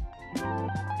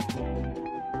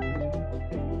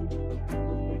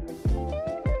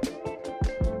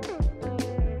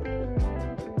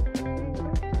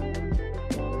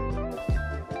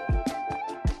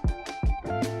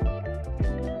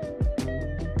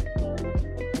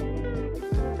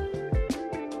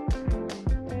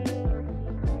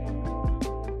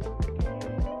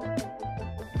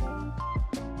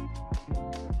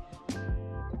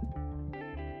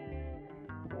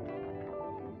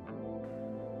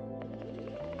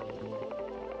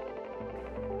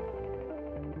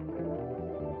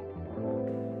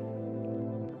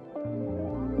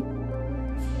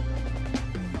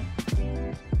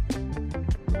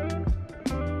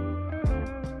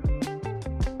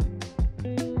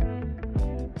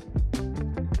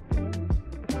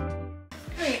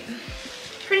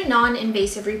 Pretty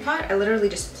non-invasive repot. I literally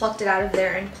just plucked it out of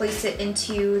there and placed it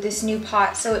into this new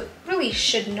pot, so it really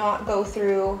should not go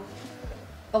through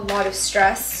a lot of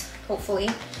stress, hopefully.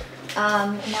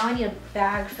 And now I need a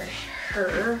bag for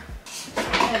her. I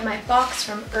have my box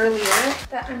from earlier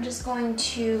that I'm just going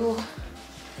to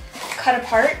cut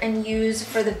apart and use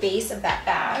for the base of that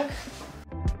bag.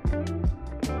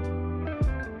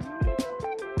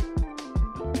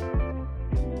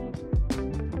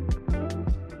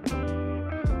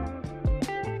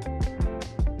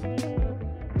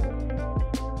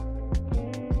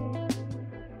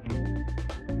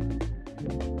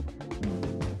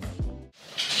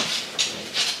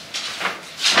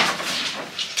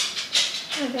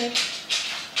 Okay.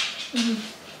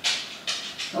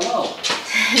 Hello.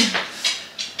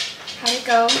 How'd it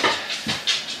go? I'm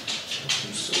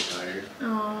so tired.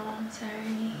 Oh, I'm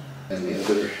sorry. And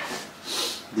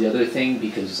the other thing,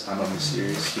 because I'm a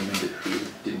mysterious human who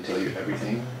didn't tell you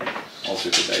everything, also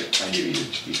because I knew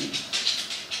you'd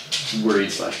be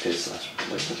worried slash pissed slash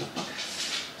like what the fuck.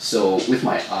 So with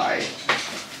my eye,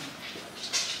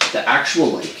 the actual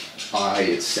like eye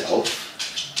itself,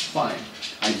 fine.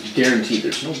 I guarantee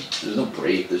there's no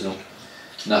break, there's no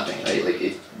nothing, right? Like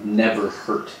it never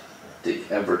hurt to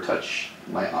ever touch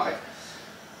my eye.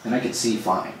 And I could see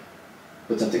fine.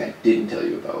 But something I didn't tell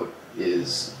you about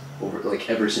is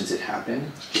ever since it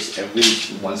happened, just every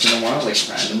once in a while, like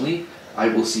randomly, I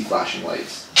will see flashing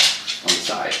lights on the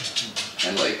side.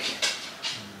 And like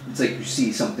it's like you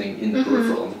see something in the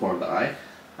peripheral in the corner of the eye.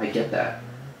 I get that,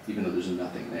 even though there's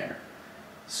nothing there.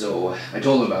 So I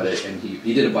told him about it, and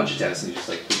he did a bunch of tests, and he's just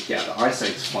like, yeah, the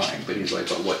eyesight's fine, but he's like,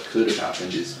 but what could have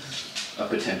happened is a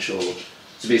potential,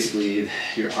 so basically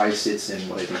your eye sits in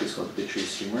what I think is called the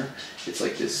vitreous humor. It's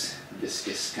like this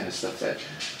viscous kind of stuff that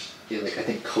it, like I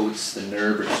think coats the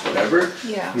nerve or just whatever.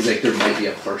 Yeah. He's like, there might be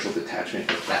a partial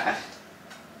detachment of that.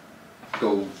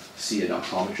 Go see an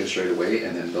optometrist right away,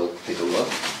 and then they'll take a look,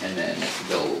 and then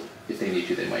they'll, if they need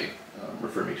to, they might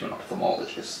refer me to an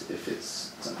ophthalmologist if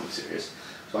it's something serious.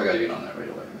 So I gotta get on that right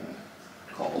away. I'm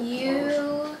gonna call.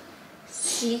 You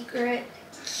secret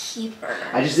keeper.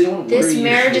 I just didn't want to worry This you.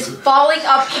 marriage is falling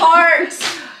apart.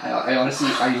 I honestly,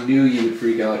 I knew you would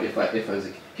freak out if I was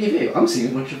like, hey babe, I'm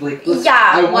seeing a bunch of like. Look.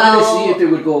 Yeah. I wanted to see if it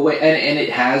would go away, and it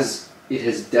has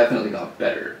definitely got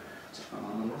better.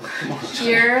 Come on.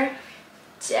 You're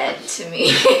dead to me.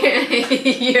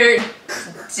 You're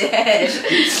dead.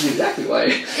 That's exactly why.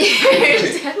 You're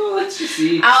dead. Oh, let's just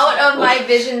see. Out of my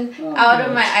vision, out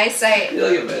of my eyesight.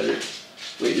 It'll get better.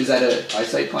 Wait, is that an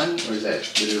eyesight pun, or is that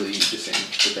literally just saying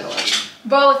get the hell out of me?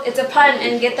 Both. It's a pun,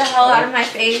 and get the hell out of my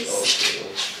face.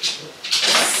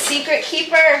 Secret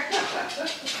keeper.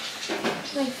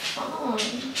 My phone.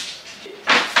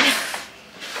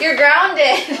 You're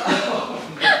grounded.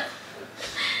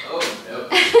 Oh no.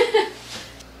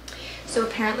 So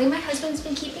apparently my husband's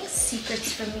been keeping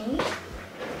secrets from me.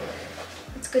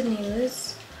 That's good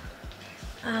news.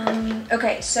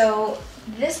 Okay, so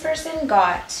this person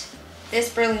got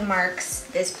this Burley Marks,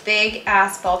 this big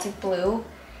ass Baltic blue,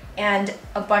 and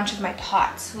a bunch of my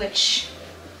pots, which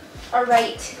are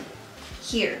right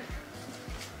here.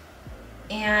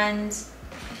 And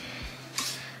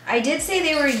I did say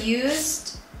they were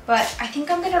used, but I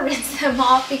think I'm gonna rinse them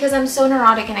off because I'm so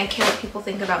neurotic and I care what people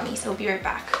think about me, so I'll be right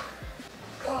back.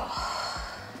 Oh.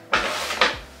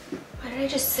 Why did I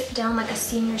just sit down like a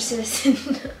senior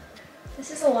citizen?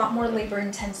 This is a lot more labor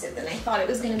intensive than I thought it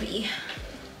was gonna be.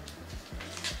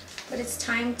 But it's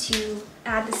time to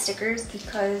add the stickers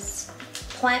because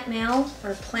plant mail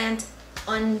or plant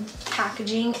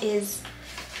unpackaging is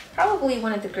probably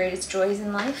one of the greatest joys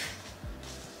in life,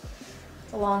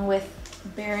 along with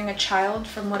bearing a child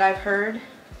from what I've heard,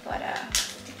 but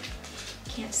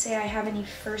can't say I have any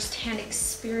first-hand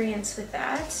experience with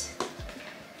that.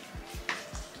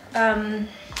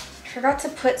 Forgot to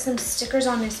put some stickers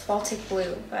on this Baltic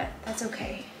blue, but that's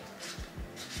okay.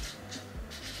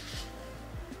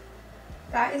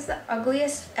 That is the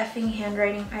ugliest effing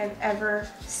handwriting I've ever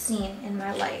seen in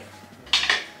my life.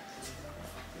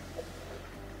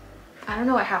 I don't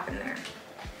know what happened there.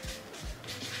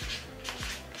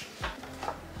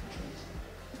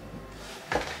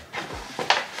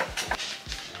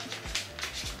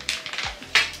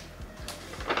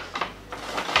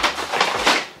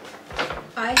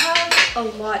 I have a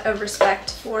lot of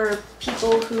respect for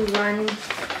people who run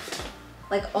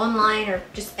like online or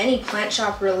just any plant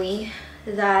shop really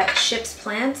that ships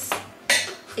plants.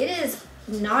 It is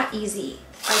not easy.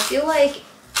 I feel like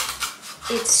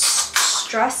it's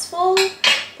stressful.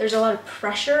 There's a lot of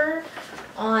pressure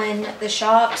on the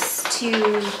shops to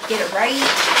get it right,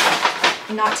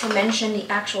 not to mention the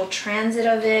actual transit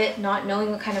of it, not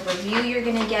knowing what kind of review you're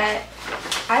gonna get.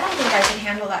 I don't think I can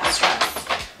handle that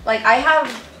stress. Like, I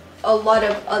have a lot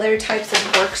of other types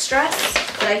of work stress,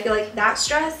 but I feel like that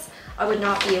stress, I would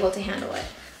not be able to handle it.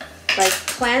 Like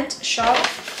plant shop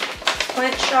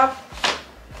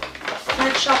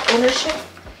ownership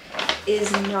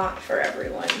is not for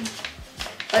everyone.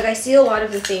 Like, I see a lot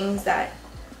of the things that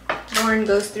Lauren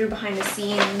goes through behind the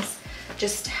scenes,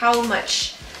 just how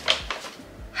much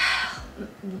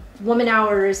woman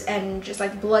hours and just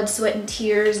like blood, sweat, and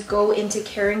tears go into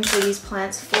caring for these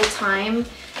plants full time,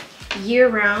 year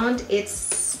round.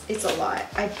 It's a lot.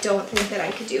 I don't think that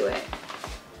I could do it.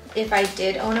 If I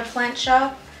did own a plant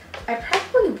shop, I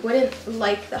probably wouldn't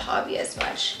like the hobby as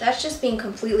much. That's just being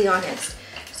completely honest.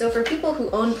 So for people who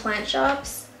own plant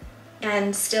shops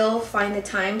and still find the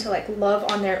time to like love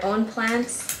on their own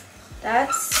plants,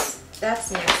 that's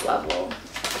next level.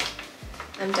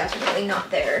 I'm definitely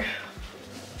not there.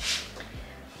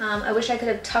 I wish I could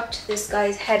have tucked this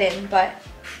guy's head in, but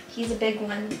he's a big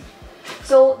one.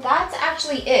 So that's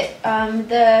actually it.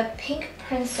 The pink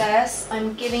princess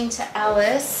I'm giving to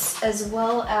Alice, as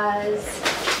well as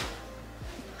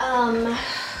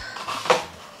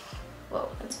whoa,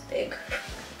 that's big.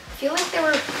 I feel like there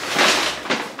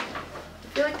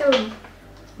were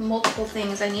multiple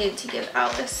things I needed to give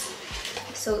Alice.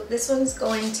 So this one's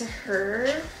going to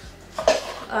her.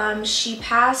 She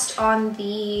passed on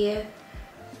the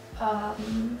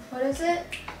what is it?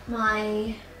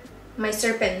 My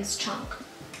Serpents chunk.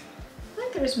 I feel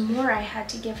like there was more I had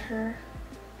to give her.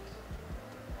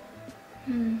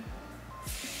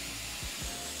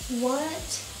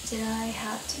 What did I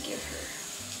have to give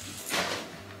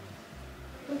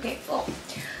her? Okay, well,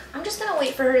 I'm just gonna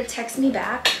wait for her to text me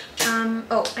back.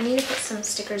 Oh, I need to put some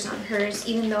stickers on hers,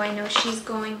 even though I know she's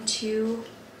going to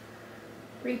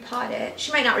repot it.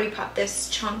 She might not repot this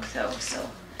chunk though, so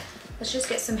let's just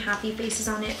get some happy faces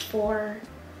on it for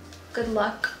good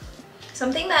luck.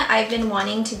 Something that I've been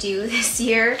wanting to do this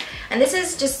year, and this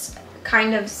is just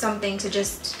kind of something to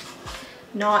just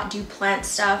not do plant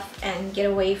stuff and get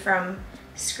away from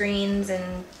screens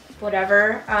and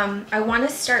whatever. I want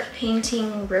to start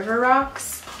painting river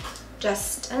rocks.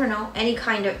 Just, I don't know, any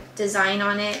kind of design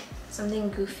on it, something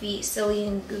goofy, silly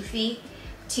and goofy,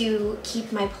 to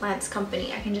keep my plants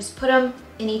company. I can just put them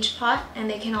in each pot and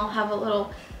they can all have a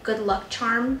little good luck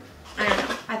charm. I don't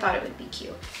know, I thought it would be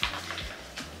cute.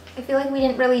 I feel like we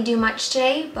didn't really do much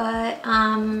today, but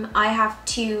I have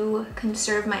to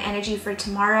conserve my energy for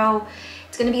tomorrow.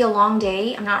 It's gonna be a long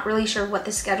day. I'm not really sure what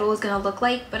the schedule is gonna look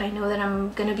like, but I know that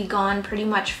I'm gonna be gone pretty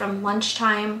much from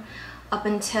lunchtime up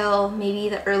until maybe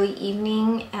the early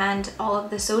evening, and all of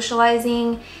the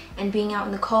socializing and being out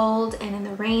in the cold and in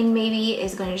the rain maybe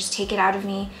is going to just take it out of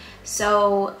me.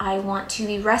 So I want to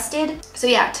be rested. So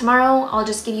yeah, tomorrow I'll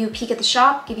just give you a peek at the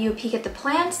shop, give you a peek at the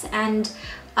plants, and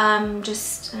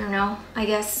just, I don't know, I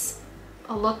guess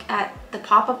a look at the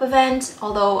pop-up event,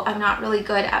 although I'm not really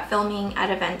good at filming at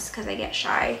events because I get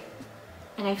shy.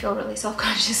 and I feel really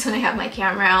self-conscious when I have my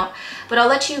camera out, but I'll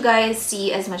let you guys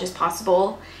see as much as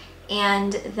possible,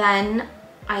 and then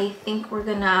I think we're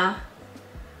gonna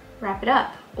wrap it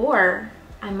up, or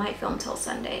I might film till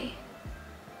Sunday.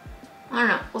 I don't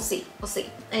know, we'll see.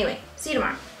 Anyway, see you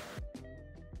tomorrow.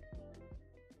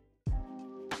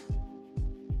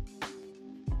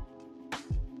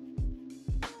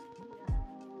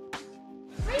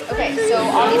 Okay, so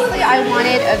obviously I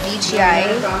wanted a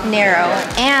VGI narrow,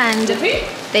 and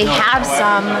they have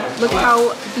some. Look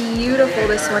how beautiful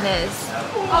this one is.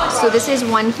 So this is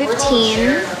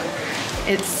 115.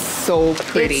 It's so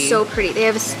pretty. It's so pretty. They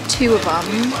have 2 of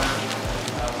them.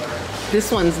 This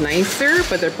one's nicer,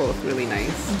 but they're both really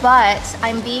nice. But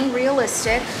I'm being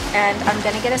realistic, and I'm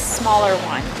gonna get a smaller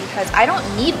one because I don't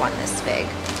need one this big.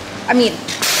 I mean,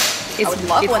 I would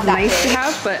love one that nice big. to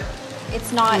have, but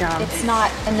it's not. Yeah. It's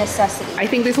not a necessity. I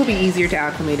think this will be easier to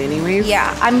acclimate anyways.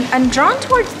 Yeah, I'm drawn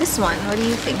towards this one. What are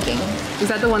you thinking? Is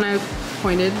that the one I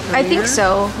pointed earlier? I think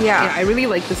so. Yeah. Yeah, I really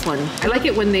like this one. I like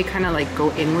it when they kind of like go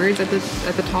inwards at the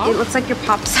top. It looks like your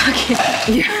pop socket.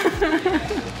 Yeah.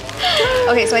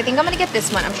 Okay, so I think I'm gonna get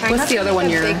this one. I'm trying. What's not the to other make one a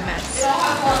you're- big mess.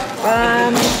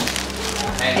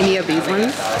 Any of these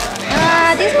ones?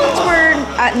 These ones were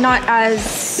not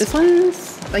as. This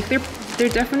one's like they're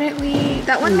definitely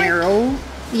That one, like- narrow.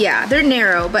 Yeah, they're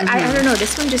narrow, but I don't know.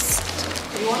 This one just.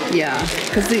 Yeah,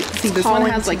 because see this one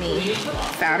calling has to like me.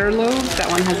 fatter lobes. That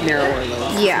one has narrower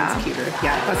lobes. Yeah. It's cuter.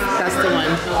 Yeah, that's the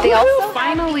one. They also Woohoo,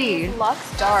 finally.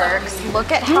 Luxe Darks.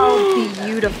 Look at how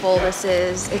beautiful this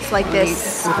is. It's like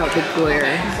this Without the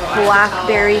glare.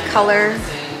 blackberry color.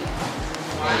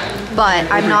 But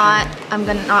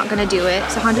not gonna do it.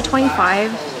 It's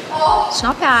 125. It's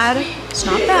not bad. It's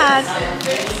not bad.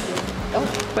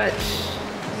 But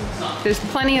there's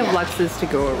plenty of Luxes to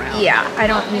go around. Yeah, I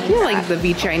don't I need feel that. like the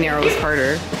VGI Narrow is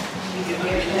harder.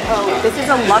 Oh, this is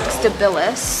a Luxe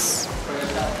Debilis.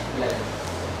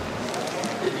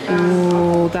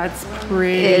 Oh, that's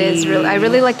pretty. It is really. I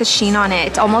really like the sheen on it.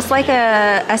 It's almost like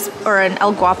an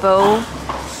El Guapo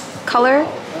color.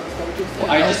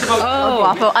 El Oh,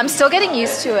 Guapo. I'm still getting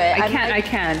used to it. I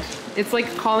can't. It's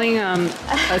like calling a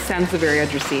Sansevieria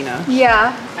Dracaena.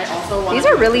 Yeah. These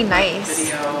are really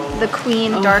nice. The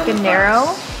Queen Dark and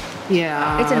Narrow.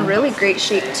 Yeah. It's in really great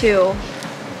shape too.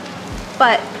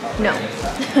 But no.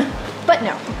 But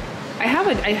no. I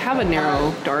have a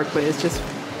narrow dark, but it's just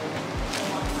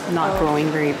not growing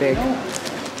very big.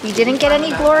 We didn't get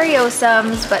any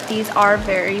Gloriosums, but these are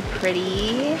very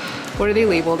pretty. What are they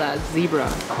labeled as? Zebra.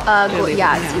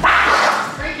 Yeah.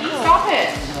 Stop it.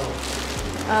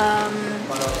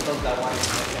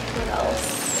 What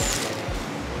else?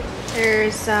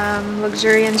 There's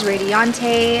Luxurians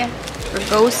Radiante,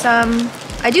 Rugosum.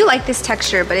 I do like this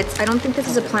texture, but I don't think this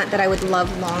is a plant that I would love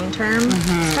long term.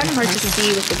 It's kind of hard to see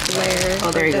with the glare.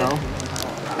 Oh, there you go.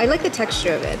 I like the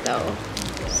texture of it though.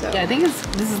 So Yeah, I think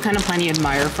this is kind of planty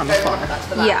admire from afar.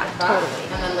 yeah, totally.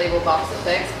 And then label box of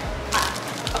figs.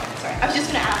 Okay, sorry. I was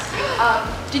just gonna ask you,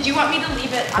 did you want me to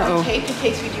leave it untaped in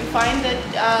case we do find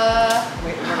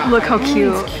that, Look how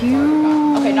cute.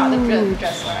 Cute. okay, not the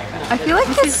dress one. I feel like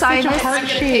the sinus. Such a heart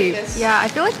shape. Yeah, I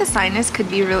feel like the sinus could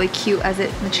be really cute as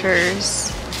it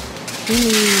matures.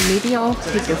 Maybe I'll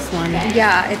take this one.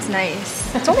 Yeah, it's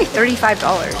nice. It's only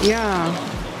 $35. Yeah.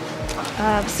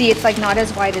 See, it's like not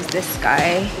as wide as this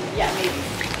guy. Yeah, maybe.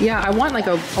 Yeah, I want like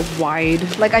a wide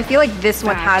Like I feel like this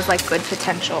one Back. has like good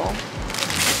potential.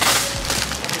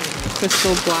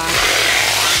 crystal black.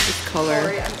 This color.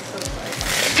 Sorry, I'm so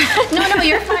sorry. No,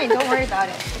 you're fine. Don't worry about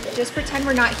it. Just pretend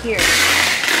we're not here.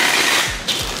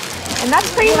 And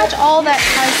that's pretty much all that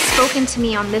has spoken to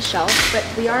me on this shelf. But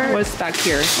we are. What's back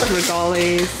here?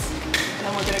 Regales, And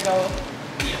then we're gonna go.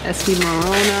 Esti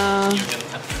Morona.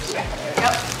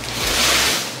 Yep.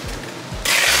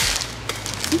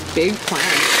 These big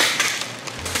plants.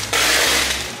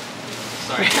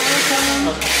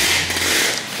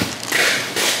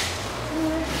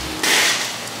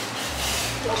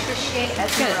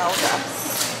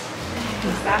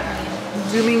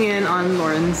 Zooming in on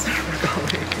Lauren's regale.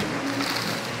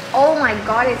 Oh my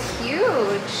god, it's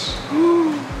huge.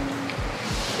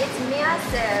 It's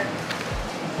massive.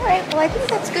 Alright, well I think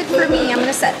that's good for me. I'm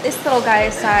gonna set this little guy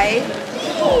aside.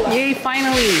 Yay,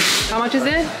 finally. How much is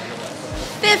it?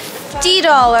 $50.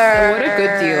 What a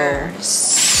good deal.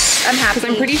 I'm happy. Because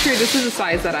I'm pretty sure this is the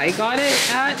size that I got it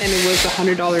at, and it was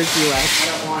 $100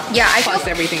 US. Yeah, I plus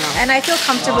feel, everything else. And I feel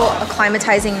comfortable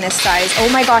acclimatizing this size. Oh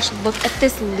my gosh, look at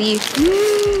this leaf.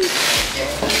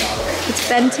 It's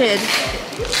vented.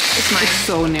 It's mine. It's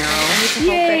so narrow. to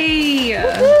help it. Yay!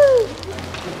 Woo!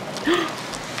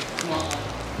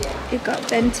 it got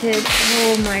vented.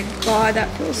 Oh my god, that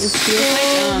feels It so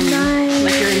feels like nice.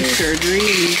 like you're in surgery and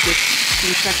you just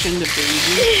C-section the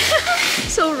baby.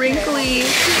 So wrinkly.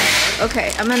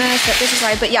 Okay, I'm gonna set this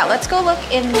aside. But yeah, let's go look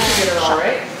in the shop.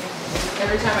 Right?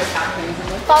 Every time I tap things,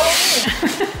 I'm like, Follow me.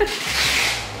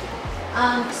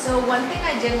 So one thing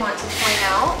I did want to point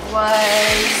out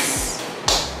was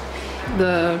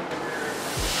the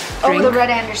the Red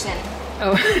Anderson.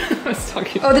 Oh, I was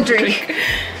talking. Oh, the drink.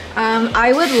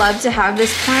 I would love to have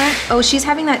this plant. Oh, she's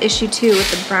having that issue too with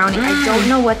the brownie. I don't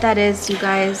know what that is, you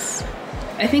guys.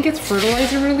 I think it's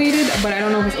fertilizer related, but I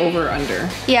don't know if it's over or under.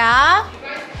 Yeah?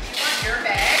 Your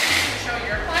bag to show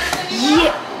your plants anymore?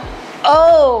 Yeah.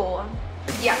 Oh.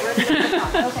 Yeah, we're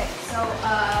okay, so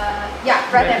yeah,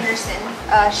 Red Anderson.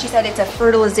 She said it's a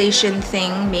fertilization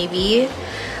thing, maybe.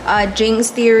 Jing's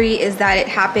theory is that it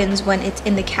happens when it's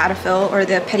in the cataphyll or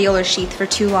the petiolar sheath for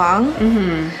too long.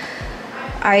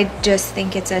 I just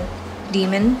think it's a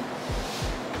demon,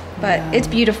 but it's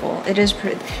beautiful. It is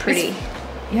pretty.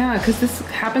 Yeah, because this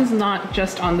happens not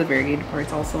just on the variegated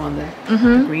parts, also on the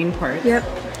green parts. Yep.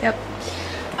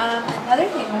 Another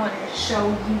thing I wanted to show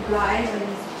you guys are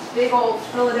these big old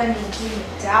philodendron demon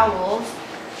dowels.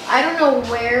 I don't know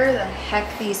where the heck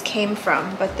these came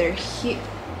from, but they're huge.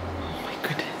 Oh my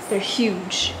goodness. They're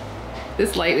huge.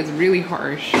 This light is really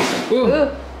harsh. Ooh.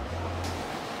 Ooh.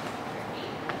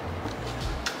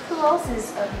 Who else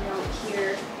is of note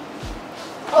here?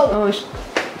 Oh,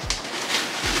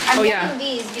 I'm yeah. getting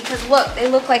these because look, they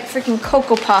look like freaking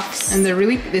Cocoa Puffs. and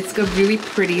it's a really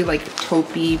pretty, like,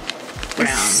 taupey brown.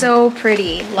 It's so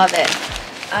pretty. Love it.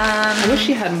 I wish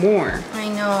she had more. I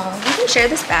know. You can share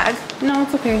this bag. No,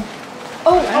 it's okay.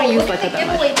 Oh, I don't use look like at the that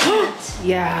giveaway much. plant.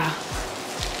 Yeah.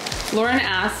 Lauren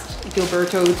asked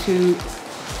Gilberto to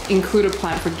include a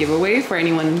plant for giveaway for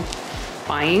anyone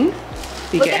buying.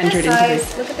 They Look get at the entered into size.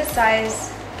 this. Look at the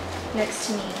size next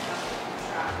to me.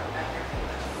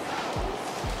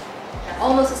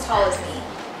 Almost as tall as me.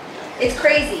 It's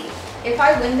crazy. If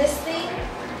I win this thing,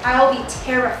 I'll be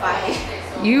terrified.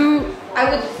 I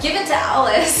would give it to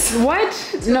Alice. What?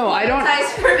 No, I don't.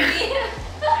 Size for me.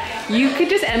 You could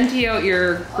just empty out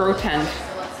your grow tent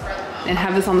and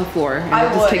have this on the floor and I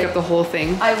just would. take up the whole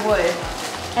thing. I would.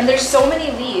 And there's so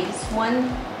many leaves.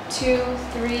 1, 2,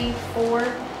 3,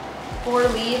 4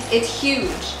 leaves. It's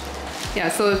huge. Yeah,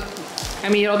 so I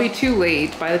mean, it'll be too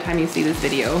late by the time you see this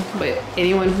video, but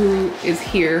anyone who is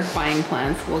here buying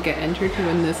plants will get entered to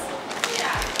win this.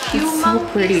 It's so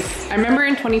pretty. I remember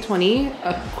in 2020,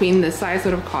 a queen this size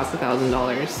would have cost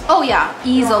 $1,000. Oh yeah,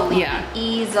 easily. Yeah.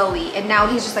 Easily. And now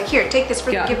he's just like, here, take this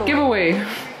for the giveaway.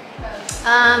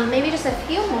 Maybe just a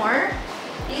few more.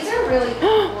 These are really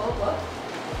cool. Look.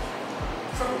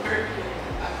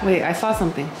 Wait, I saw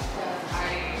something.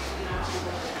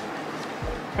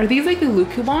 Are these like the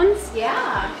Lucubons?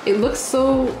 Yeah. It looks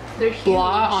so They're huge.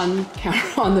 blah on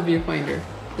camera on the viewfinder.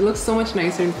 It looks so much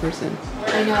nicer in person.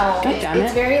 I know. God damn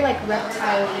It's it. very like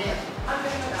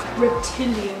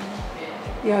reptilian.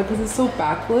 Yeah, because it's so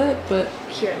backlit, but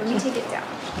Here, let me take it down.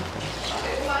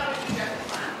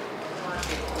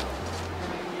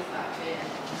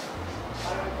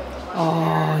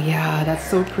 oh yeah, that's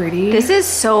so pretty. This is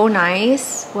so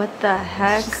nice. What the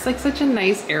heck? It's like such a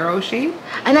nice arrow shape.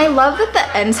 And I love that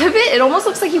the ends of it, it almost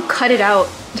looks like you cut it out.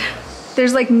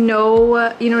 There's like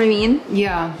no, you know what I mean?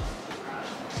 Yeah.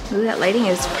 Ooh, that lighting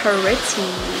is pretty.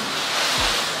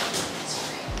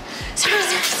 Sorry.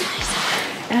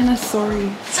 Anna, sorry.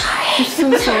 Sorry. I'm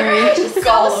so sorry. She's so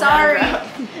sorry.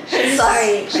 She's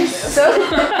sorry. She's so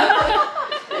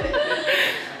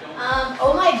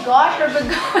oh my gosh, her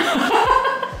begonia.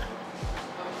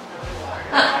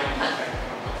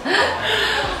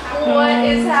 What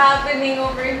is happening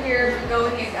over here,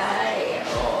 begonia guy?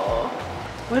 Oh.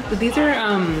 What? These are,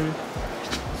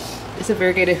 is it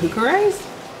variegated heucherized?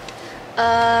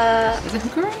 Is it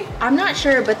heucherized? I'm not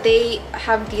sure, but they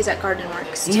have these at Garden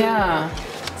Works too. Yeah.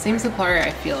 Same supplier,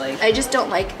 I feel like. I just don't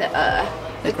like the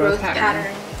growth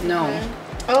pattern. No.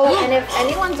 Oh, and if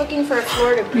anyone's looking for a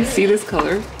Florida You breed. see this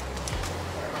color?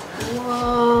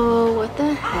 Whoa, what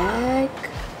the heck?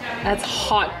 That's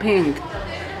hot pink.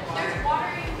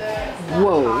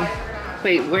 Whoa.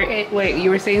 Wait, wait, you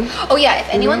were saying? Oh yeah, if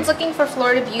anyone's looking for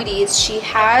Florida beauties, she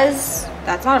has,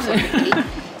 that's not a Florida beauty.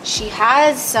 She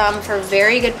has some for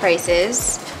very good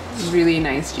prices. Really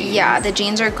nice jeans. Yeah, the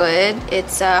jeans are good.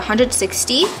 It's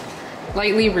 160.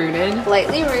 Lightly rooted.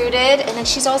 Lightly rooted. And then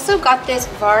she's also got this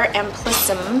Var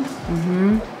Amplissum.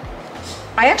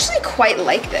 I actually quite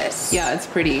like this. Yeah, it's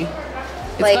pretty.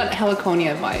 It's Like- got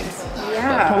heliconia vibes.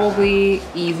 Yeah. But probably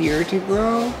easier to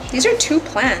grow. These are 2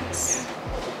 plants.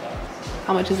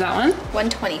 How much is that one?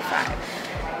 125.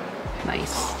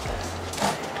 Nice.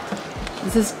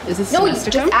 Is this No,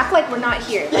 domesticum? just act like we're not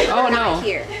here. Like Oh, we're no. not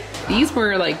here. These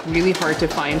were like really hard to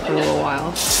find for a little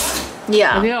while. I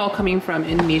Yeah. think they're all coming from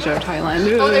Indonesia or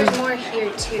Thailand. Oh, there's more here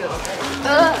too.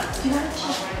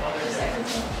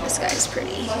 This guy's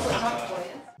pretty.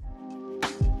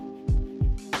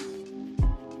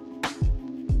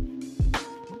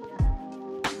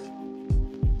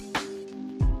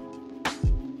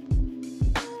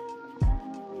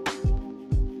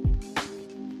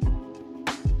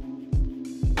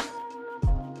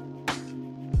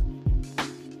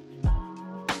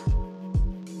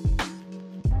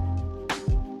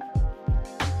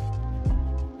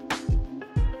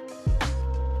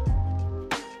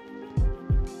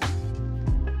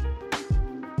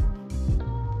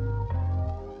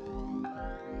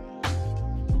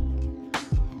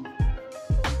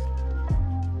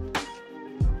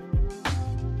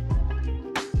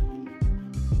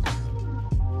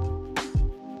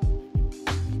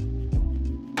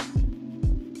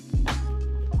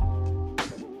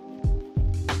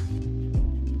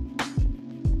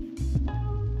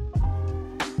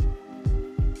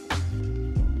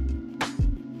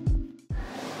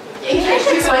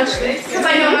 Because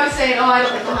I know I was saying, oh, I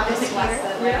don't like to have this less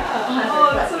than. Yeah.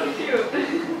 Oh, that's so cute.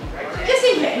 Just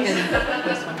in case.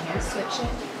 This one here. Switch it.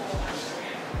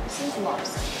 This is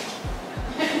lopsided.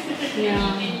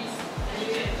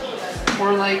 Yeah.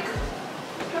 Or like.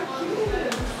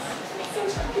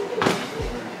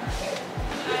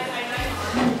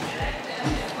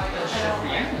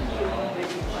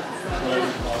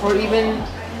 Or even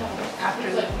after,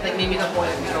 like maybe the boy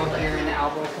can go here and the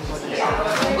elbow can go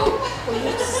here.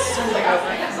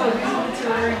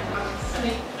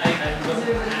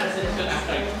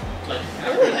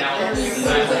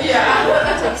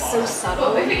 It's like so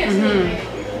subtle.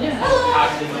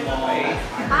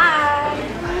 Hi.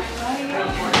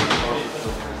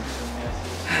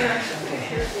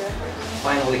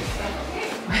 Finally.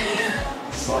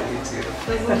 Saw you too.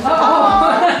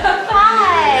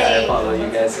 Hi. I follow you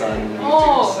guys on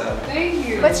YouTube. So Thank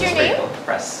you. What's your it's pretty name? cool.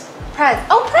 Press. Prez.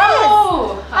 Oh, Prez.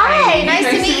 Oh, Hi. Nice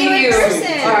to meet you in person.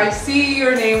 I see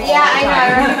your name all Yeah, the I know. time. I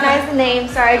recognize the name.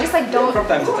 Sorry, I just like don't. From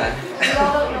time to time. We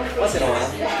all don't know. Once in a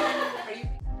while.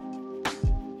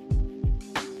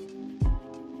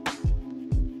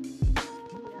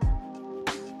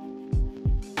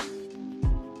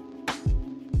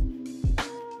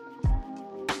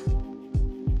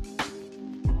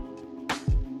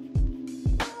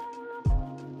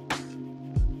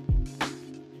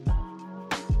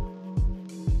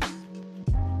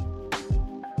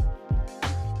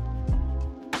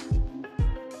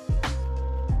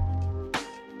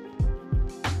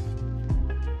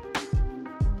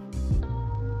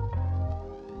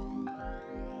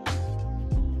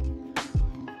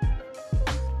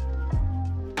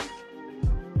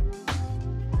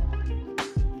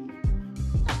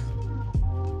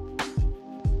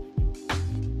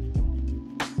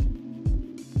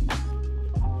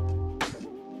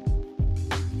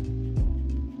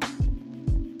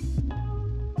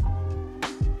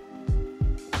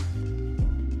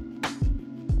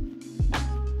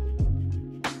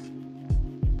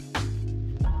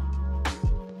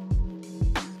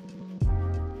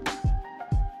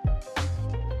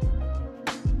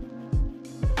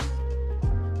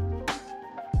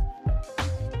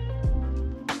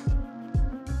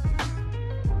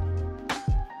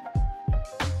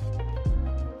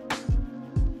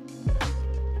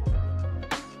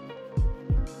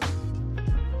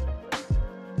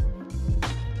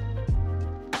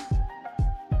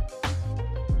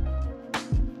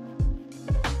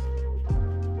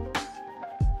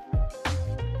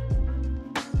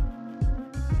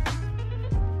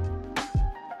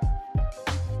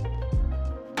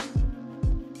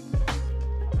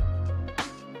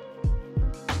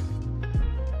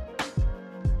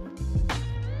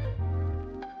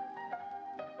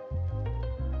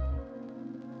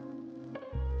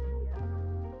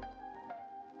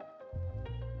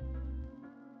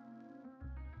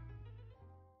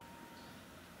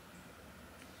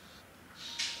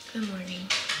 Good morning.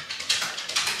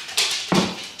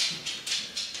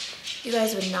 You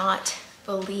guys would not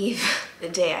believe the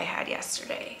day I had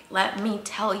yesterday. Let me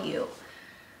tell you.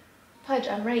 Pudge,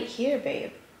 I'm right here,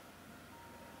 babe.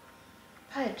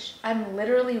 Pudge, I'm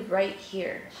literally right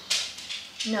here.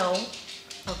 No.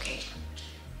 Okay.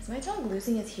 Is my dog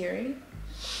losing his hearing?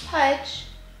 Pudge,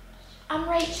 I'm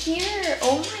right here.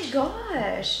 Oh my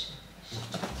gosh.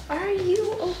 Are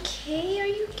you okay? Are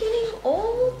you getting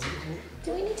old?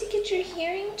 Do we need to get your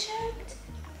hearing checked?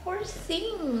 Poor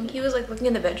thing. He was like looking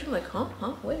in the bedroom like, huh,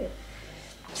 where?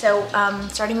 So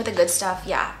starting with the good stuff,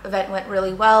 yeah, event went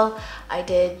really well. I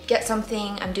did get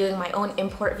something. I'm doing my own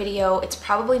import video. It's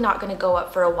probably not going to go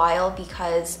up for a while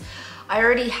because I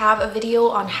already have a video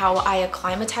on how I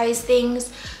acclimatize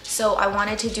things. So I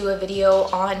wanted to do a video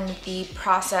on the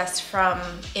process from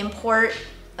import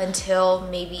until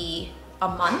maybe a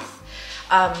month,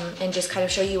 and just kind of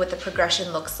show you what the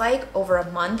progression looks like over a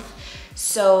month.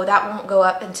 So that won't go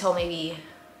up until maybe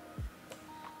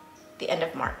the end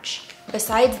of March.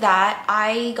 Besides that,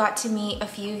 I got to meet a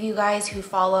few of you guys who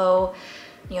follow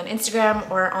me on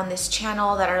Instagram or on this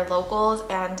channel that are locals,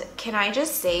 and can I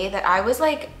just say that I was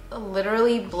like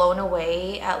literally blown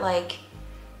away at like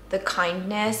the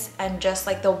kindness and just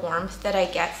like the warmth that I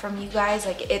get from you guys.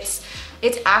 Like it's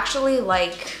actually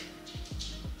like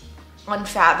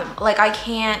unfathomable. Like I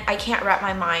can't wrap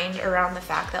my mind around the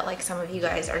fact that like some of you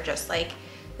guys are just like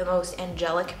the most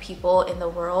angelic people in the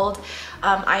world.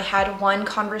 I had one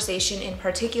conversation in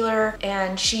particular,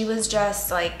 and she was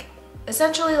just like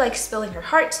essentially like spilling her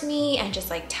heart to me and just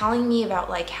like telling me about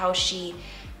like how she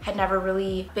had never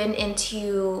really been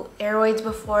into aeroids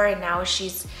before, and now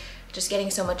she's just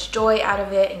getting so much joy out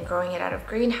of it and growing it out of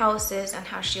greenhouses, and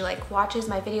how she like watches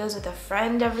my videos with a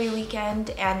friend every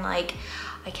weekend. And like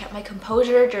I kept my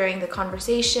composure during the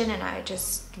conversation, and I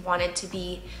just wanted to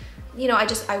be, you know,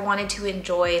 I wanted to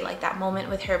enjoy like that moment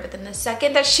with her. But then the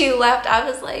second that she left, I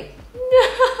was like, no,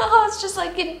 I was just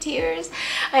like in tears.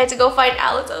 I had to go find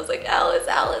Alice. I was like, Alice,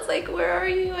 like, where are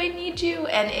you? I need you.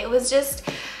 And it was just,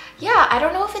 yeah, I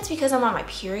don't know if it's because I'm on my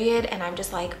period and I'm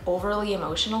just like overly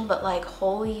emotional, but like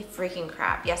holy freaking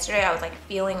crap. Yesterday I was like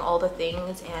feeling all the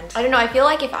things, and I don't know, I feel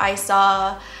like if I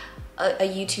saw a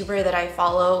YouTuber that I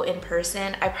follow in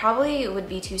person, I probably would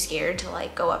be too scared to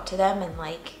like go up to them and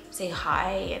like say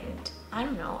hi. And I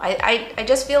don't know, I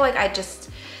just feel like I'd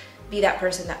just be that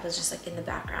person that was just like in the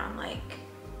background like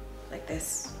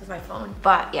this with my phone.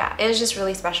 But yeah, it was just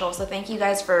really special. So thank you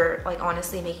guys for like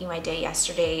honestly making my day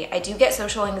yesterday. I do get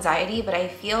social anxiety, but I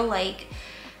feel like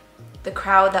the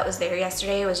crowd that was there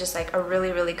yesterday was just like a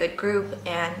really good group.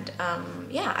 And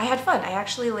yeah, I had fun. I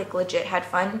actually like legit had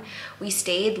fun. We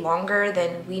stayed longer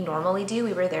than we normally do.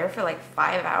 We were there for like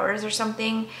 5 hours or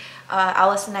something.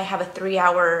 Alice and I have a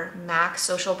 3-hour max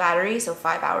social battery, so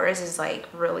 5 hours is like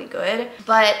really good.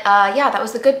 But yeah, that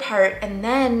was the good part. And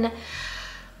then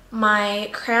my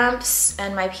cramps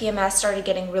and my PMS started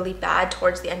getting really bad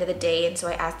towards the end of the day, and so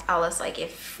I asked Alice like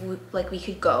if we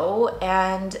could go.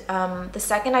 And the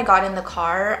second I got in the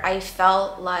car, I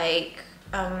felt like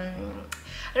I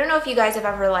don't know if you guys have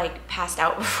ever like passed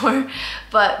out before,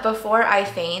 but before I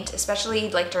faint, especially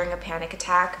like during a panic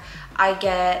attack, I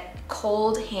get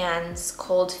cold hands,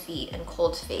 cold feet, and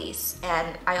cold face,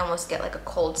 and I almost get like a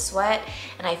cold sweat.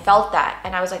 And I felt that,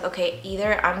 and I was like, okay,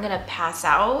 either I'm gonna pass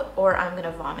out or I'm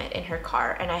gonna vomit in her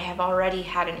car. And I have already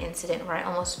had an incident where I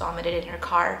almost vomited in her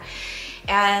car.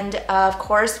 And of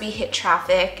course we hit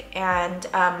traffic, and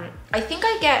I think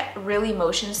I get really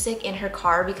motion sick in her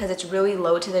car because it's really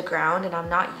low to the ground and I'm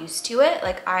not used to it.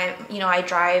 Like I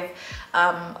drive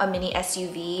a mini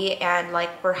SUV, and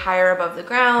like we're higher above the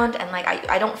ground, and like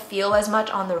I don't feel as much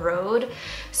on the road.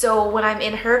 So when I'm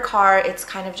in her car, it's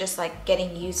kind of just like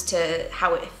getting used to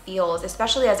how it feels,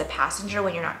 especially as a passenger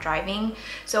when you're not driving.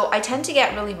 So I tend to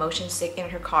get really motion sick in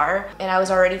her car, and I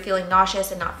was already feeling nauseous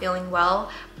and not feeling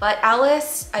well. But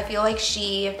Alice, I feel like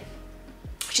she's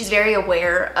very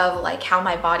aware of like how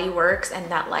my body works, and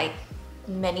that like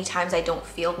many times I don't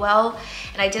feel well,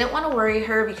 and I didn't want to worry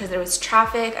her because there was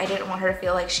traffic. I didn't want her to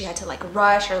feel like she had to like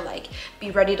rush or like be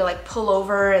ready to like pull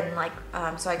over and like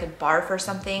so I could barf or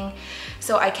something.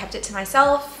 So I kept it to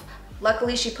myself.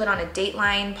 Luckily, she put on a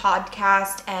Dateline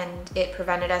podcast, and it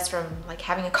prevented us from like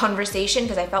having a conversation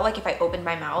because I felt like if I opened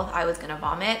my mouth, I was gonna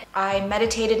vomit. I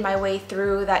meditated my way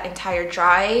through that entire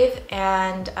drive,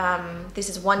 and this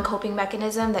is one coping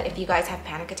mechanism that if you guys have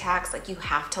panic attacks, like you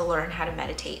have to learn how to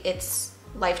meditate. It's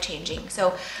life-changing.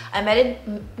 So I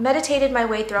meditated my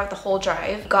way throughout the whole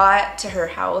drive, got to her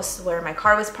house where my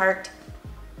car was parked.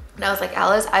 And I was like,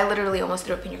 Alice, I literally almost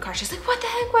threw up in your car. She's like, what the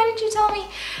heck? Why didn't you tell me?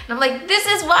 And I'm like, this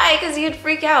is why, because you'd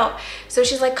freak out. So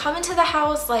she's like, come into the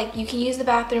house, like you can use the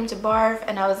bathroom to barf.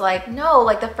 And I was like, no,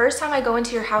 like the first time I go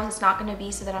into your house, it's not gonna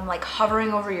be so that I'm like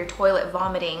hovering over your toilet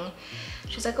vomiting.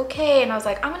 She's like, okay. And I was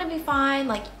like, I'm gonna be fine.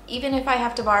 Like, even if I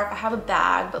have to barf, I have a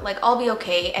bag, but like, I'll be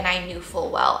okay. And I knew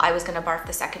full well I was gonna barf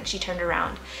the second she turned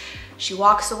around. She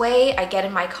walks away, I get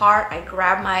in my car, I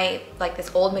grab my, like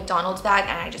this old McDonald's bag,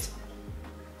 and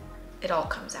it all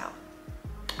comes out.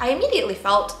 I immediately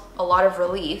felt a lot of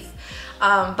relief,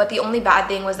 but the only bad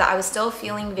thing was that I was still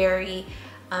feeling very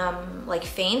like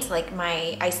faint, like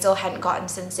I still hadn't gotten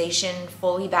sensation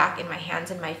fully back in my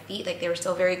hands and my feet. Like they were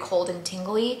still very cold and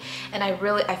tingly, and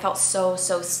I felt so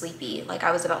sleepy, like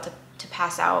I was about to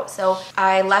pass out. So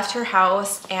I left her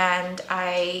house, and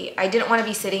I didn't want to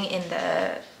be sitting in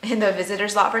the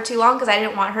visitor's lot for too long because I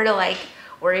didn't want her to like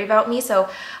worry about me. So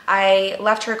I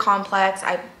left her complex.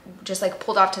 I just like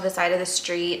pulled off to the side of the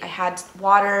street. I had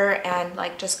water and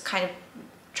like just kind of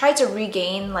tried to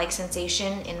regain like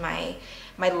sensation in my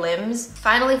limbs.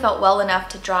 Finally felt well enough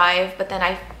to drive, but then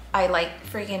I like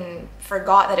freaking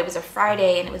forgot that it was a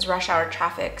Friday and it was rush hour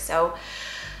traffic. So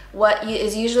what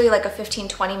is usually like a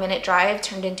 15-20 minute drive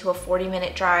turned into a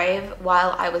 40-minute drive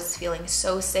while I was feeling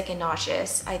so sick and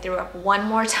nauseous. I threw up one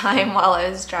more time while I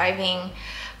was driving.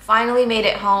 Finally made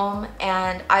it home,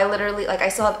 and I literally, like, I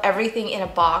still have everything in a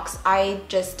box. I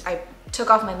took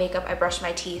off my makeup, I brushed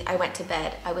my teeth, I went to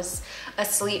bed. I was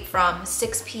asleep from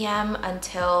 6 p.m.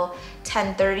 until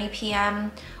 10:30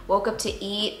 p.m. Woke up to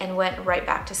eat and went right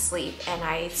back to sleep, and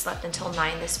I slept until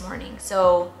 9 this morning.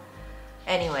 So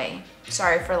anyway,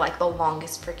 sorry for like the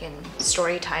longest freaking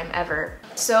story time ever.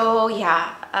 So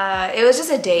yeah, it was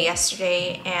just a day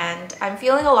yesterday, and I'm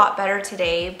feeling a lot better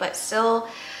today, but still,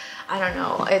 I don't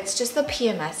know, it's just the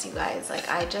PMS, you guys. Like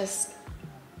I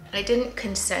didn't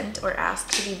consent or ask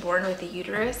to be born with a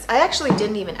uterus. I actually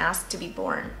didn't even ask to be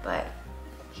born, but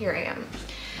here I am.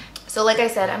 So like I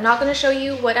said, I'm not gonna show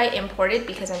you what I imported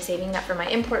because I'm saving that for my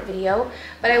import video,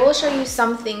 but I will show you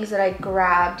some things that I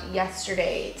grabbed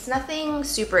yesterday. It's nothing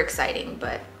super exciting,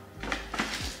 but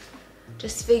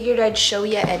just figured I'd show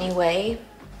you anyway.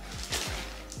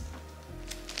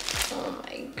 Oh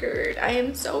my god, I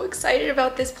am so excited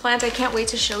about this plant. I can't wait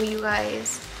to show you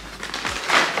guys.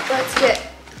 Let's get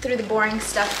through the boring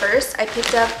stuff first. I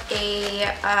picked up a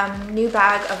new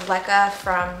bag of leca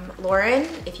from Lauren.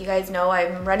 If you guys know,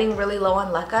 I'm running really low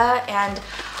on leca, and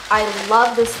I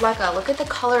love this leca. Look at the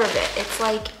color of it. It's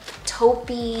like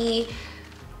taupey.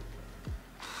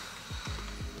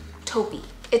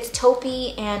 It's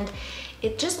taupey, and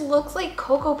it just looks like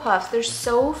Cocoa Puffs. They're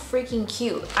so freaking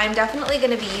cute. I'm definitely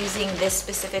gonna be using this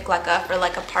specific leca for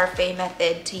like a parfait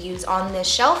method to use on this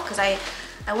shelf because I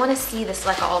want to see this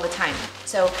leca all the time.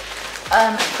 So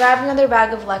grabbed another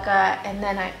bag of leca, and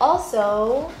then I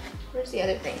also, where's the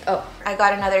other thing? Oh, I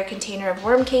got another container of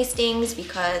worm castings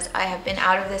because I have been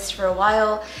out of this for a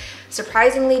while.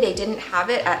 Surprisingly, they didn't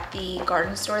have it at the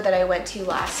garden store that I went to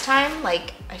last time.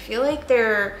 Like, I feel like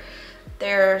their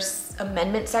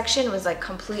amendment section was like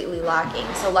completely lacking.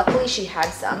 So luckily she had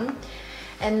some.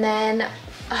 And then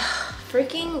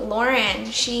freaking Lauren,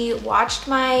 she watched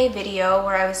my video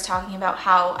where I was talking about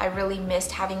how I really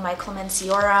missed having my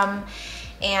Clemenciorum,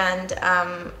 and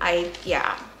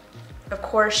of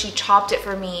course she chopped it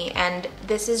for me, and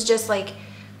this is just like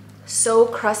so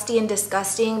crusty and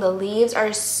disgusting. The leaves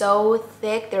are so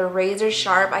thick, they're razor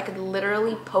sharp. I could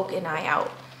literally poke an eye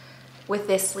out with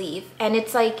this leaf, and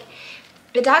it's like,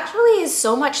 it actually is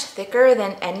so much thicker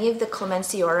than any of the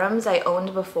Clemenciorums I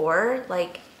owned before.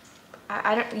 Like,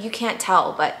 you can't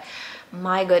tell, but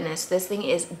my goodness, this thing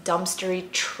is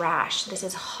dumpstery trash. This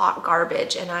is hot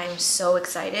garbage, and I'm so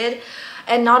excited.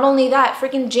 And not only that,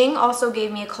 freaking Jing also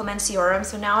gave me a Clemenciorum,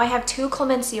 so now I have 2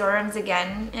 Clemenciorums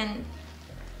again, and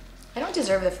I don't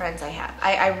deserve the friends I have.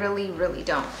 I really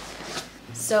don't.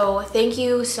 So thank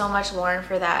you so much, Lauren,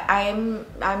 for that. I'm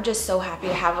just so happy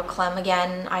to have a clem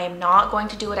again. I am not going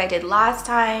to do what I did last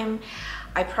time.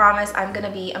 I promise I'm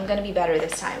gonna be better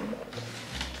this time.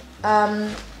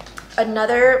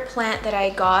 Another plant that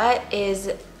I got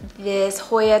is this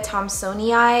Hoya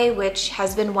Thomsonii, which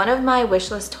has been one of my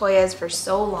wishlist Hoyas for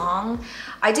so long.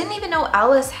 I didn't even know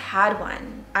Alice had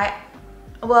one.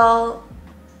 Well,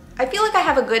 I feel like I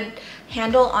have a good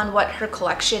handle on what her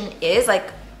collection is.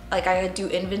 Like I do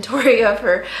inventory of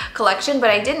her collection, but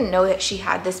I didn't know that she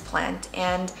had this plant,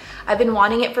 and I've been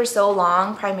wanting it for so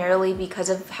long, primarily because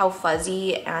of how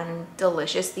fuzzy and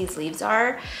delicious these leaves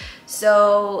are.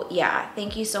 So yeah,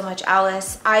 thank you so much,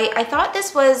 Alice. I thought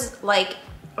this was like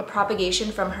a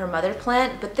propagation from her mother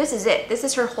plant, but this is it. This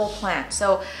is her whole plant.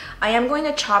 So I am going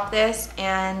to chop this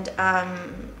and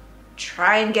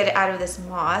try and get it out of this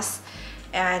moss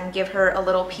and give her a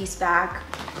little piece back,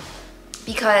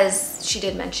 because she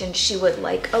did mention she would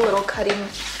like a little cutting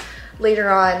later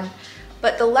on.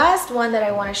 But the last one that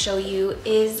I want to show you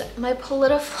is my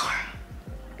Pallidiflorum.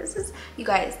 You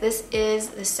guys, this is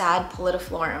the sad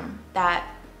Pallidiflorum that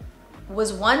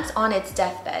was once on its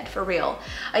deathbed, for real.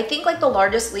 I think like the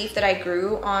largest leaf that I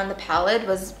grew on the pallet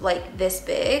was like this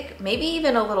big, maybe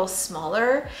even a little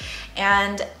smaller,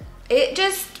 and it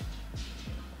just,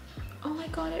 oh my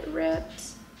god, it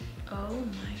ripped. Oh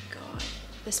my god.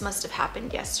 This must have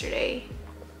happened yesterday.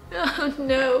 Oh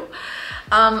no.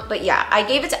 But yeah, I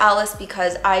gave it to Alice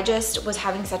because I just was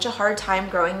having such a hard time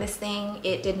growing this thing.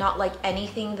 It did not like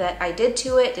anything that I did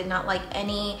to it, did not like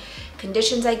any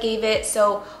conditions I gave it.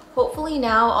 So hopefully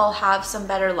now I'll have some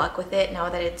better luck with it now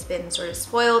that it's been sort of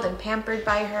spoiled and pampered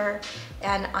by her.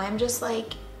 And I'm just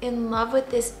like in love with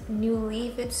this new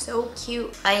leaf. It's so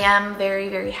cute. I am very,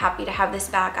 very happy to have this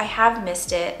back. I have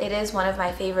missed it. It is one of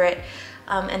my favorite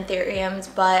anthuriums,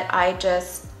 but I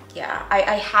just, yeah,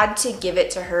 I had to give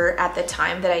it to her at the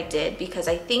time that I did because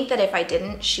I think that if I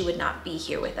didn't, she would not be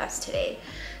here with us today.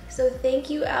 So thank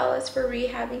you, Alice, for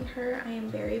rehabbing her. I am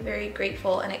very, very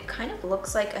grateful. And it kind of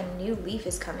looks like a new leaf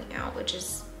is coming out, which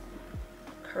is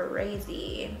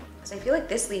crazy. So I feel like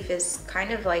this leaf is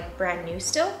kind of like brand new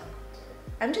still.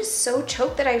 I'm just so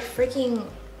choked that I freaking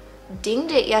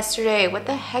dinged it yesterday. What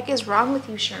the heck is wrong with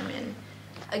you, Sherman?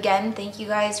 Again, thank you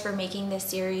guys for making this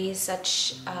series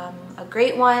such a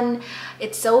great one.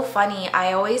 It's so funny.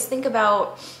 I always think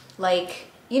about like,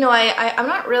 you know, I'm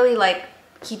not really like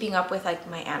keeping up with like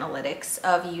my analytics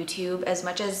of YouTube as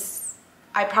much as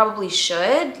I probably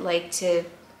should, like to,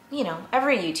 you know,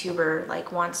 every YouTuber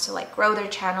like wants to like grow their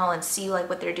channel and see like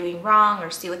what they're doing wrong or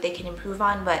see what they can improve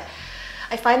on. But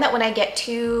I find that when I get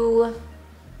too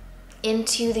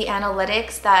into the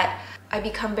analytics that I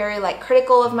become very like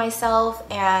critical of myself,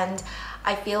 and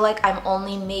I feel like I'm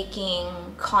only making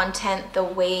content the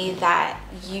way that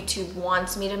YouTube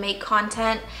wants me to make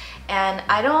content, and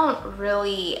I don't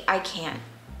really, I can't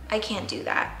do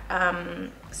that.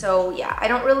 So yeah, I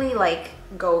don't really like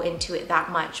go into it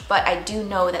that much, but I do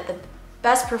know that the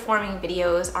best performing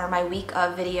videos are my week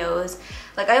of videos.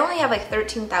 Like I only have like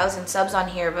 13,000 subs on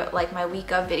here, but like my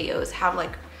week of videos have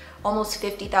like almost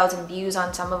 50,000 views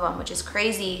on some of them, which is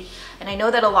crazy. And I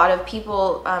know that a lot of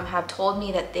people have told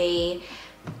me that they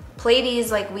play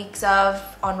these like weeks of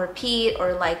on repeat,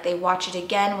 or like they watch it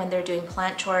again when they're doing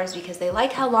plant chores because they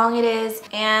like how long it is.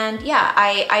 And yeah,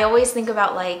 I always think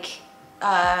about like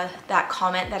that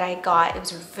comment that I got. It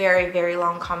was a very, very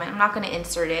long comment. I'm not going to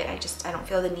insert it. I don't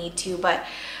feel the need to, but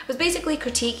it was basically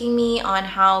critiquing me on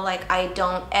how like I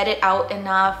don't edit out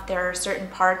enough. There are certain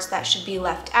parts that should be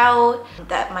left out,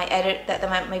 that my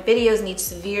videos need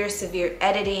severe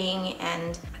editing,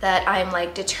 and that I'm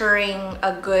like deterring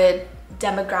a good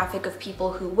demographic of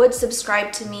people who would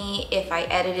subscribe to me if I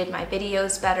edited my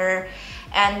videos better.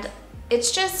 And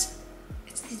it's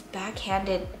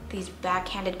these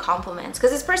backhanded compliments,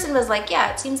 because this person was like,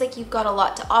 yeah, it seems like you've got a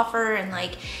lot to offer and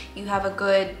like you have a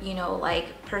good, you know,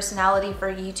 like personality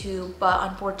for YouTube, but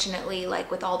unfortunately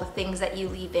like with all the things that you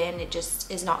leave in, it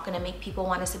just is not going to make people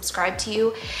want to subscribe to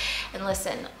you. And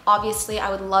listen, obviously I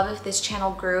would love if this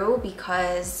channel grew,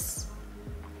 because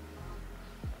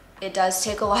it does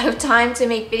take a lot of time to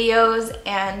make videos,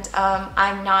 and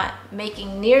I'm not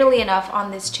making nearly enough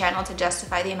on this channel to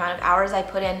justify the amount of hours I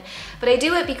put in, but I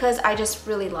do it because I just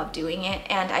really love doing it.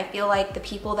 And I feel like the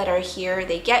people that are here,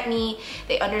 they get me,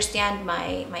 they understand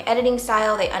my editing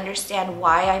style, they understand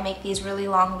why I make these really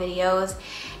long videos,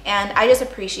 and I just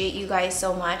appreciate you guys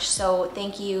so much. So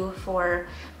thank you for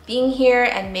being here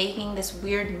and making this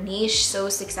weird niche so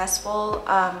successful.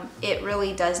 It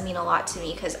really does mean a lot to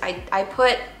me, because I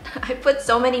put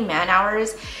so many man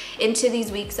hours into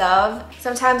these weeks of.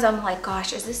 Sometimes I'm like,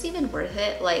 gosh, is this even worth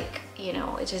it? Like, you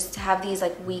know, it just to have these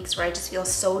like weeks where I just feel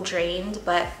so drained,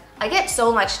 but I get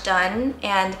so much done,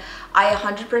 and I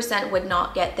 100% would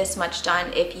not get this much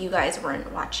done if you guys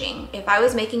weren't watching. If I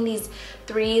was making these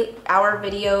 3-hour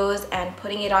videos and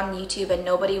putting it on YouTube and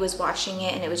nobody was watching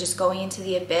it and it was just going into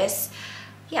the abyss,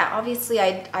 yeah, obviously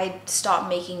I'd stop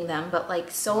making them. But like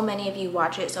so many of you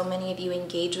watch it, so many of you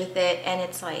engage with it, and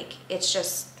it's like, it's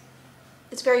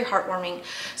very heartwarming.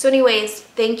 So anyways,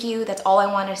 thank you. That's all I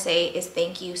want to say is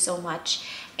thank you so much.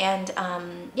 And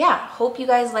yeah, hope you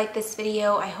guys like this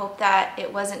video. I hope that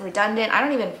it wasn't redundant. I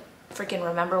don't even freaking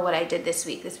remember what I did this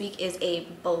week. This week is a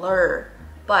blur,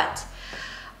 but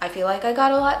I feel like I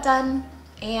got a lot done,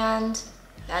 and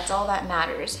that's all that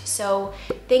matters. So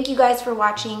thank you guys for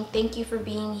watching. Thank you for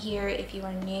being here. If you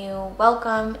are new,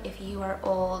 welcome. If you are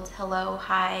old, hello,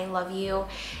 hi, love you.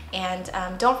 And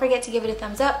don't forget to give it a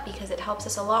thumbs up, because it helps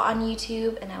us a lot on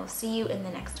YouTube, and I will see you in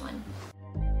the next one.